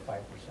to a 5%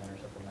 or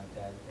something like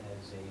that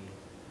as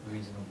a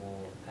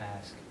reasonable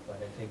ask. But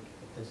I think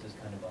this is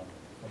kind of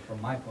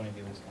from my point of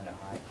view, it's kind of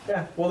high.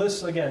 Yeah, well,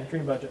 this, again,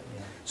 dream budget.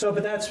 Yeah. So,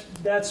 but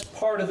that's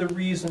part of the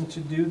reason to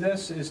do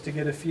this, is to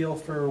get a feel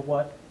for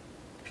what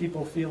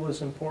people feel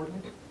is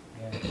important,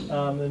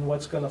 Yeah. and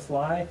what's gonna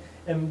fly.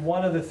 And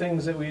one of the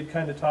things that we had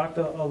kind of talked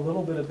a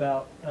little bit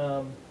about,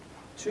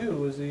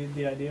 too, is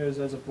the idea is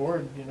as a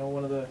board, you know,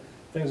 one of the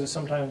things that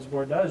sometimes the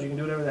board does, you can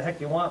do whatever the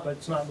heck you want, but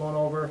it's not going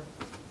over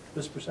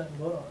this percent and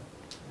vote on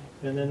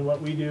it. And then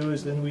what we do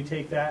is then we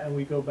take that and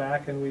we go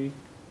back and we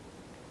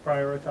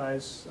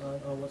prioritize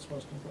on what's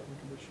most important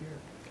for this year.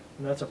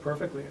 And that's a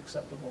perfectly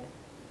acceptable,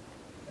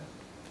 yeah,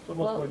 that's what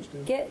most Well, boards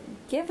do.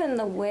 given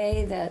the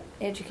way that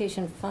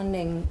education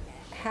funding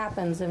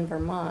happens in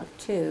Vermont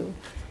too,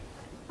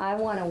 I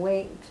want to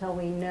wait until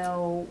we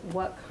know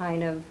what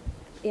kind of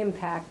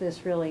impact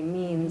this really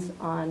means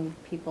on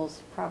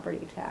people's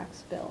property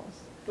tax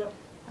bills. Yep.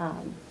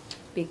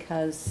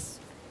 Because,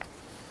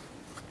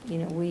 you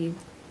know, we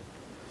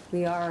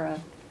are a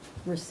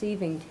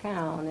receiving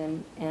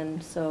town,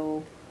 and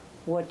so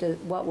what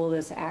will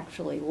this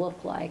actually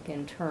look like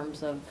in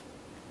terms of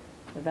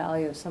the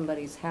value of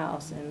somebody's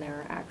house and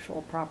their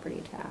actual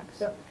property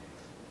tax? Yep.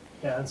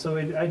 Yeah, and so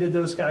I did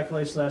those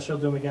calculations last year,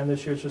 I'll do them again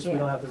this year, it's just we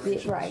don't have the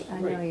ratios. Right,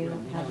 I know you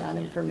don't have that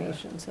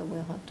information, so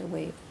we'll have to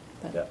wait.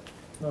 But Yep,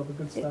 no, but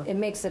good stuff. it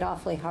makes it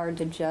awfully hard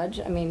to judge.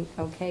 I mean,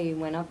 okay, you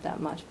went up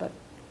that much, but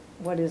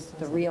what is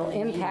the real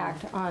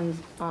impact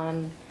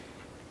on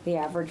the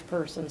average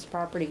person's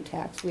property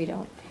tax? We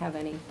don't have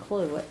any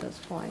clue at this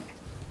point.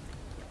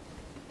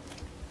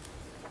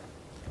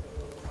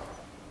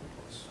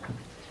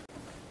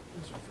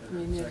 I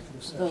mean,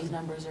 those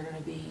numbers are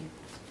gonna be,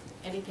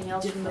 anything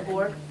else from the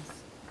board?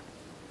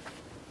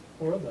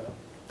 Or the,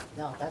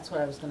 No, that's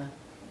what I was gonna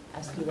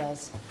ask you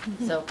guys.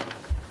 So,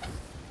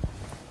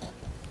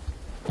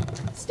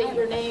 state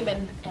your name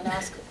and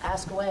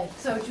ask away.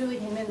 So Julie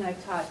Hinman,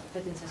 I've taught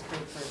 5th and 6th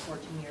grade for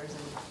 14 years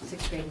and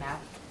 6th grade math.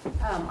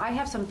 I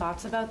have some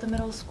thoughts about the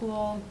middle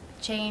school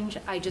change.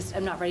 I just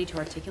am not ready to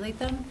articulate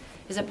them.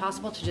 Is it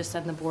possible to just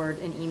send the board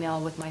an email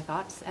with my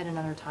thoughts at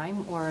another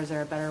time, or is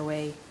there a better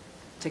way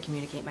to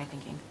communicate my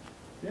thinking?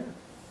 yeah.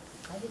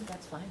 I think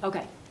that's fine.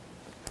 Okay,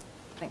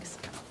 thanks.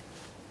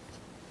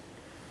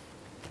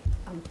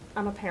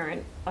 I'm a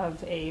parent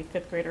of a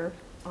 5th grader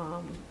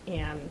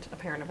and a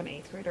parent of an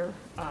 8th grader,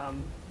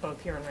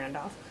 both here in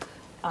Randolph.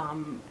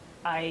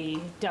 I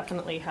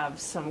definitely have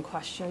some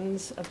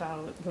questions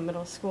about the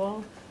middle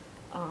school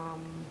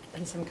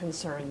and some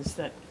concerns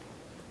that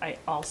I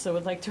also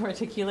would like to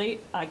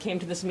articulate. I came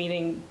to this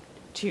meeting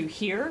to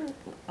hear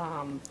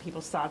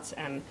people's thoughts,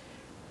 and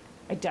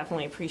I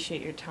definitely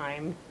appreciate your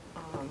time.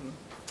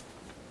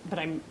 But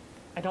I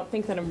don't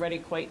think that I'm ready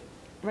quite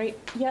right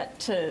yet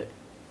to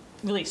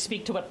really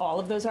speak to what all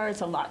of those are.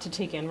 It's a lot to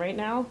take in right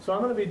now. So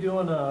I'm gonna be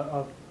doing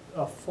a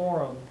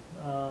forum,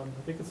 I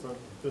think it's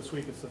this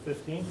week, it's the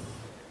 15th.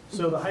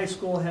 So the high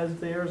school has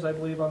theirs, I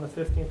believe, on the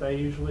 15th. I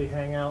usually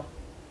hang out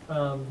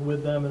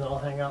with them, and I'll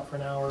hang out for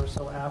an hour or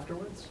so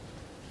afterwards.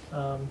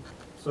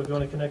 So if you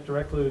want to connect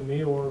directly with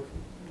me, or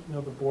you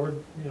know, the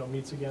board, you know,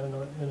 meets again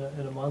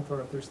in a month, or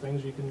if there's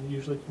things you can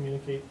usually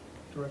communicate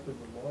directly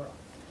with Laura.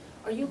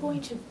 Are you going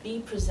to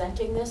be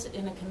presenting this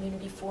in a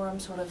community forum,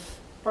 sort of?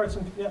 Parts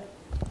and, yeah.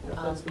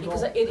 That's the goal.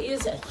 Because it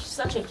is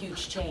such a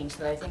huge change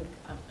that I think,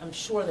 I'm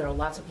sure there are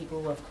lots of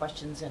people who have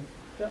questions and.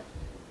 Yeah.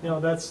 You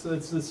know, it's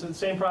the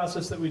same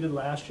process that we did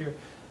last year.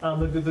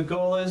 The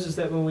goal is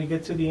that when we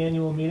get to the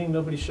annual meeting,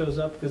 nobody shows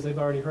up because they've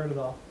already heard it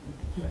all.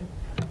 Right?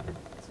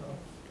 So.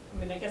 I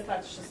mean, I guess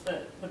that's just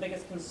the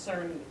biggest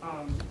concern,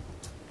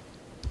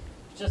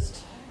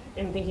 just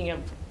in thinking of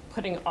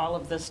putting all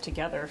of this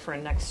together for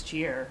next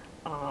year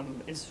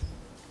is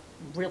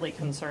really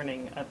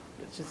concerning.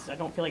 It's just, I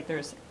don't feel like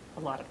there's a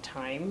lot of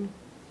time.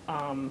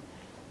 And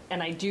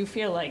I do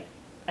feel like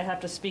I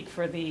have to speak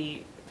for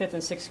the 5th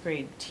and 6th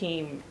grade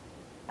team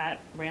at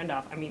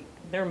Randolph. I mean,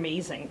 they're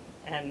amazing,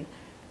 and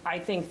I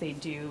think they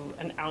do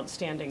an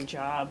outstanding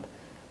job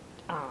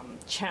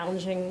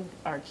challenging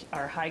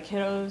our high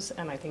kiddos,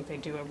 and I think they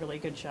do a really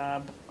good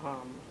job,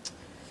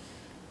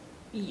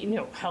 you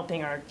know,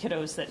 helping our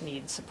kiddos that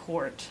need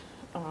support.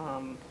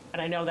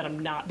 And I know that I'm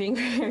not being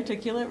very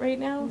articulate right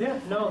now. Yeah,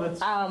 no,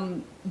 that's.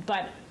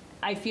 But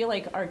I feel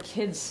like our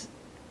kids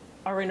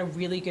are in a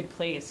really good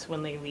place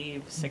when they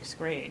leave 6th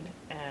grade,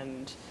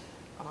 and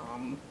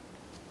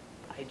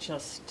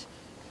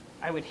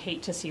I would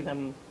hate to see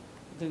them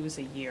lose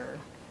a year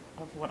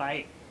of what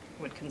I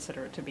would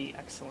consider to be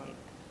excellent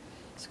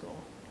school.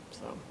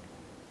 So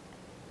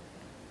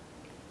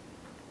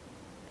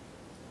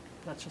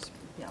that's just,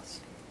 yes.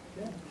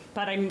 Yeah.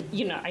 But I don't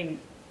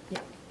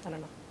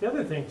know. The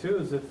other thing too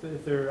is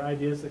if there are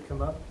ideas that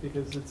come up,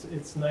 because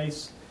it's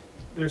nice,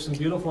 there's some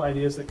beautiful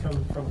ideas that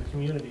come from the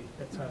community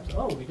at times.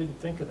 Oh, we didn't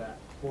think of that,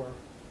 or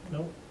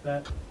no,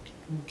 that's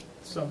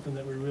something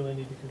that we really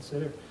need to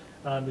consider.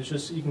 It's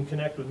just, you can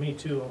connect with me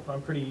too.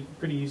 I'm pretty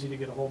easy to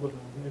get a hold of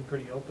and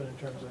pretty open in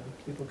terms of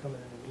people coming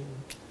in and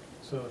meeting.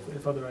 So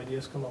if other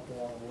ideas come up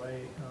along the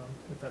way,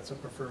 if that's a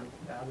preferred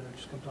avenue,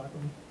 just come talk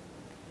with me.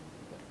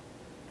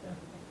 Yeah.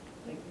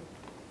 Thank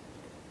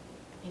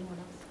you. Anyone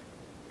else?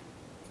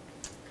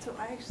 So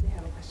I actually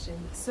have a question.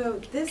 So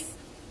this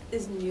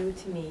is new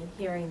to me,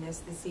 hearing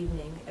this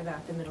evening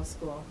about the middle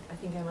school. I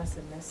think I must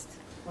have missed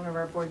one of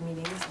our board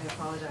meetings, I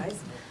apologize.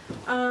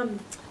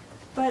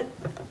 But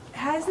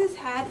has this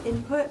had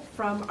input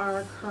from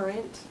our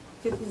current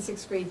 5th and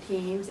 6th grade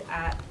teams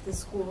at the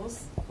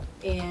schools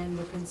and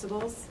the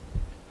principals?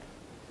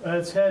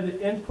 It's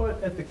had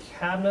input at the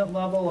cabinet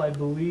level, I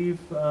believe,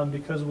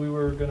 because we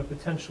were going to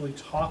potentially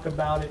talk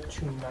about it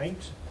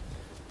tonight.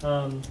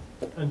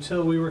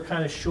 Until we were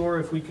kind of sure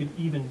if we could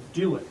even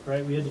do it,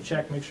 right? We had to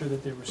check, make sure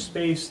that there was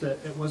space, that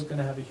it wasn't going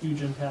to have a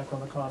huge impact on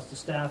the cost of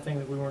staffing,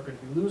 that we weren't going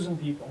to be losing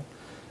people.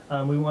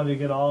 We wanted to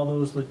get all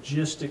those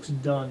logistics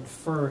done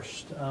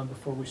first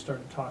before we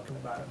started talking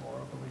about it more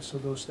openly, so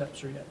those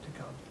steps are yet to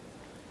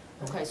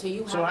come. Okay, so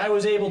you have. So I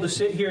was able to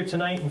sit here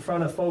tonight in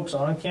front of folks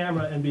on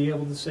camera and be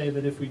able to say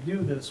that if we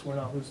do this, we're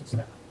not losing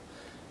staff.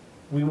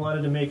 We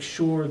wanted to make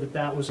sure that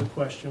that was a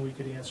question we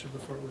could answer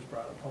before it was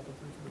brought up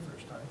publicly for the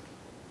first time,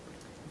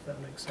 if that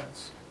makes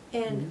sense.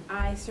 And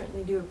I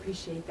certainly do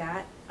appreciate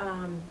that,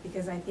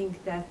 because I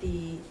think that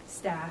the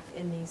staff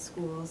in these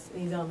schools,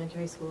 these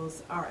elementary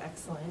schools, are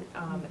excellent.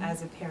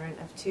 As a parent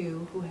of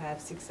 2 who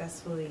have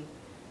successfully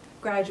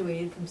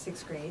graduated from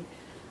 6th grade,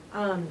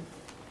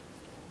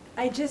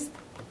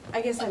 I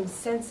guess I'm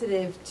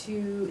sensitive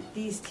to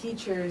these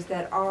teachers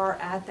that are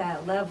at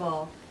that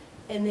level,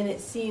 and then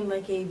it seemed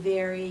like a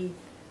very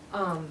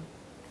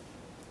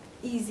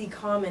easy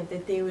comment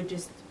that they would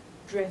just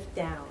drift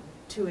down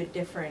to a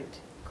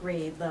different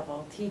grade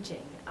level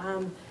teaching.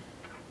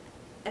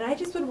 And I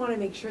just would want to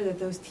make sure that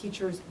those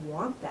teachers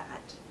want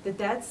that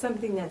that's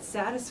something that's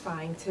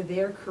satisfying to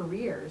their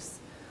careers.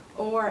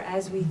 Or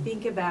as we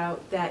think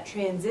about that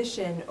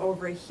transition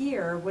over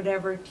here,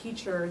 whatever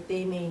teacher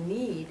they may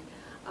need,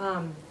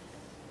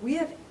 we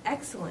have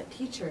excellent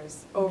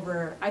teachers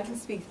over, I can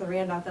speak for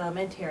Randolph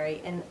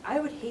Elementary, and I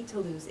would hate to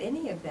lose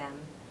any of them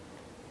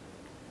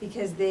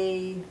because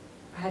they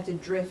had to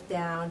drift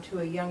down to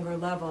a younger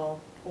level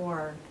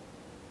or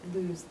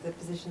lose the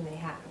position they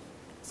have.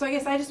 So I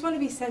guess I just want to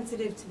be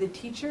sensitive to the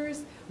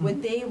teachers,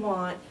 what they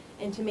want,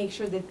 and to make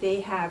sure that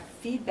they have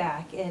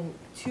feedback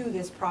to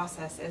this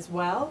process as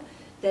well,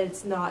 that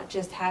it's not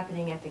just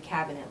happening at the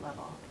cabinet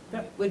level.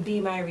 Yep. Would be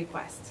my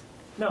request.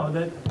 No,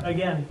 that,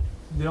 again,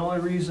 the only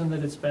reason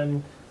that it's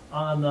been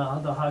on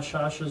the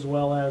hush-hush as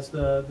well as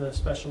the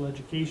special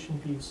education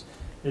piece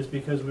is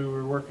because we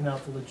were working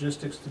out the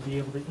logistics to be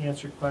able to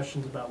answer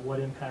questions about what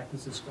impact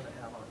is this going to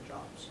have on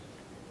jobs.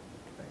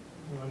 Right.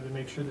 We wanted to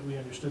make sure that we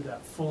understood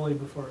that fully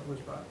before it was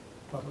brought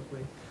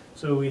publicly.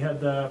 So we had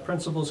the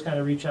principals kind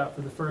of reach out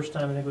for the first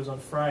time, I think it was on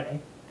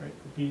Friday, right,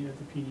 at the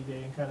PD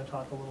day, and kind of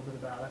talk a little bit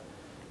about it.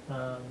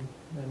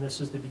 And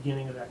this is the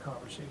beginning of that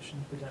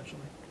conversation,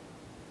 potentially.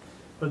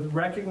 But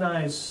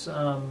recognize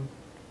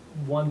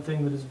one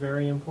thing that is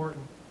very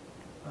important.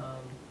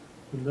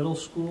 The middle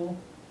school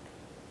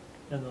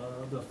and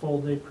the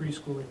full-day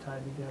preschool are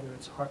tied together.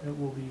 It's hard, it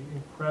will be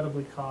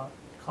incredibly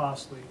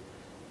costly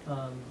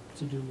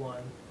to do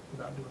one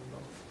without doing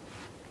both.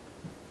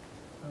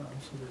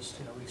 So there's,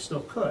 we still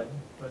could,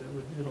 but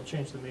it'll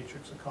change the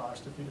matrix of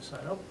cost if we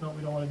decide, oh, no,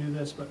 we don't want to do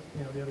this, but,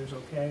 the other's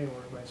okay,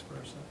 or vice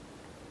versa.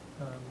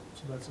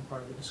 So that's a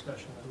part of the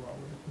discussion as well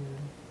with the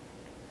community.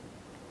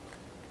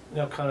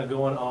 Kind of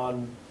going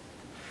on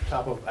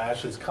top of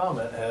Ashley's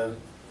comment, has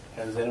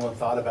anyone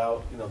thought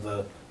about,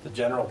 the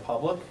general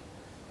public?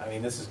 I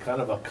mean, this is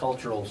kind of a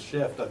cultural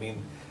shift. I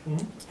mean,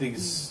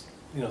 these,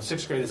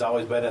 6th grade has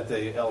always been at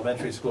the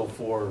elementary school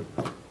for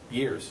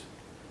years,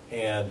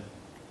 and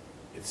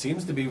it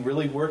seems to be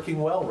really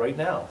working well right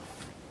now.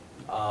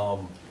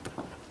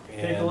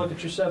 Take a look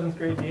at your 7th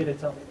grade data,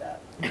 tell me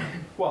that.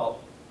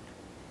 Well,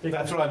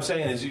 that's what I'm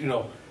saying is,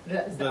 the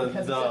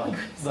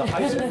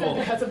high school,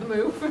 Because of the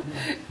move?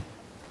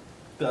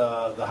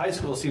 the high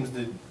school seems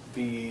to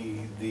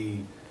be the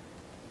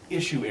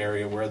issue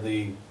area where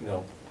the,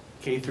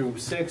 K through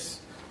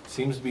 6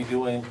 seems to be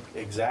doing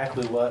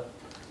exactly what,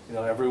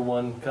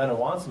 everyone kind of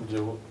wants them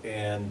to.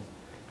 And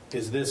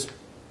is this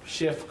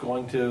shift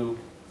going to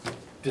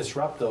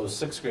disrupt those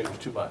 6th graders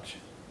too much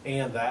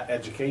and that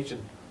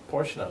education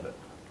portion of it?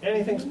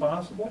 Anything's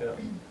possible. Yeah.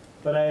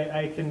 But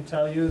I can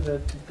tell you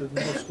that the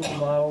middle school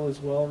model is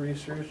well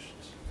researched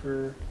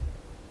for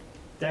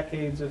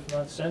decades, if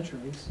not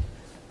centuries.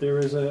 There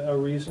is a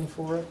reason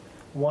for it.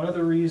 One of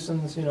the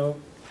reasons,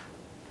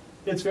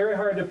 it's very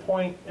hard to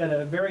point at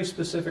a very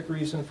specific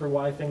reason for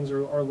why things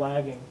are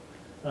lagging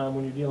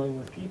when you're dealing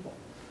with people.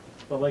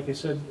 But like I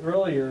said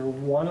earlier,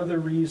 one of the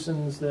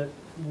reasons that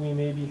we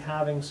may be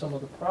having some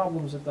of the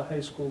problems at the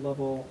high school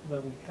level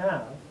that we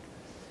have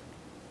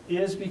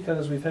is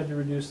because we've had to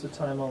reduce the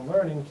time on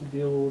learning to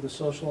deal with the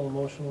social and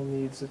emotional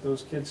needs that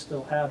those kids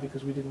still have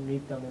because we didn't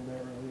meet them in their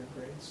earlier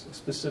grades,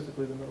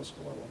 specifically the middle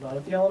school level, not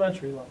at the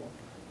elementary level,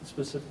 but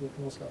specifically at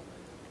the middle school.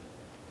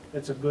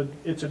 It's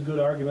a good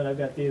argument. I've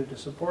got data to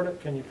support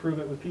it. Can you prove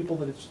it with people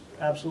that it's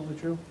absolutely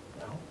true?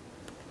 No.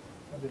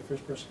 I'll be the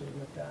first person to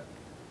admit that.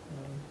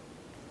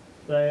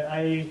 But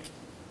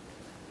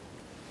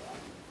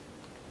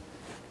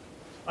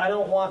I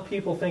don't want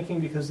people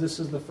thinking because this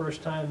is the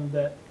first time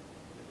that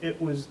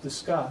it was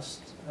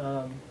discussed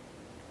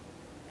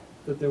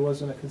that there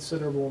wasn't a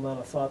considerable amount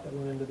of thought that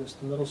went into this.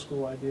 The middle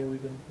school idea,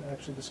 we've been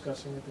actually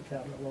discussing at the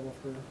cabinet level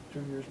for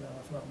 2 years now,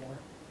 if not more.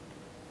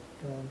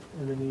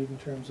 And the need in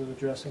terms of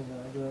addressing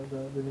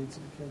the needs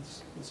of the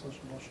kids, the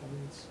social emotional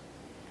needs.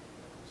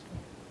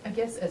 I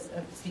guess as,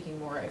 speaking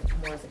more as a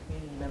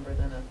community member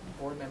than a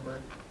board member,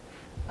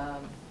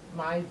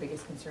 my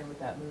biggest concern with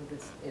that move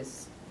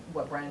is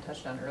what Brian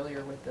touched on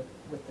earlier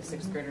with the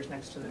sixth graders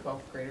next to the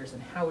 12th graders,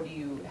 and how do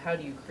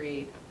you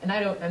create, and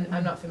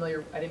I'm not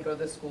familiar, I didn't go to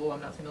this school,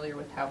 I'm not familiar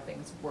with how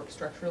things work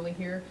structurally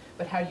here,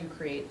 but how do you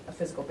create a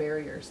physical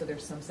barrier so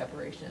there's some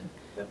separation?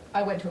 Yep.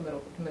 I went to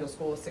a middle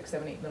school, a 6,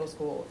 7, 8 middle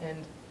school,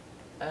 and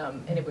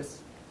it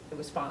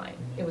was fine.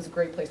 It was a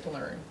great place to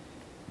learn,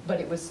 but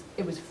it was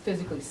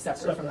physically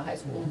separate from the high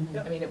school.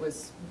 Yep. I mean,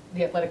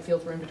 the athletic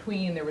fields were in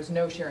between, there was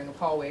no sharing of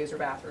hallways or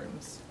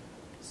bathrooms.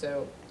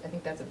 So I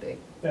think that's a big,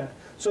 Yeah.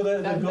 So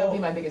the that would goal. be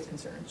my biggest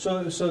concern.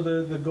 So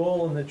the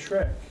goal and the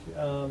trick,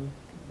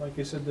 like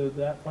I said,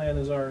 that plan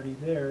is already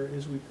there.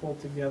 Is we pull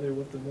together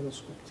what the middle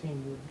school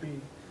team would be,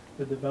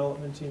 the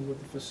development team with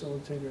the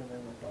facilitator, and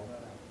then work all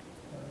that out.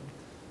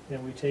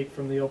 And we take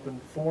from the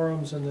open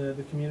forums and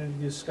the community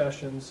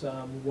discussions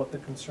what the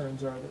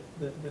concerns are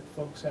that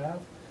folks have,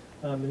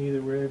 and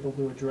either we're able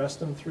to address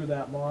them through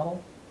that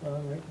model,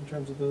 right, in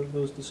terms of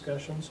those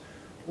discussions,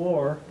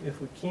 or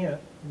if we can't,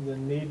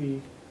 then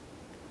maybe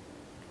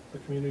the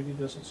community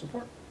doesn't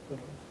support the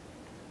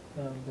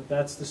move. But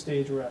that's the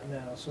stage we're at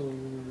now. So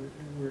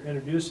we're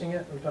introducing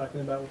it, we're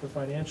talking about what the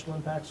financial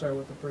impacts are,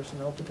 what the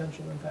personnel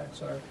potential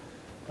impacts are.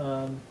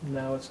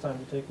 Now it's time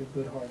to take a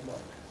good hard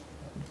look.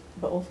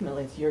 But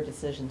ultimately, it's your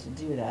decision to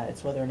do that.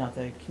 It's whether or not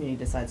the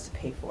community decides to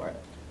pay for it.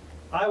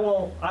 I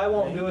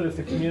won't do it if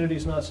the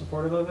community's not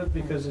supportive of it,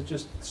 because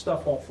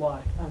stuff won't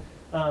fly.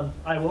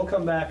 I will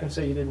come back and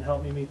say you didn't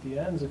help me meet the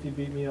ends if you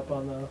beat me up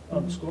on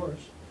the scores.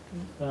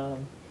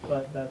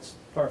 But that's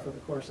par for the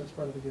course. That's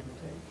part of the give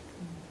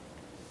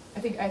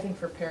and take. I think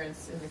for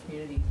parents in the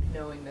community,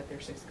 knowing that their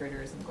 6th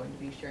grader isn't going to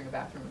be sharing a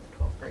bathroom with the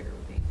 12th grader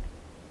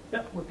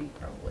would be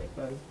probably.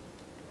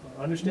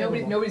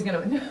 Understandable. Nobody's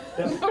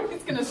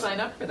gonna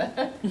sign up for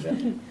that. Yeah.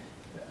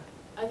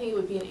 I think it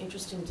would be an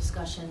interesting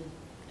discussion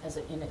as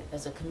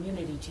a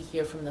community to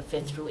hear from the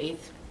 5th through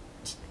 8th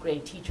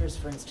grade teachers,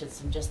 for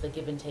instance, and just the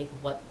give and take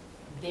of what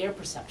their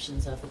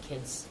perceptions of the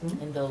kids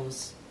in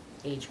those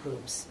age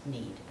groups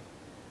need.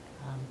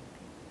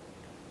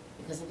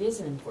 Because it is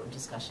an important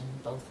discussion,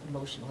 both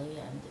emotionally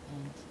and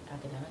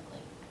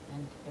academically,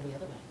 and every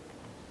other way.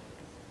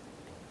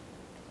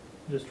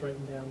 Just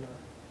writing down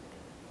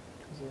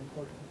is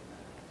important.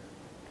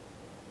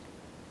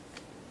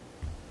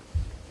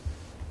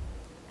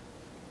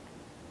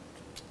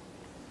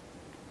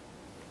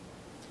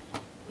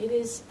 It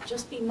is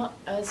just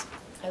as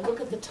I look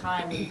at the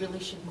time, we really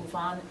should move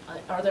on.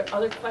 Are there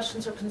other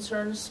questions or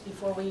concerns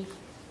before we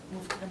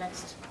move to the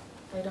next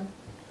item?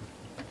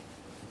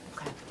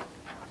 Okay.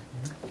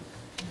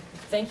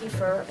 Thank you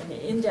for an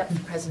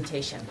in-depth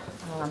presentation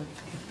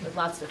with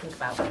lots to think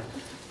about.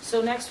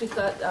 So next we've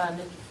got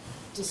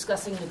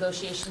discussing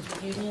negotiations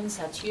with unions.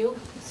 That's you.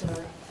 Is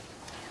there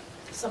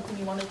something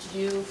you wanted to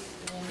do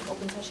in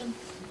open session?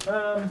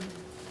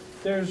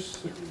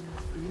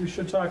 We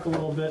should talk a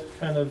little bit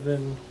kind of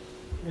in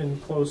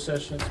closed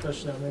session,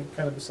 especially on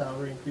kind of the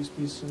salary increase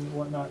piece and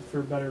whatnot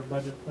for better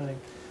budget planning.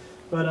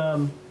 But,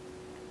 a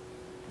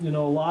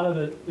lot of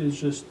it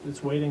is just,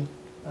 it's waiting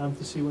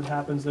to see what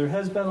happens. There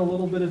has been a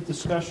little bit of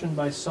discussion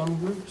by some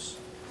groups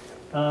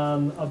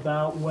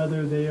about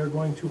whether they are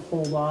going to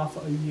hold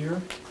off a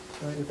year.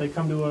 Right? If they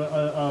come to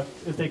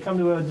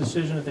a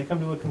decision, if they come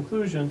to a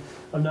conclusion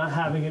of not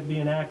having it be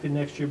enacted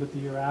next year but the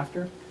year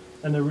after,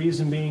 and the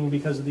reason being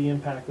because of the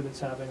impact that it's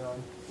having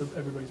on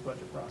everybody's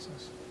budget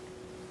process.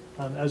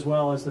 As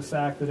well as the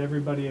fact that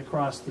everybody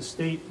across the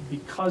state,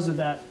 because of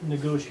that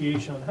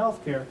negotiation on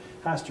healthcare,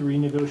 has to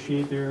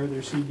renegotiate their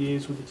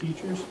CBAs with the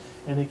teachers,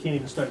 and they can't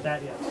even start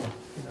that yet.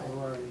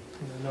 We're already,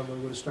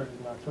 nobody would have started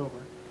in October.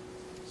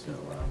 So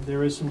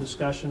there is some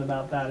discussion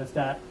about that. If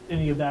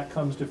any of that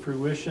comes to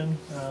fruition,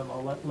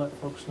 I'll let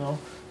folks know.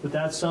 But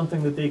that's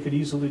something that they could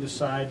easily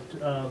decide.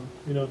 The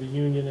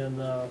union and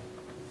the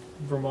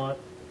Vermont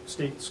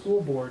State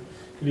School Board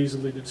could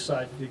easily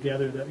decide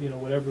together that,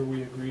 whatever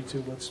we agree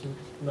to, let's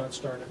not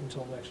start it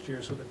until next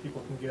year so that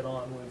people can get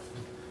on with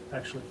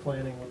actually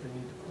planning what they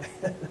need to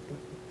plan.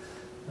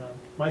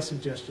 My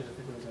suggestion if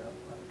it goes out.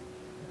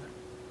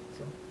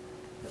 So,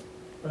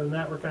 other than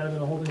that, we're kind of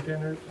in a holding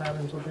pattern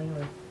until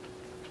January.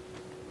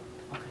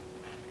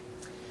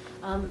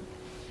 Okay.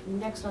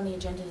 Next on the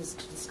agenda is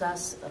to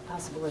discuss a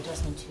possible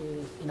adjustment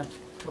to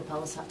a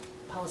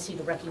policy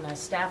to recognize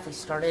staff. We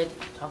started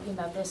talking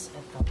about this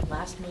at the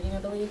last meeting, I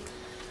believe.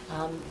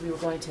 We were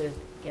going to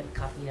get a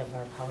copy of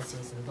our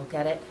policies and look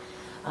at it.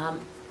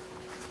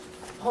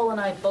 Paul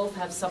and I both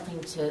have something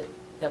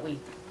that we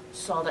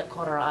saw that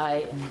caught our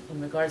eye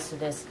in regards to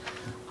this.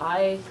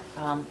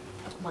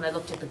 When I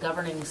looked at the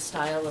governing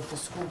style of the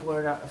school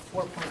board,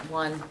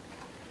 4.1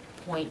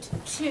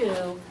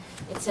 8.2,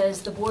 it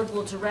says, "The board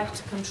will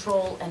direct,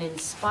 control, and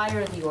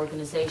inspire the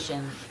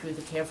organization through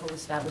the careful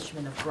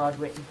establishment of broad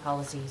written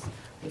policies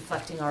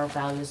reflecting our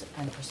values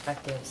and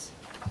perspectives."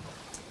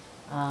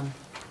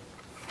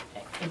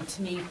 And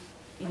to me,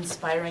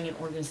 inspiring an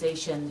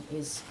organization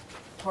is,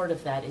 part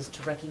of that is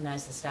to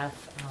recognize the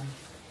staff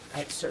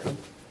at certain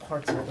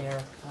parts of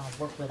their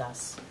work with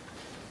us.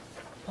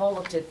 Paul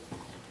looked at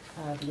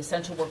the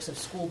essential works of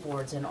school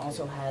boards and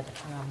also had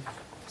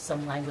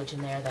some language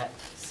in there that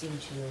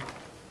seemed to...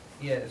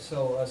 Yeah,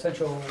 so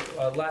essential,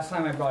 last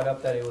time I brought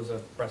up that it was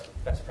a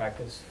best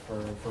practice for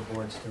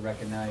boards to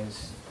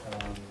recognize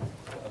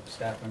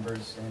staff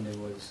members, and it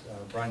was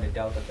brought into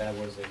doubt that that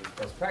was a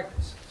best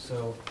practice.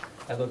 So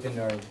I looked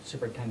into our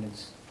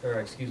superintendent's, or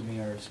excuse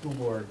me, our school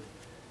board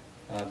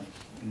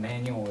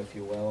manual, if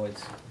you will.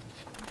 It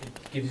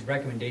gives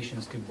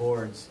recommendations to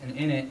boards, and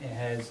in it, it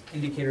has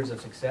indicators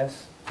of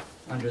success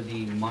under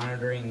the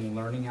monitoring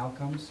learning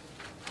outcomes.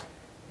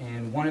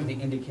 And one of the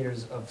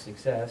indicators of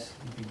success,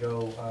 if you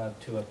go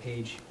to a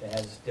page that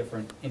has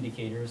different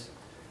indicators,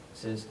 it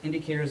says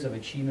indicators of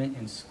achievement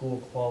in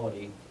school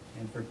quality.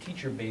 And for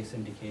teacher-based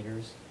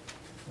indicators,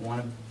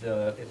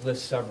 it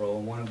lists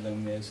several. One of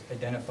them is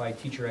identify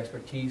teacher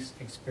expertise,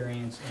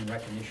 experience, and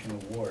recognition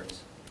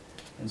awards.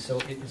 And so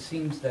it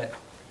seems that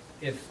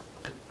if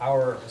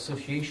our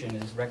association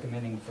is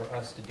recommending for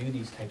us to do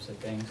these types of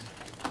things,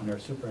 and our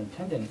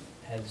superintendent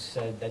has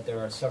said that there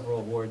are several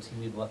awards he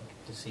would like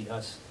to see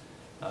us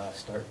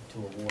start to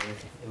award,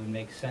 it would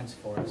make sense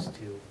for us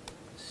to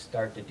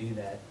start to do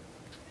that.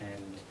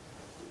 And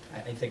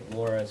I think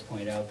Laura has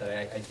pointed out that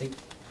I think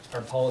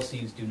our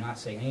policies do not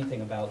say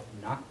anything about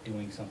not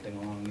doing something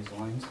along these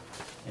lines,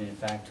 and in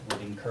fact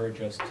would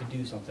encourage us to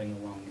do something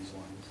along these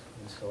lines.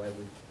 And so I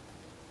would,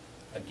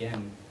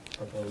 again,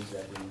 propose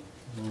that we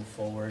move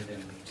forward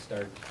and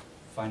start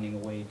finding a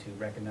way to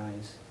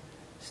recognize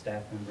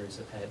staff members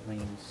at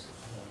Lane's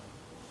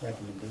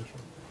recommendation.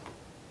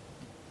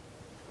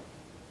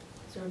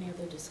 Is there any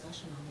other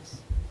discussion on this?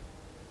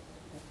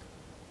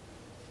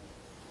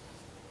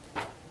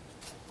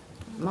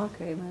 I'm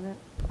okay with it.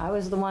 I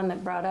was the one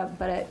that brought up,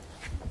 but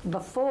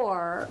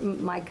before,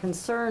 my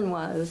concern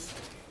was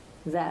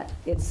that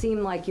it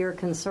seemed like your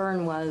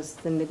concern was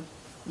we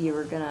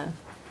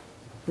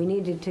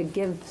needed to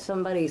give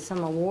somebody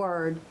some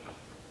award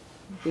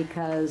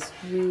because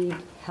we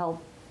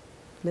helped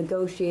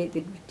negotiate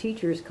the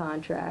teacher's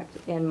contract.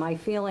 And my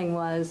feeling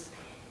was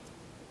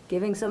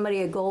giving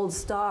somebody a gold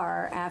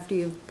star after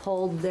you've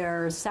pulled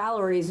their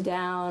salaries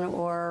down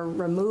or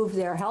removed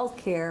their health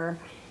care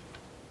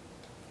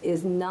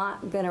is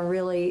not going to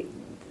really,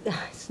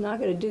 it's not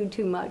going to do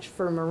too much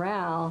for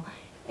morale.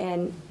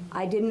 And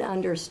I didn't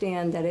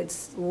understand that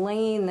it's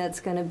Lane that's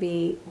going to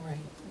be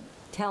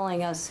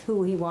telling us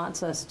who he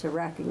wants us to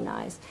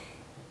recognize.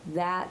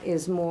 That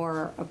is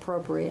more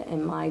appropriate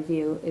in my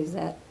view, is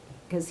that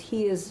because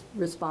he is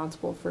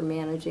responsible for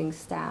managing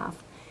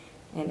staff.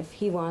 And if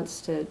he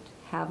wants to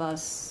have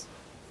us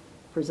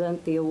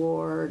present the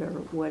award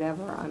or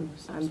whatever, I'm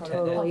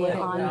totally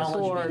on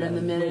board in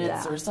the with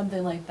minutes that. or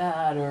something like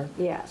that, or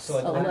yes, So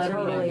a letter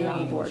totally on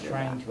Lane board was with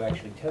trying that. to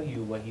actually tell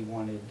you what he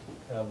wanted,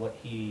 what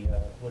he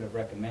would have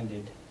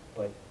recommended,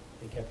 but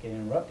it kept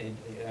getting interrupted.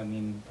 I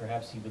mean,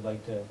 perhaps he would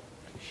like to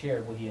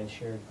share what he has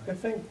shared. I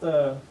think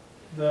the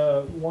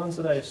ones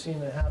that I've seen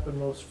that happen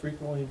most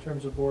frequently in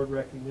terms of board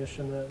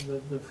recognition,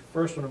 the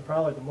first one and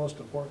probably the most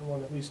important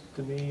one, at least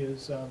to me,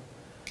 is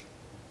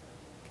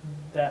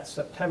that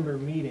September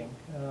meeting,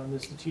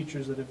 is the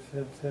teachers that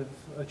have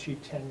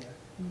achieved tenure.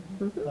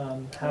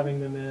 Mm-hmm. Having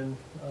them in,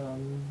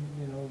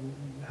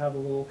 have a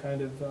little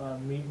kind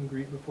of meet and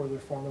greet before they're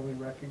formally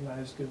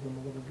recognized, give them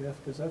a little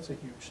gift, because that's a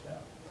huge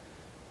step.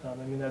 I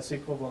mean, that's the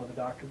equivalent of a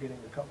doctor getting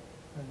a coat.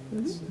 I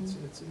mean,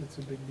 it's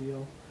a big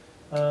deal.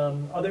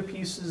 Other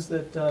pieces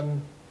that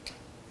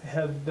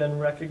have been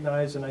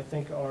recognized and I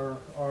think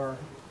are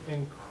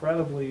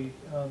incredibly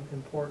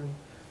important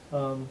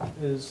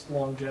is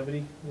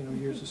longevity,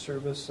 years of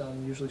service,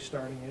 usually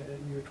starting at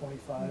year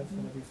 25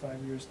 and every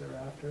 5 years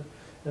thereafter,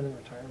 and then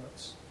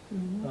retirements.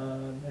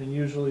 And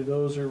usually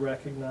those are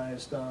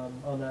recognized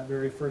on that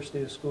very first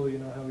day of school. You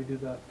know how we do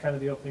the kind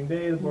of the opening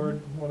day, the board,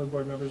 one of the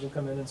board members will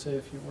come in and say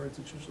a few words.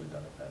 It's usually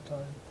done at that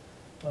time.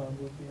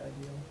 Would be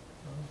ideal.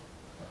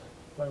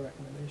 My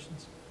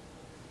recommendations.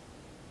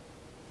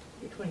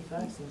 You're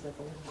 25 seems like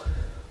a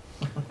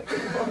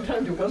long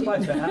time to It goes wait. by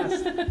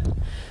fast.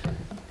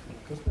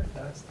 Goes by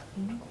fast.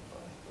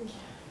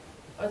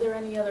 are there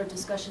any other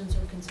discussions or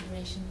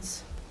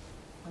considerations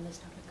on this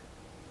topic?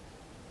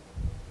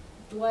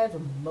 Do I have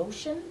a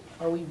motion?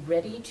 Are we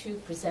ready to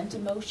present a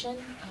motion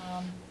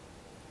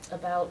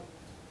about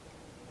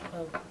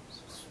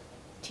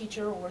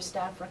teacher or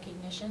staff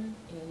recognition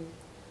in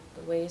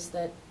the ways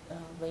that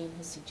Lane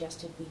has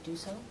suggested we do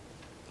so?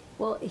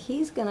 Well,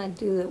 he's gonna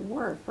do the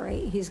work,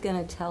 right? He's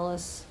gonna tell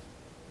us.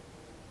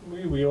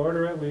 We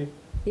order it,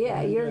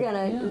 Yeah, you're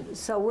gonna, Yeah.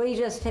 so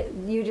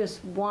you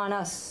just want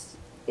us,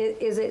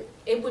 is it,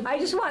 It would I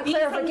just want be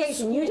from the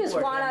clarification. You school just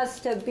board, want yeah. us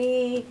to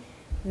be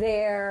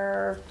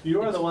they're,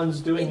 You are the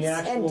ones doing the It's-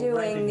 actual and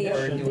doing the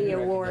recognition. the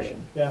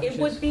awarding. Yeah. It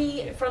would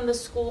be from the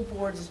school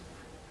board's,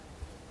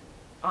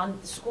 on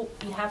the school,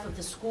 behalf of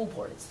the school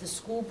board. It's the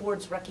school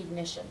board's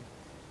recognition.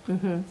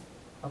 Mhm.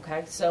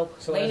 Okay, so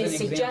So Lane as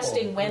is an example,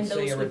 suggesting when let's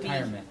say those a would be.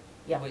 retirement.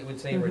 Yeah. We would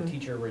say a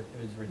teacher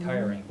is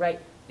retiring. Right,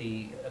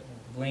 The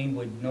Lane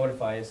would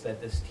notify us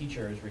that this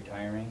teacher is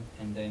retiring,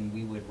 and then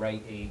we would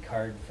write a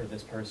card for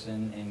this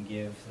person and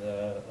give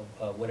the,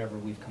 whatever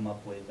we've come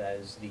up with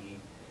as the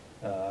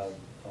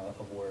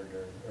award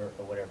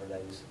or whatever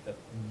that is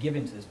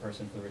given to this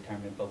person for the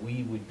retirement, but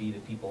we would be the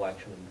people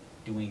actually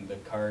doing the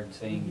card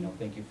saying, you know,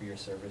 thank you for your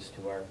service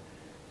to our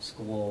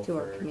school, To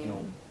our for, you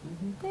know,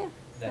 community. Yeah,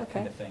 that okay.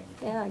 kind of thing.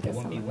 Yeah, I guess It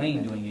wouldn't be I'm Lane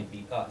okay. doing it, it'd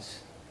be us,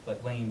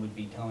 but Lane would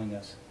be telling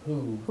us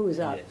Who's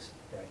it up. is.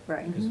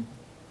 Right. Because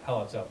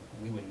how it's up,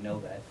 we wouldn't know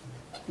that.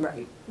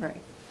 Right,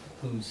 right.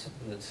 Who's,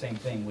 the same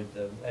thing with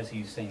the, as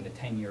he's saying, the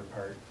 10-year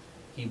part,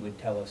 he would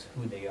tell us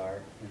who they are,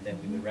 and then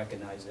we would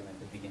recognize them at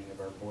the beginning of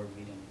our board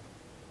meeting.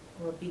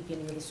 or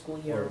beginning of the school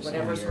year, Or or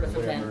whatever school sort of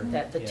year, whatever, event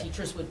that the yeah.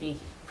 teachers would be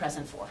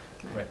present for.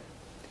 Right.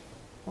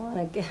 Well, and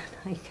again,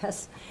 I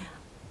guess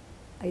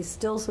I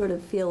still sort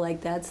of feel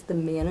like that's the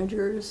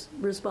manager's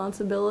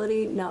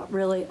responsibility, not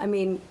really, I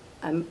mean,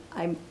 I'm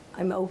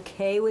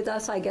okay with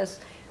us, I guess,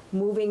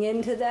 moving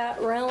into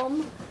that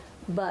realm,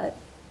 but,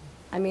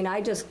 I mean,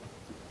 I just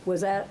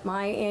was at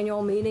my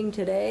annual meeting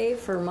today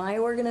for my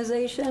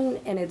organization,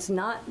 and it's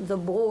not the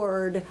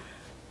board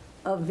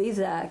of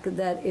VSAC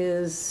that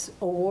is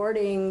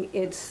awarding,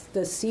 it's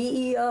the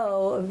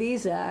CEO of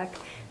VSAC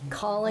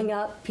calling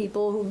up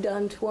people who've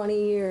done 20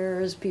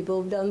 years,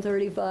 people who've done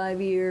 35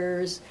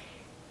 years.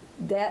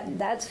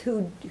 That's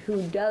who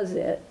does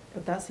it.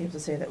 But that seems to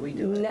say that we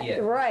do it. Yeah.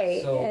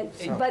 Right, So-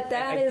 and- but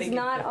that I is think it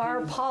not our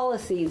depends.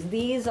 policies.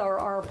 These are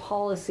our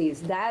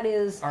policies. That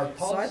is, Our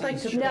So I'd like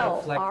policies to should no,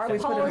 reflect our we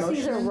that. put a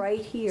policies are motion in? right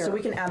here. So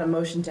we can add a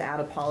motion to add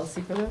a policy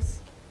for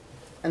this?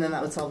 And then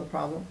that would solve the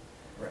problem?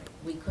 Right.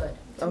 We could.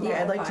 Okay,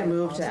 I'd like to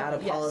move to add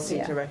a Yes. policy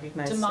Yeah. to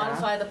recognize To staff.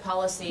 modify the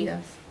policy.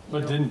 Yes. you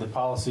But know, didn't the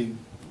policy,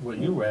 what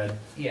you read,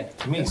 Yeah.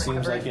 to me,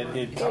 seems like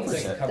it covers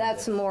It's- it.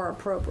 That's more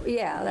appropriate,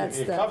 yeah, that's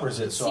It the, covers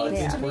it, It so I seems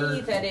think to me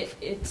we're, that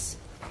it's,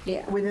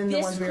 yeah. Within the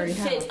this ones we could already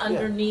fit have,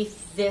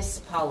 underneath this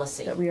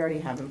policy. that we already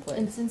have in And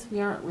place. since we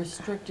aren't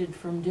restricted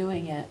from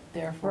doing it,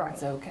 therefore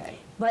it's Right. okay.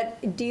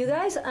 But do you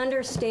guys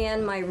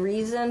understand my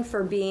reason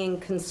for being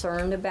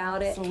concerned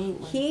about it?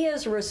 Absolutely. He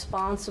is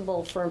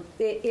responsible for,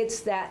 it's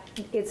that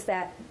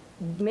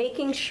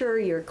making sure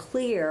you're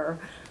clear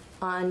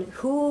on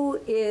who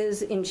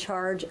is in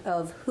charge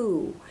of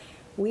who.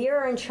 We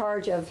are in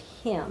charge of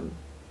him.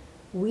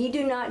 We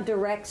do not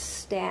direct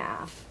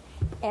staff.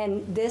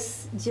 And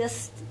this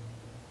just,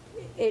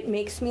 it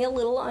makes me a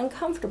little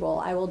uncomfortable.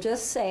 I will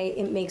just say,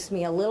 it makes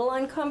me a little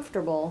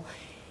uncomfortable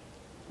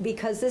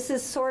because this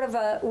is sort of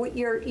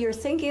you're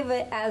thinking of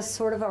it as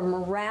sort of a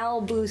morale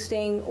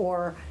boosting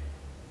or,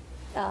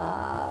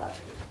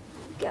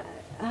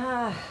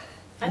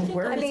 I think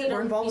We're- that is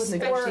we're involved with a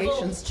respectful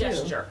negotiations, too.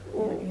 gesture.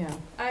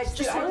 Yeah,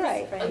 Just sort of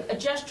Right. a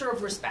gesture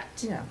of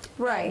respect. yeah.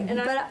 right,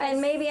 and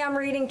maybe I'm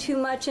reading too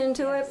much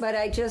into it, but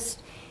I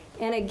just,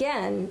 and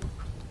again,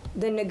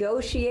 the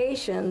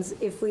negotiations,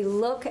 if we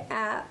look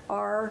at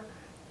our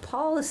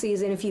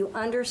policies and if you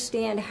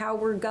understand how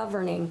we're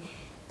governing,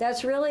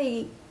 that's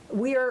really,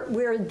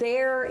 we're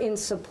there in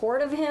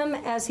support of him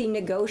as he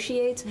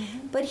negotiates,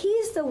 but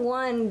he's the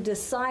one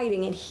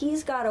deciding, and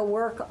he's got to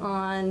work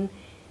on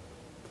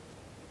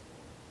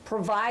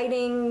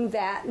providing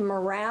that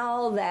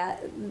morale,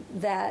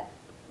 that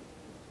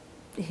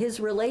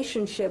his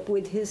relationship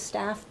with his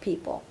staff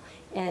people.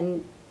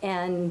 And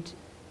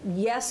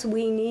yes,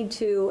 we need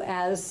to,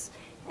 as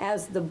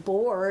the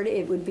board,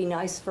 it would be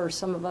nice for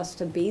some of us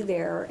to be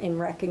there in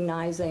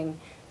recognizing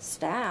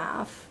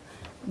staff,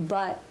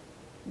 but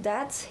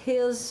that's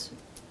his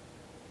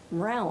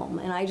realm.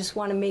 And I just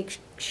want to make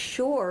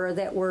sure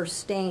that we're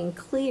staying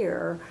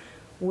clear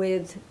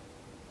with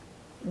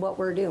what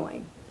we're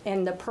doing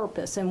and the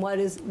purpose and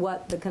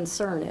what the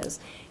concern is.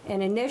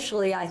 And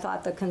initially, I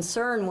thought the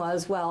concern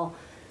was, well,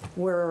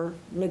 we're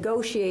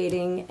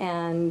negotiating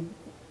and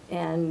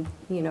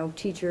you know,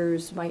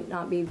 teachers might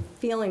not be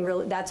feeling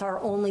really, that's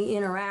our only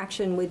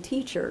interaction with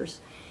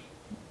teachers.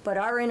 But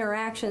our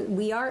interaction,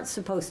 we aren't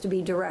supposed to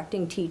be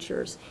directing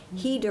teachers.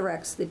 He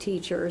directs the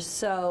teachers.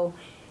 So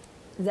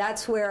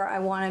that's where I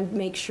want to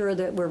make sure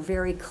that we're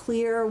very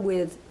clear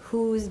with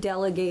who's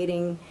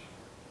delegating,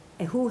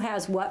 who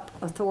has what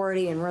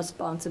authority and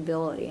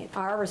responsibility.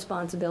 Our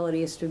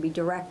responsibility is to be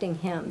directing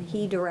him.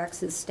 He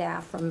directs his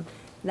staff from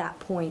that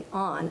point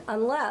on,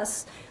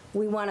 unless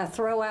we want to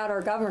throw out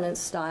our governance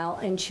style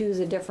and choose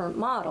a different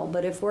model.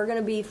 But if we're going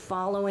to be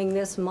following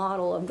this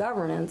model of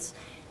governance,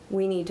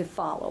 we need to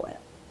follow it.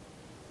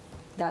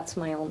 That's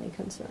my only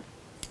concern.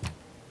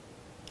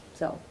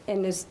 So,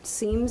 and this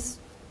seems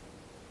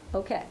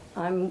okay.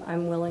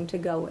 I'm willing to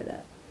go with it.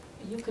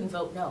 You can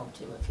vote no,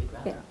 too, if you'd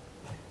rather.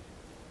 Yeah.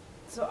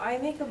 So I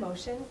make a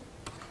motion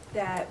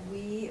that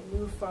we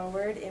move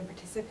forward and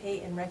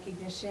participate in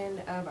recognition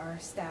of our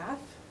staff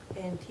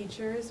in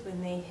teachers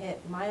when they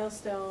hit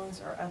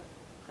milestones or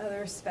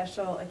other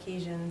special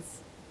occasions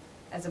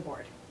as a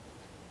board.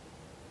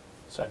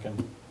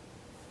 Second.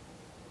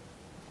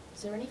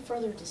 Is there any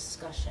further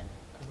discussion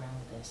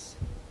around this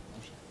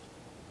motion?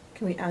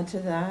 Can we add to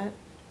that?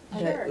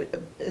 Sure.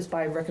 That is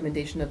by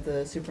recommendation of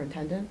the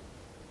superintendent?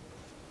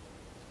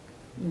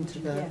 Into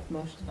the Yeah.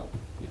 motion?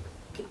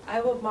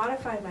 I will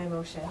modify my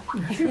motion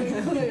to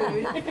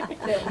include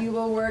that we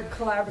will work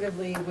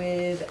collaboratively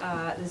with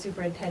the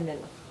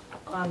superintendent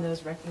on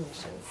those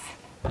recognitions.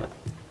 Do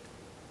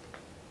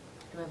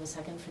I have a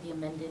second for the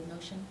amended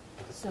motion?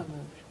 So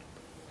moved.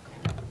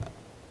 Okay.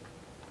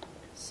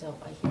 So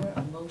I hear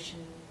a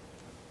motion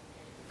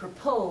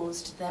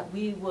proposed that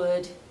we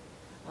would,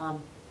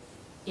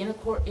 in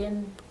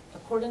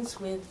accordance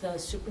with the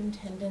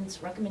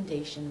superintendent's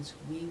recommendations,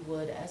 we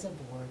would, as a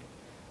board,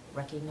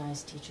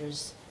 recognize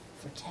teachers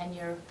for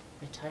tenure,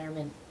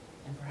 retirement,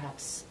 and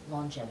perhaps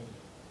longevity.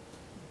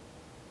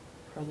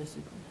 For the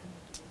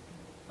superintendent.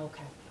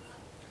 Okay.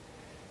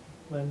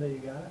 Linda, you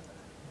got it?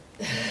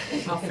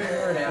 I'll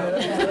figure it out.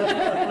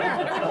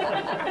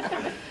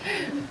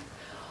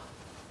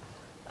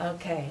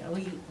 Okay, are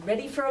we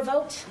ready for a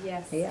vote?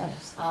 Yes.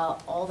 Yes.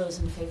 All those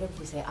in favor,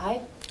 please say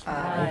aye.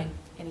 Aye.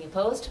 Any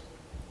opposed?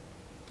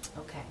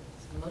 Okay,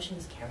 so the motion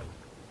is carried.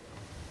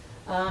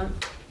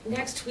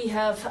 Next, we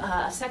have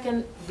a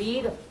second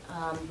read.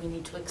 We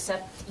need to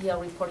accept EL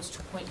reports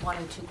 2.1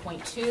 and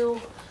 2.2.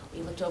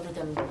 We looked over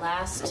them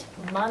last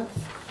month.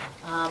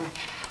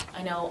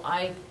 I know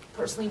I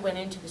personally went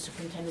into the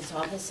superintendent's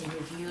office and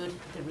reviewed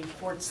the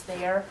reports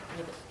there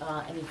with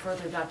any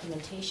further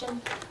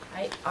documentation.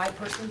 I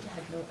personally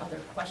had no other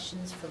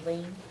questions for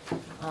Lane.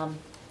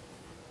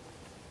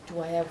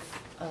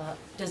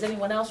 Does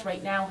anyone else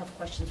right now have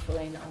questions for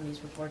Lane on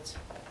these reports?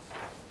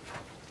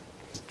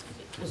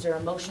 Is there a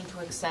motion to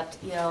accept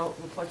EL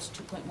reports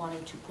 2.1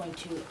 and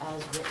 2.2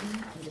 as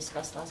written and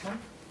discussed last month?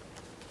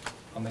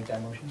 I'll make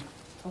that motion.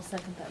 I'll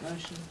second that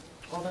motion.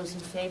 All those in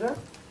favor?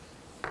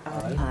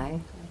 Aye.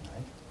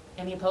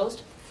 Any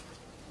opposed?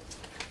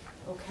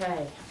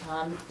 Okay,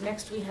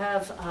 next we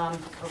have a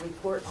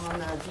report on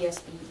the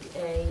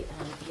VSBA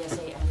and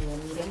BSA annual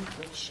meeting,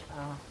 which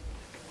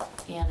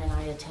Ann and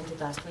I attended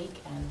last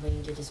week, and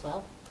Lane did as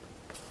well.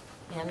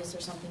 Ann, is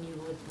there something you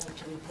would like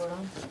to report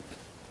on?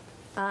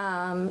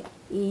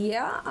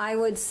 Yeah, I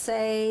would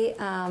say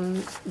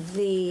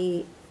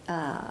the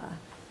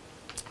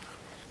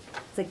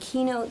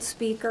keynote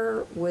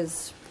speaker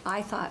was,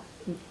 I thought,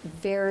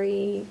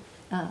 very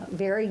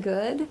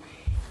good.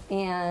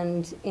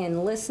 And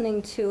in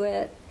listening to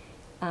it,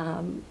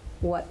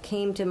 what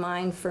came to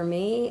mind for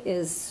me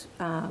is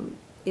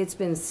it's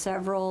been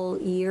several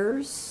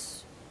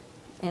years,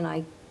 and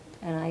I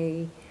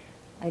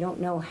don't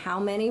know how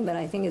many, but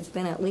I think it's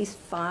been at least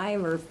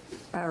 5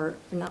 or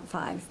not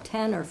 5,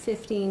 10 or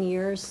 15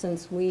 years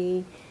since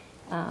we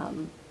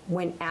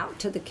went out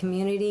to the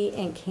community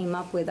and came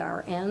up with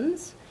our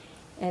ends.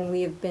 And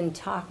we have been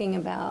talking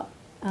about,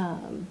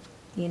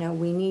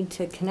 we need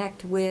to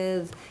connect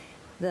with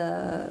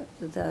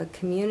the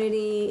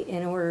community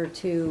in order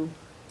to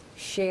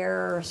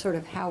share sort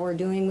of how we're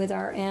doing with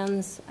our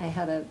ends. I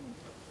had a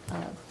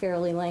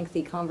fairly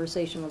lengthy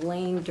conversation with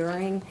Lane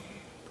during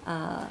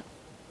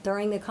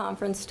the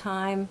conference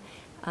time,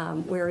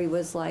 where he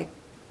was like,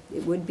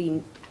 it would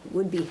be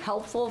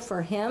helpful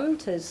for him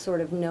to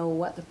sort of know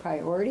what the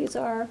priorities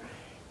are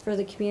for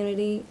the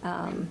community.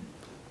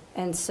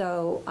 And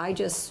so I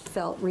just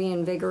felt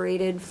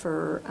reinvigorated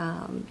for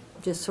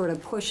just sort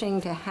of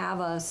pushing to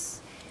have us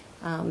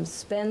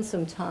spend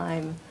some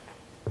time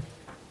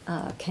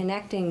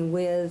connecting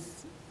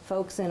with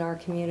folks in our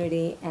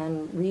community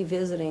and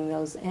revisiting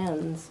those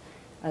ends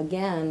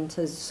again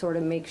to sort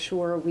of make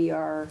sure we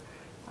are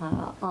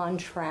on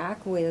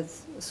track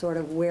with sort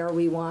of where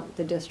we want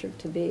the district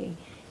to be.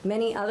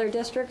 Many other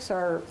districts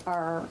are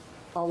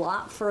a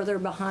lot further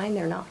behind.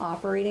 They're not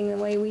operating the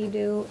way we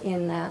do,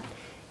 in that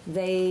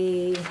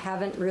they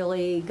haven't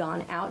really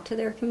gone out to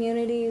their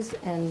communities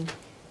and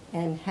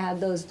had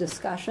those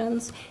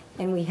discussions.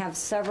 And we have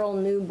several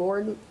new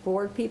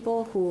board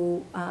people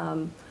who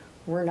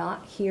were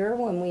not here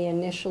when we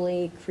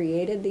initially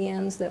created the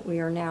ends that we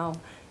are now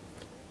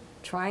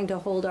trying to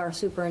hold our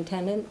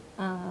superintendent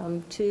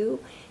to.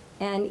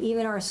 And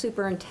even our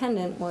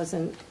superintendent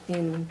wasn't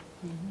in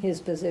his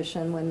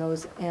position when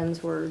those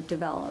ends were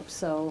developed.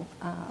 So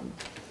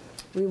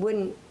we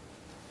wouldn't,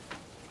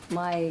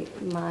 my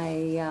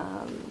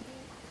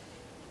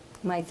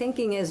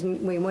thinking is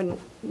we wouldn't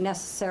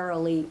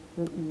necessarily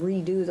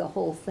redo the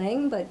whole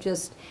thing, but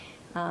just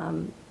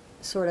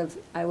sort of,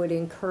 I would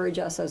encourage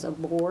us as a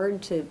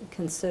board to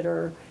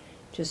consider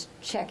just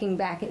checking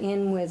back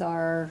in with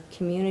our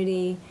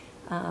community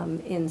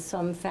in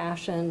some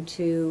fashion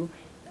to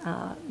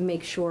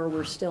make sure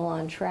we're still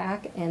on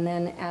track. And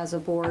then as a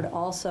board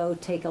also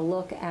take a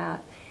look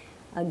at,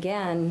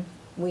 again,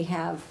 we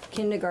have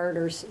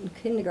kindergartners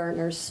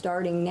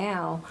starting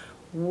now.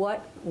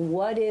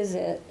 What is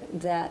it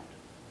that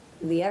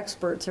the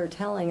experts are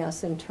telling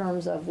us in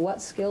terms of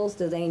what skills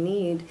do they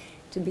need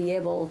to be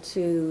able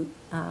to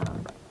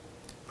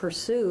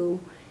pursue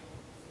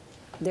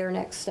their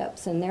next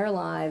steps in their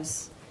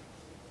lives,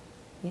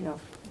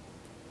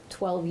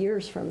 12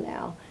 years from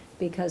now,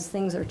 because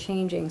things are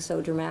changing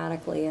so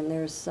dramatically. And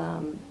there's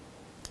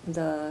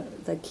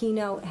the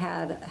keynote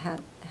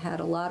had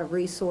a lot of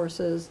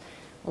resources,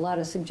 a lot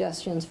of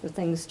suggestions for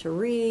things to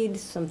read,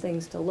 some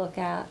things to look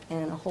at,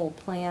 and a whole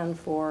plan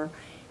for,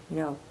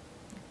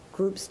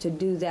 groups to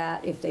do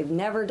that if they've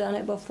never done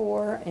it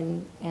before.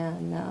 And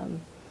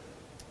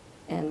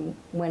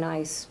when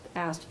I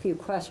asked a few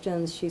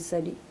questions, she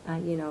said,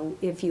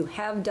 if you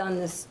have done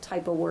this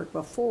type of work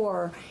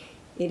before,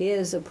 it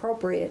is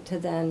appropriate to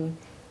then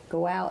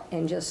go out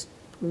and just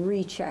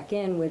recheck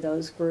in with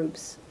those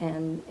groups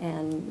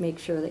and make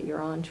sure that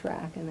you're on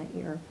track and that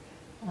you're,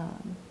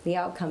 the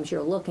outcomes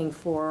you're looking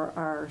for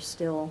are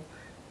still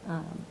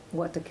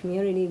what the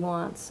community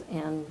wants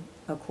and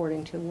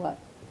according to what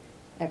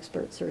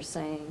experts are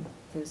saying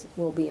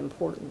will be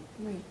important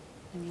Right.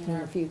 I mean, in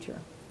the future.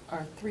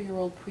 Our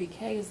 3-year-old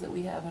pre-Ks that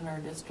we have in our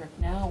district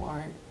now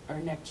aren't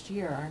next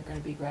year aren't going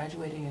to be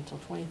graduating until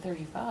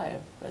 2035.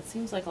 That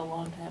seems like a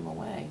long time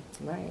away.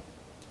 Right.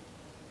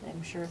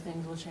 I'm sure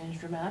things will change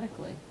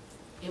dramatically.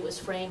 It was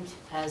framed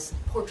as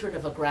portrait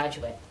of a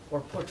graduate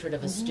or portrait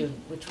of a student,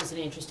 which was an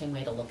interesting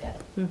way to look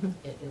at it.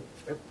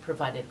 It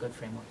provided a good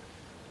framework.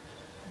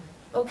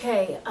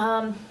 Okay,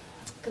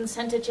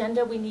 consent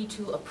agenda, we need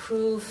to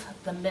approve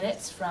the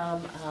minutes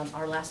from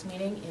our last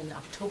meeting in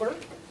October.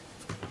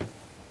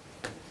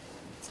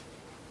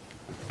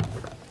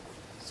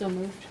 So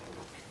moved.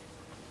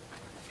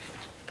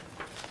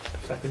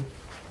 Second.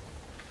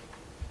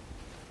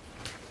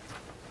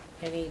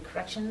 Any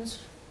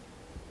corrections?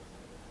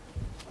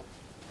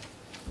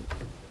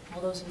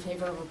 All those in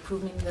favor of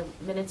approving the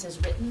minutes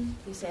as written,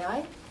 please say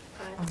aye.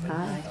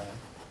 Aye.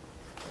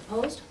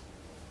 Opposed?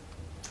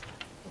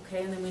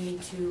 Okay, and then we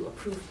need to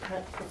approve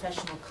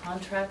professional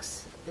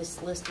contracts.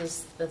 This list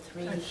is the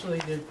 3.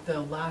 Actually,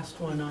 the last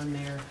one on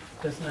there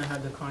does not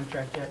have the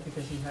contract yet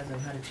because he hasn't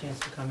had a chance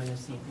to come in and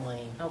see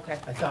Blaine. Okay.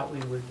 I thought we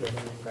would get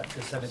him in, but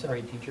The 7th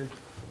grade teacher?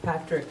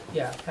 Patrick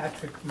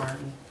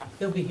Martin.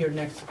 He'll be here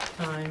next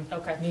time.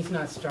 Okay. And he's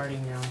not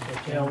starting now until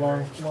Yeah,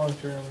 January.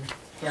 long-term.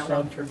 Yeah,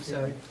 Long-term,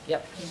 so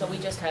Yep, so we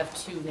just have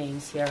 2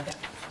 names here.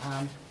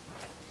 An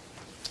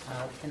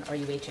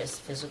RUHS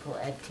physical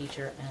ed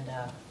teacher and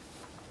a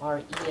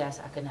RES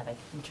academic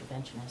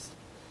interventionist.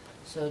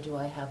 So do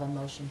I have a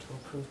motion to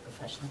approve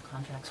professional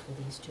contracts for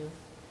these 2?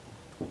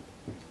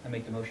 I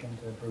make the motion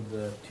to approve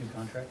the 2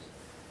 contracts.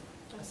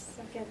 A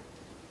second.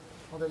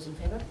 All those in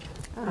favor?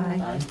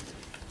 Aye.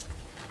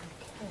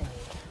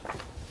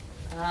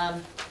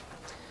 Okay.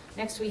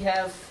 Next we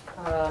have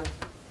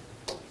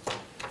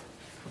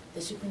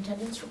the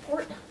superintendent's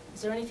report.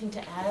 Is there anything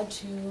to add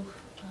to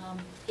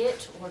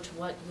it or to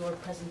what your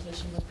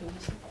presentation was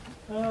previously?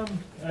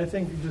 I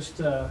think just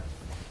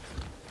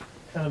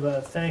kind of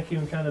a thank you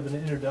and kind of an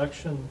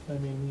introduction. I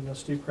mean,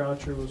 Steve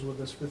Croucher was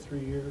with us for 3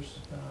 years,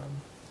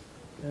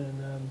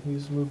 and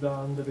he's moved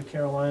on to the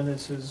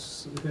Carolinas.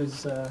 His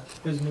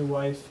new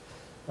wife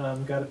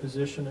got a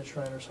position at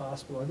Shriners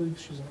Hospital. I believe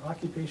she's an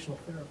occupational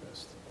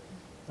therapist,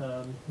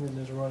 and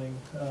is running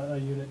a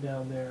unit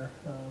down there.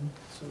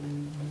 So we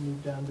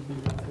moved down to be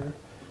with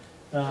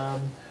her.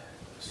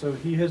 So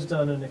he has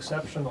done an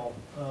exceptional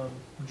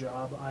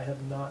job. I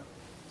have not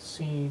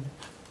seen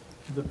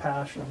the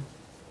passion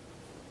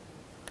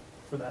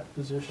for that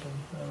position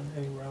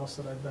anywhere else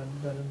that I've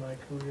been in my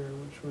career,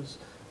 which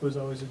was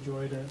always a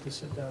joy to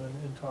sit down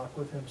and talk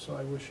with him. So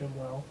I wish him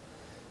well.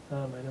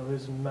 I know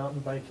his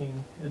mountain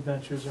biking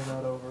adventures are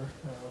not over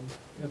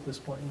at this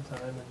point in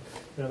time,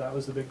 and that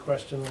was the big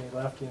question when he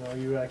left. Are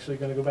you actually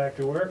going to go back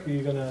to work? Or are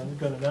you going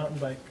to mountain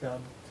bike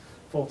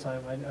full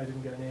time? I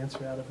didn't get an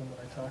answer out of him when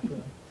I talked to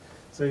him.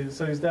 So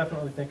he's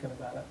definitely thinking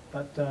about it.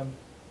 But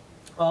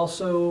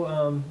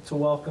also to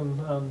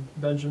welcome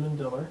Benjamin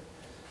Diller.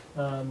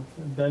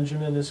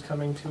 Benjamin is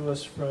coming to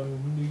us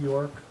from New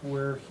York,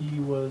 where he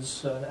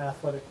was an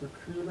athletic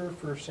recruiter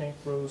for St.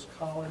 Rose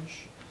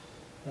College.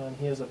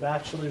 He has a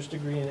bachelor's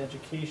degree in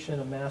education,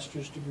 a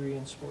master's degree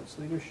in sports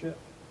leadership.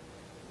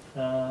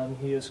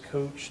 He has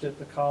coached at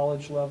the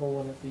college level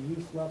and at the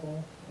youth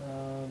level,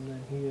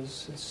 and he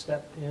has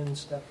stepped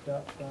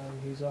up.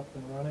 He's up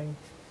and running.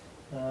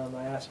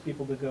 I asked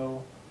people to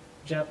go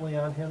gently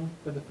on him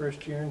for the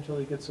first year until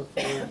he gets a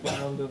full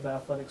round of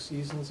athletic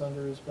seasons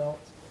under his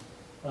belt.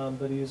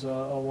 But he's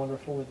a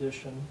wonderful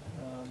addition.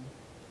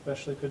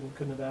 Especially couldn't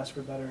have asked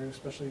for better,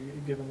 especially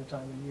given the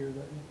time of year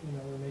that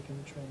we're making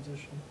the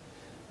transition.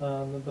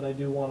 But I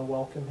do want to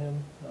welcome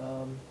him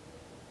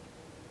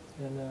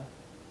and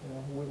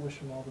wish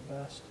him all the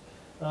best.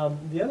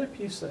 The other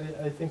piece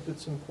I think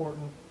that's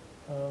important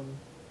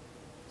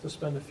to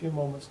spend a few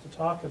moments to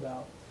talk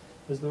about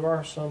is there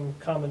are some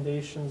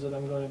commendations that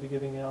I'm going to be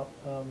giving out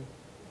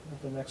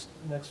at the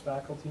next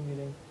faculty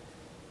meeting.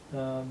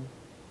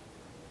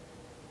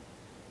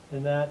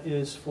 And that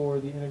is for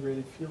the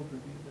integrated field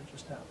review that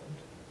just happened.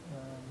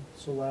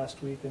 So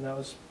last week, and that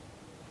was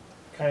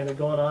kind of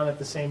going on at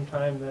the same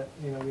time that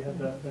we had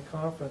the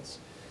conference.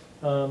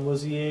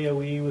 was the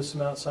AOE with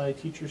some outside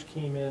teachers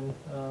came in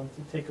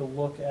to take a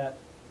look at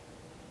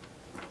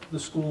the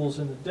schools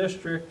in the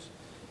district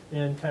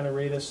and kind of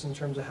rate us in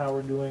terms of how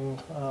we're doing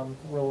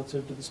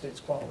relative to the state's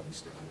quality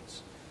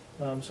standards.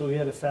 So we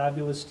had a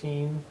fabulous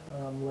team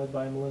led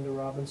by Melinda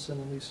Robinson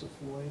and Lisa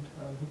Floyd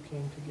who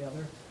came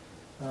together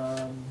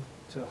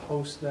to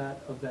host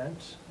that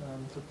event,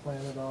 to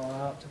plan it all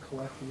out, to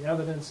collect the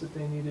evidence that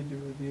they needed to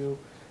review,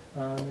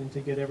 and to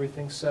get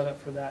everything set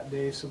up for that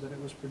day so that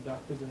it was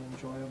productive and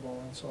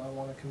enjoyable. And so I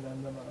want to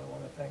commend them and I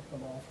want to thank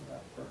them all for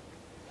that work.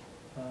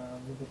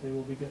 But they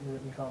will be getting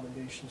written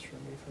commendations from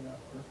me for that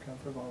work,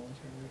 for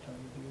volunteering their time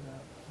to do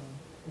that.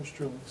 It was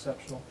truly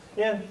exceptional.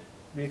 And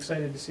be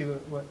excited to see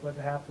what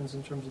happens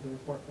in terms of the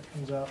report that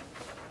comes out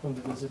from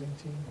the visiting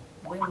team.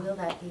 When will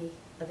that be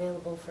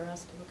available for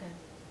us to look at?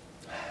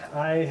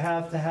 I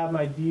have to have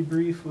my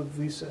debrief with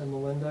Lisa and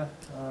Melinda,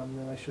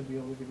 and I should be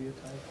able to give you a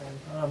time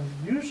frame.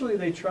 Usually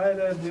they try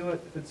to do it,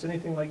 if it's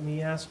anything like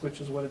NEASC, which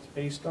is what it's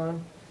based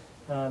on,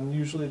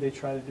 usually they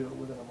try to do it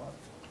within a month.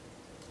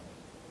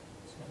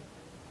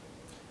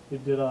 We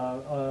did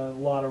a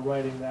lot of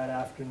writing that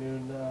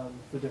afternoon,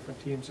 the different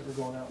teams that were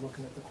going out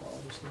looking at the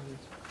quality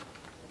standards.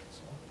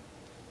 So,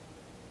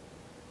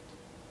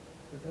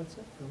 but that's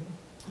it for me.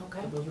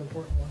 Okay. So those are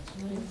important ones.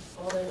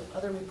 All the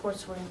other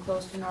reports were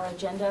enclosed in our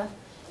agenda.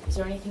 Is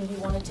there anything you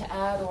wanted to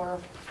add or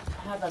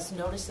have us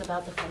notice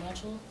about the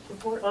financial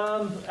report?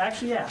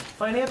 Actually, yeah,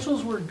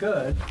 financials were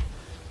good.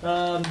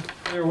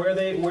 They're where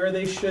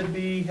they should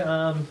be.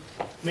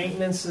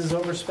 Maintenance is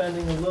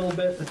overspending a little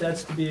bit, but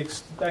that's to be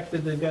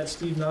expected. They've got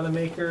Steve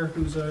Nonamaker,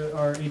 who's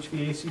our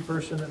HVAC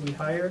person that we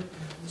hired.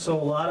 So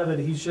a lot of it,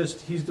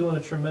 he's doing a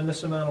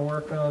tremendous amount of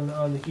work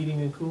on the heating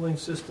and cooling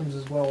systems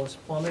as well as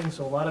plumbing.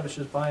 So a lot of it's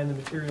just buying the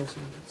materials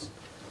he needs.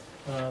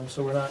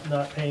 So we're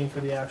not paying for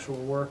the actual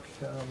work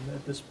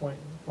at this point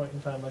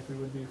in time like we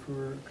would be if we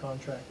were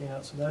contracting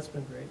out. So that's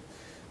been great.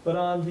 But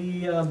on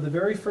the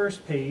very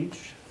first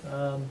page,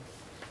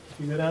 if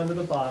you go down to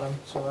the bottom,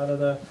 so out of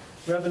the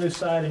revenue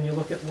side, and you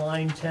look at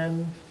line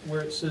 10 where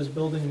it says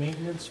building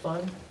maintenance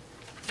fund,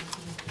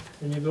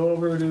 and you go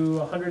over to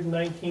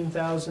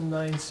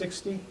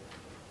 $119,960,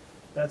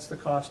 that's the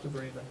cost of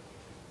Raven,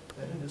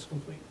 and it is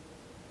complete.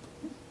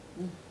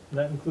 And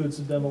that includes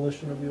the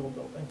demolition of the old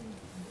building.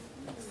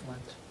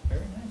 Excellent.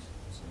 Very nice.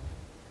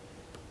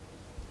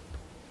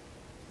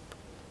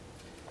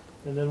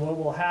 And then what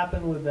will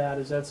happen with that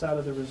is that's out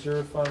of the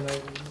reserve fund.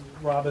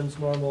 Robin's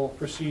normal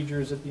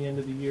procedures at the end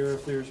of the year,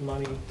 if there's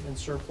money in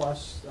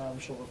surplus,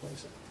 she'll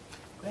replace it.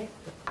 Great.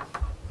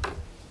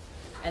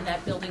 And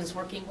that building's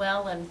working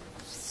well and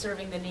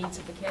serving the needs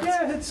of the kids?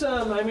 Yeah, it's,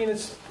 I mean,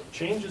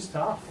 change is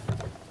tough.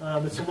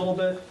 It's a little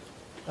bit,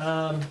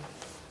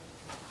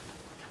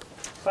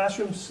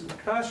 classroom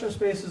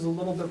space is a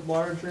little bit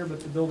larger, but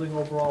the building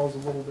overall is a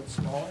little bit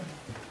smaller.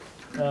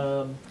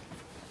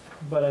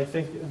 But I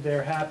think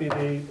they're happy.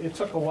 It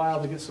took a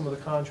while to get some of the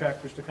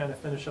contractors to kind of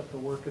finish up the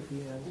work at the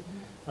end.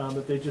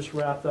 But they just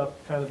wrapped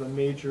up kind of a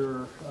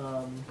major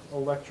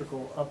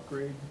electrical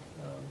upgrade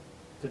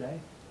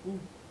today,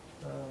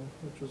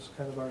 which was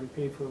kind of already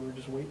paid for. We're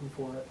just waiting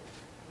for it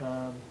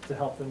to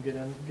help them get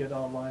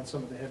online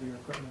some of the heavier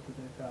equipment that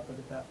they've got. But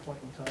at that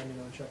point in time,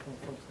 checking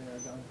with folks, they are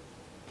done.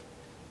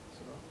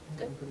 So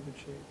they're in pretty good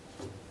shape.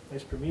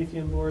 Nice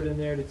Promethean board in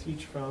there to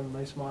teach from.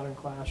 Nice modern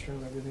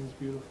classroom. Everything's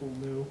beautiful,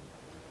 new.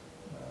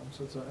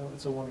 So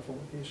it's a wonderful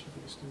location for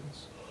the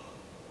students.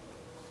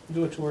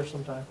 Do a tour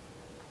sometime.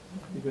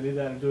 You could do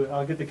that or do it.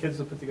 I'll get the kids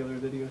to put together a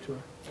video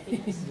tour.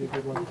 It'd be a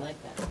good one. I like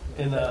that.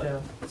 And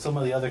some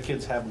of the other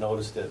kids have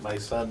noticed it. My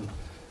son,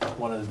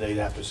 one of the days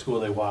after school,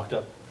 they walked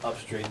up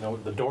street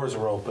and the doors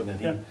were open, and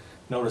he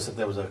noticed that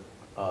there was a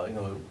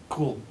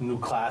cool new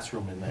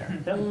classroom in there.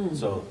 Yep.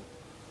 So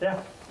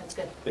yeah, that's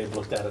good. They've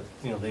looked at it.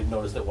 They've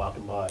noticed it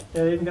walking by.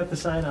 Yeah, they even got the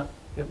sign up.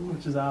 Yep,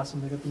 which is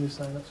awesome. They got the new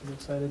sign up, so we're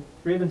excited.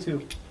 Raven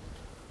 2.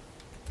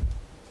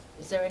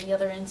 Is there any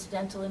other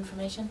incidental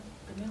information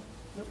from you?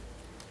 Nope.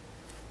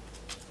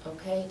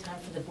 Okay, time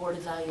for the board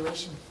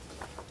evaluation.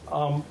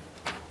 Got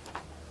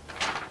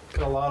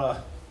a lot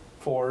of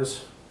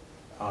 4s.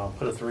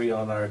 Put a 3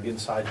 on our getting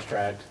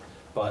sidetracked,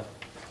 but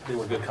they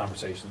were good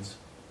conversations.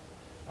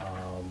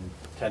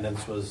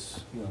 Attendance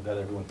was, got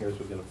everyone here, so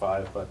we get a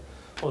 5, but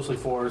mostly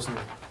 4s and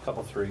a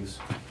couple 3s.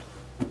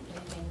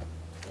 Anything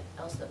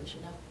else that we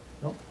should know?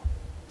 Nope.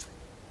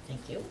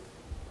 Thank you.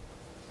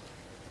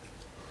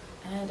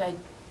 And I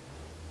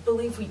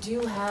believe we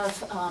do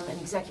have an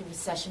executive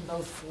session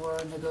both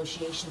for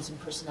negotiations and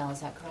personnel,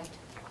 is that correct?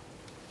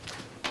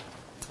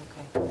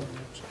 Okay.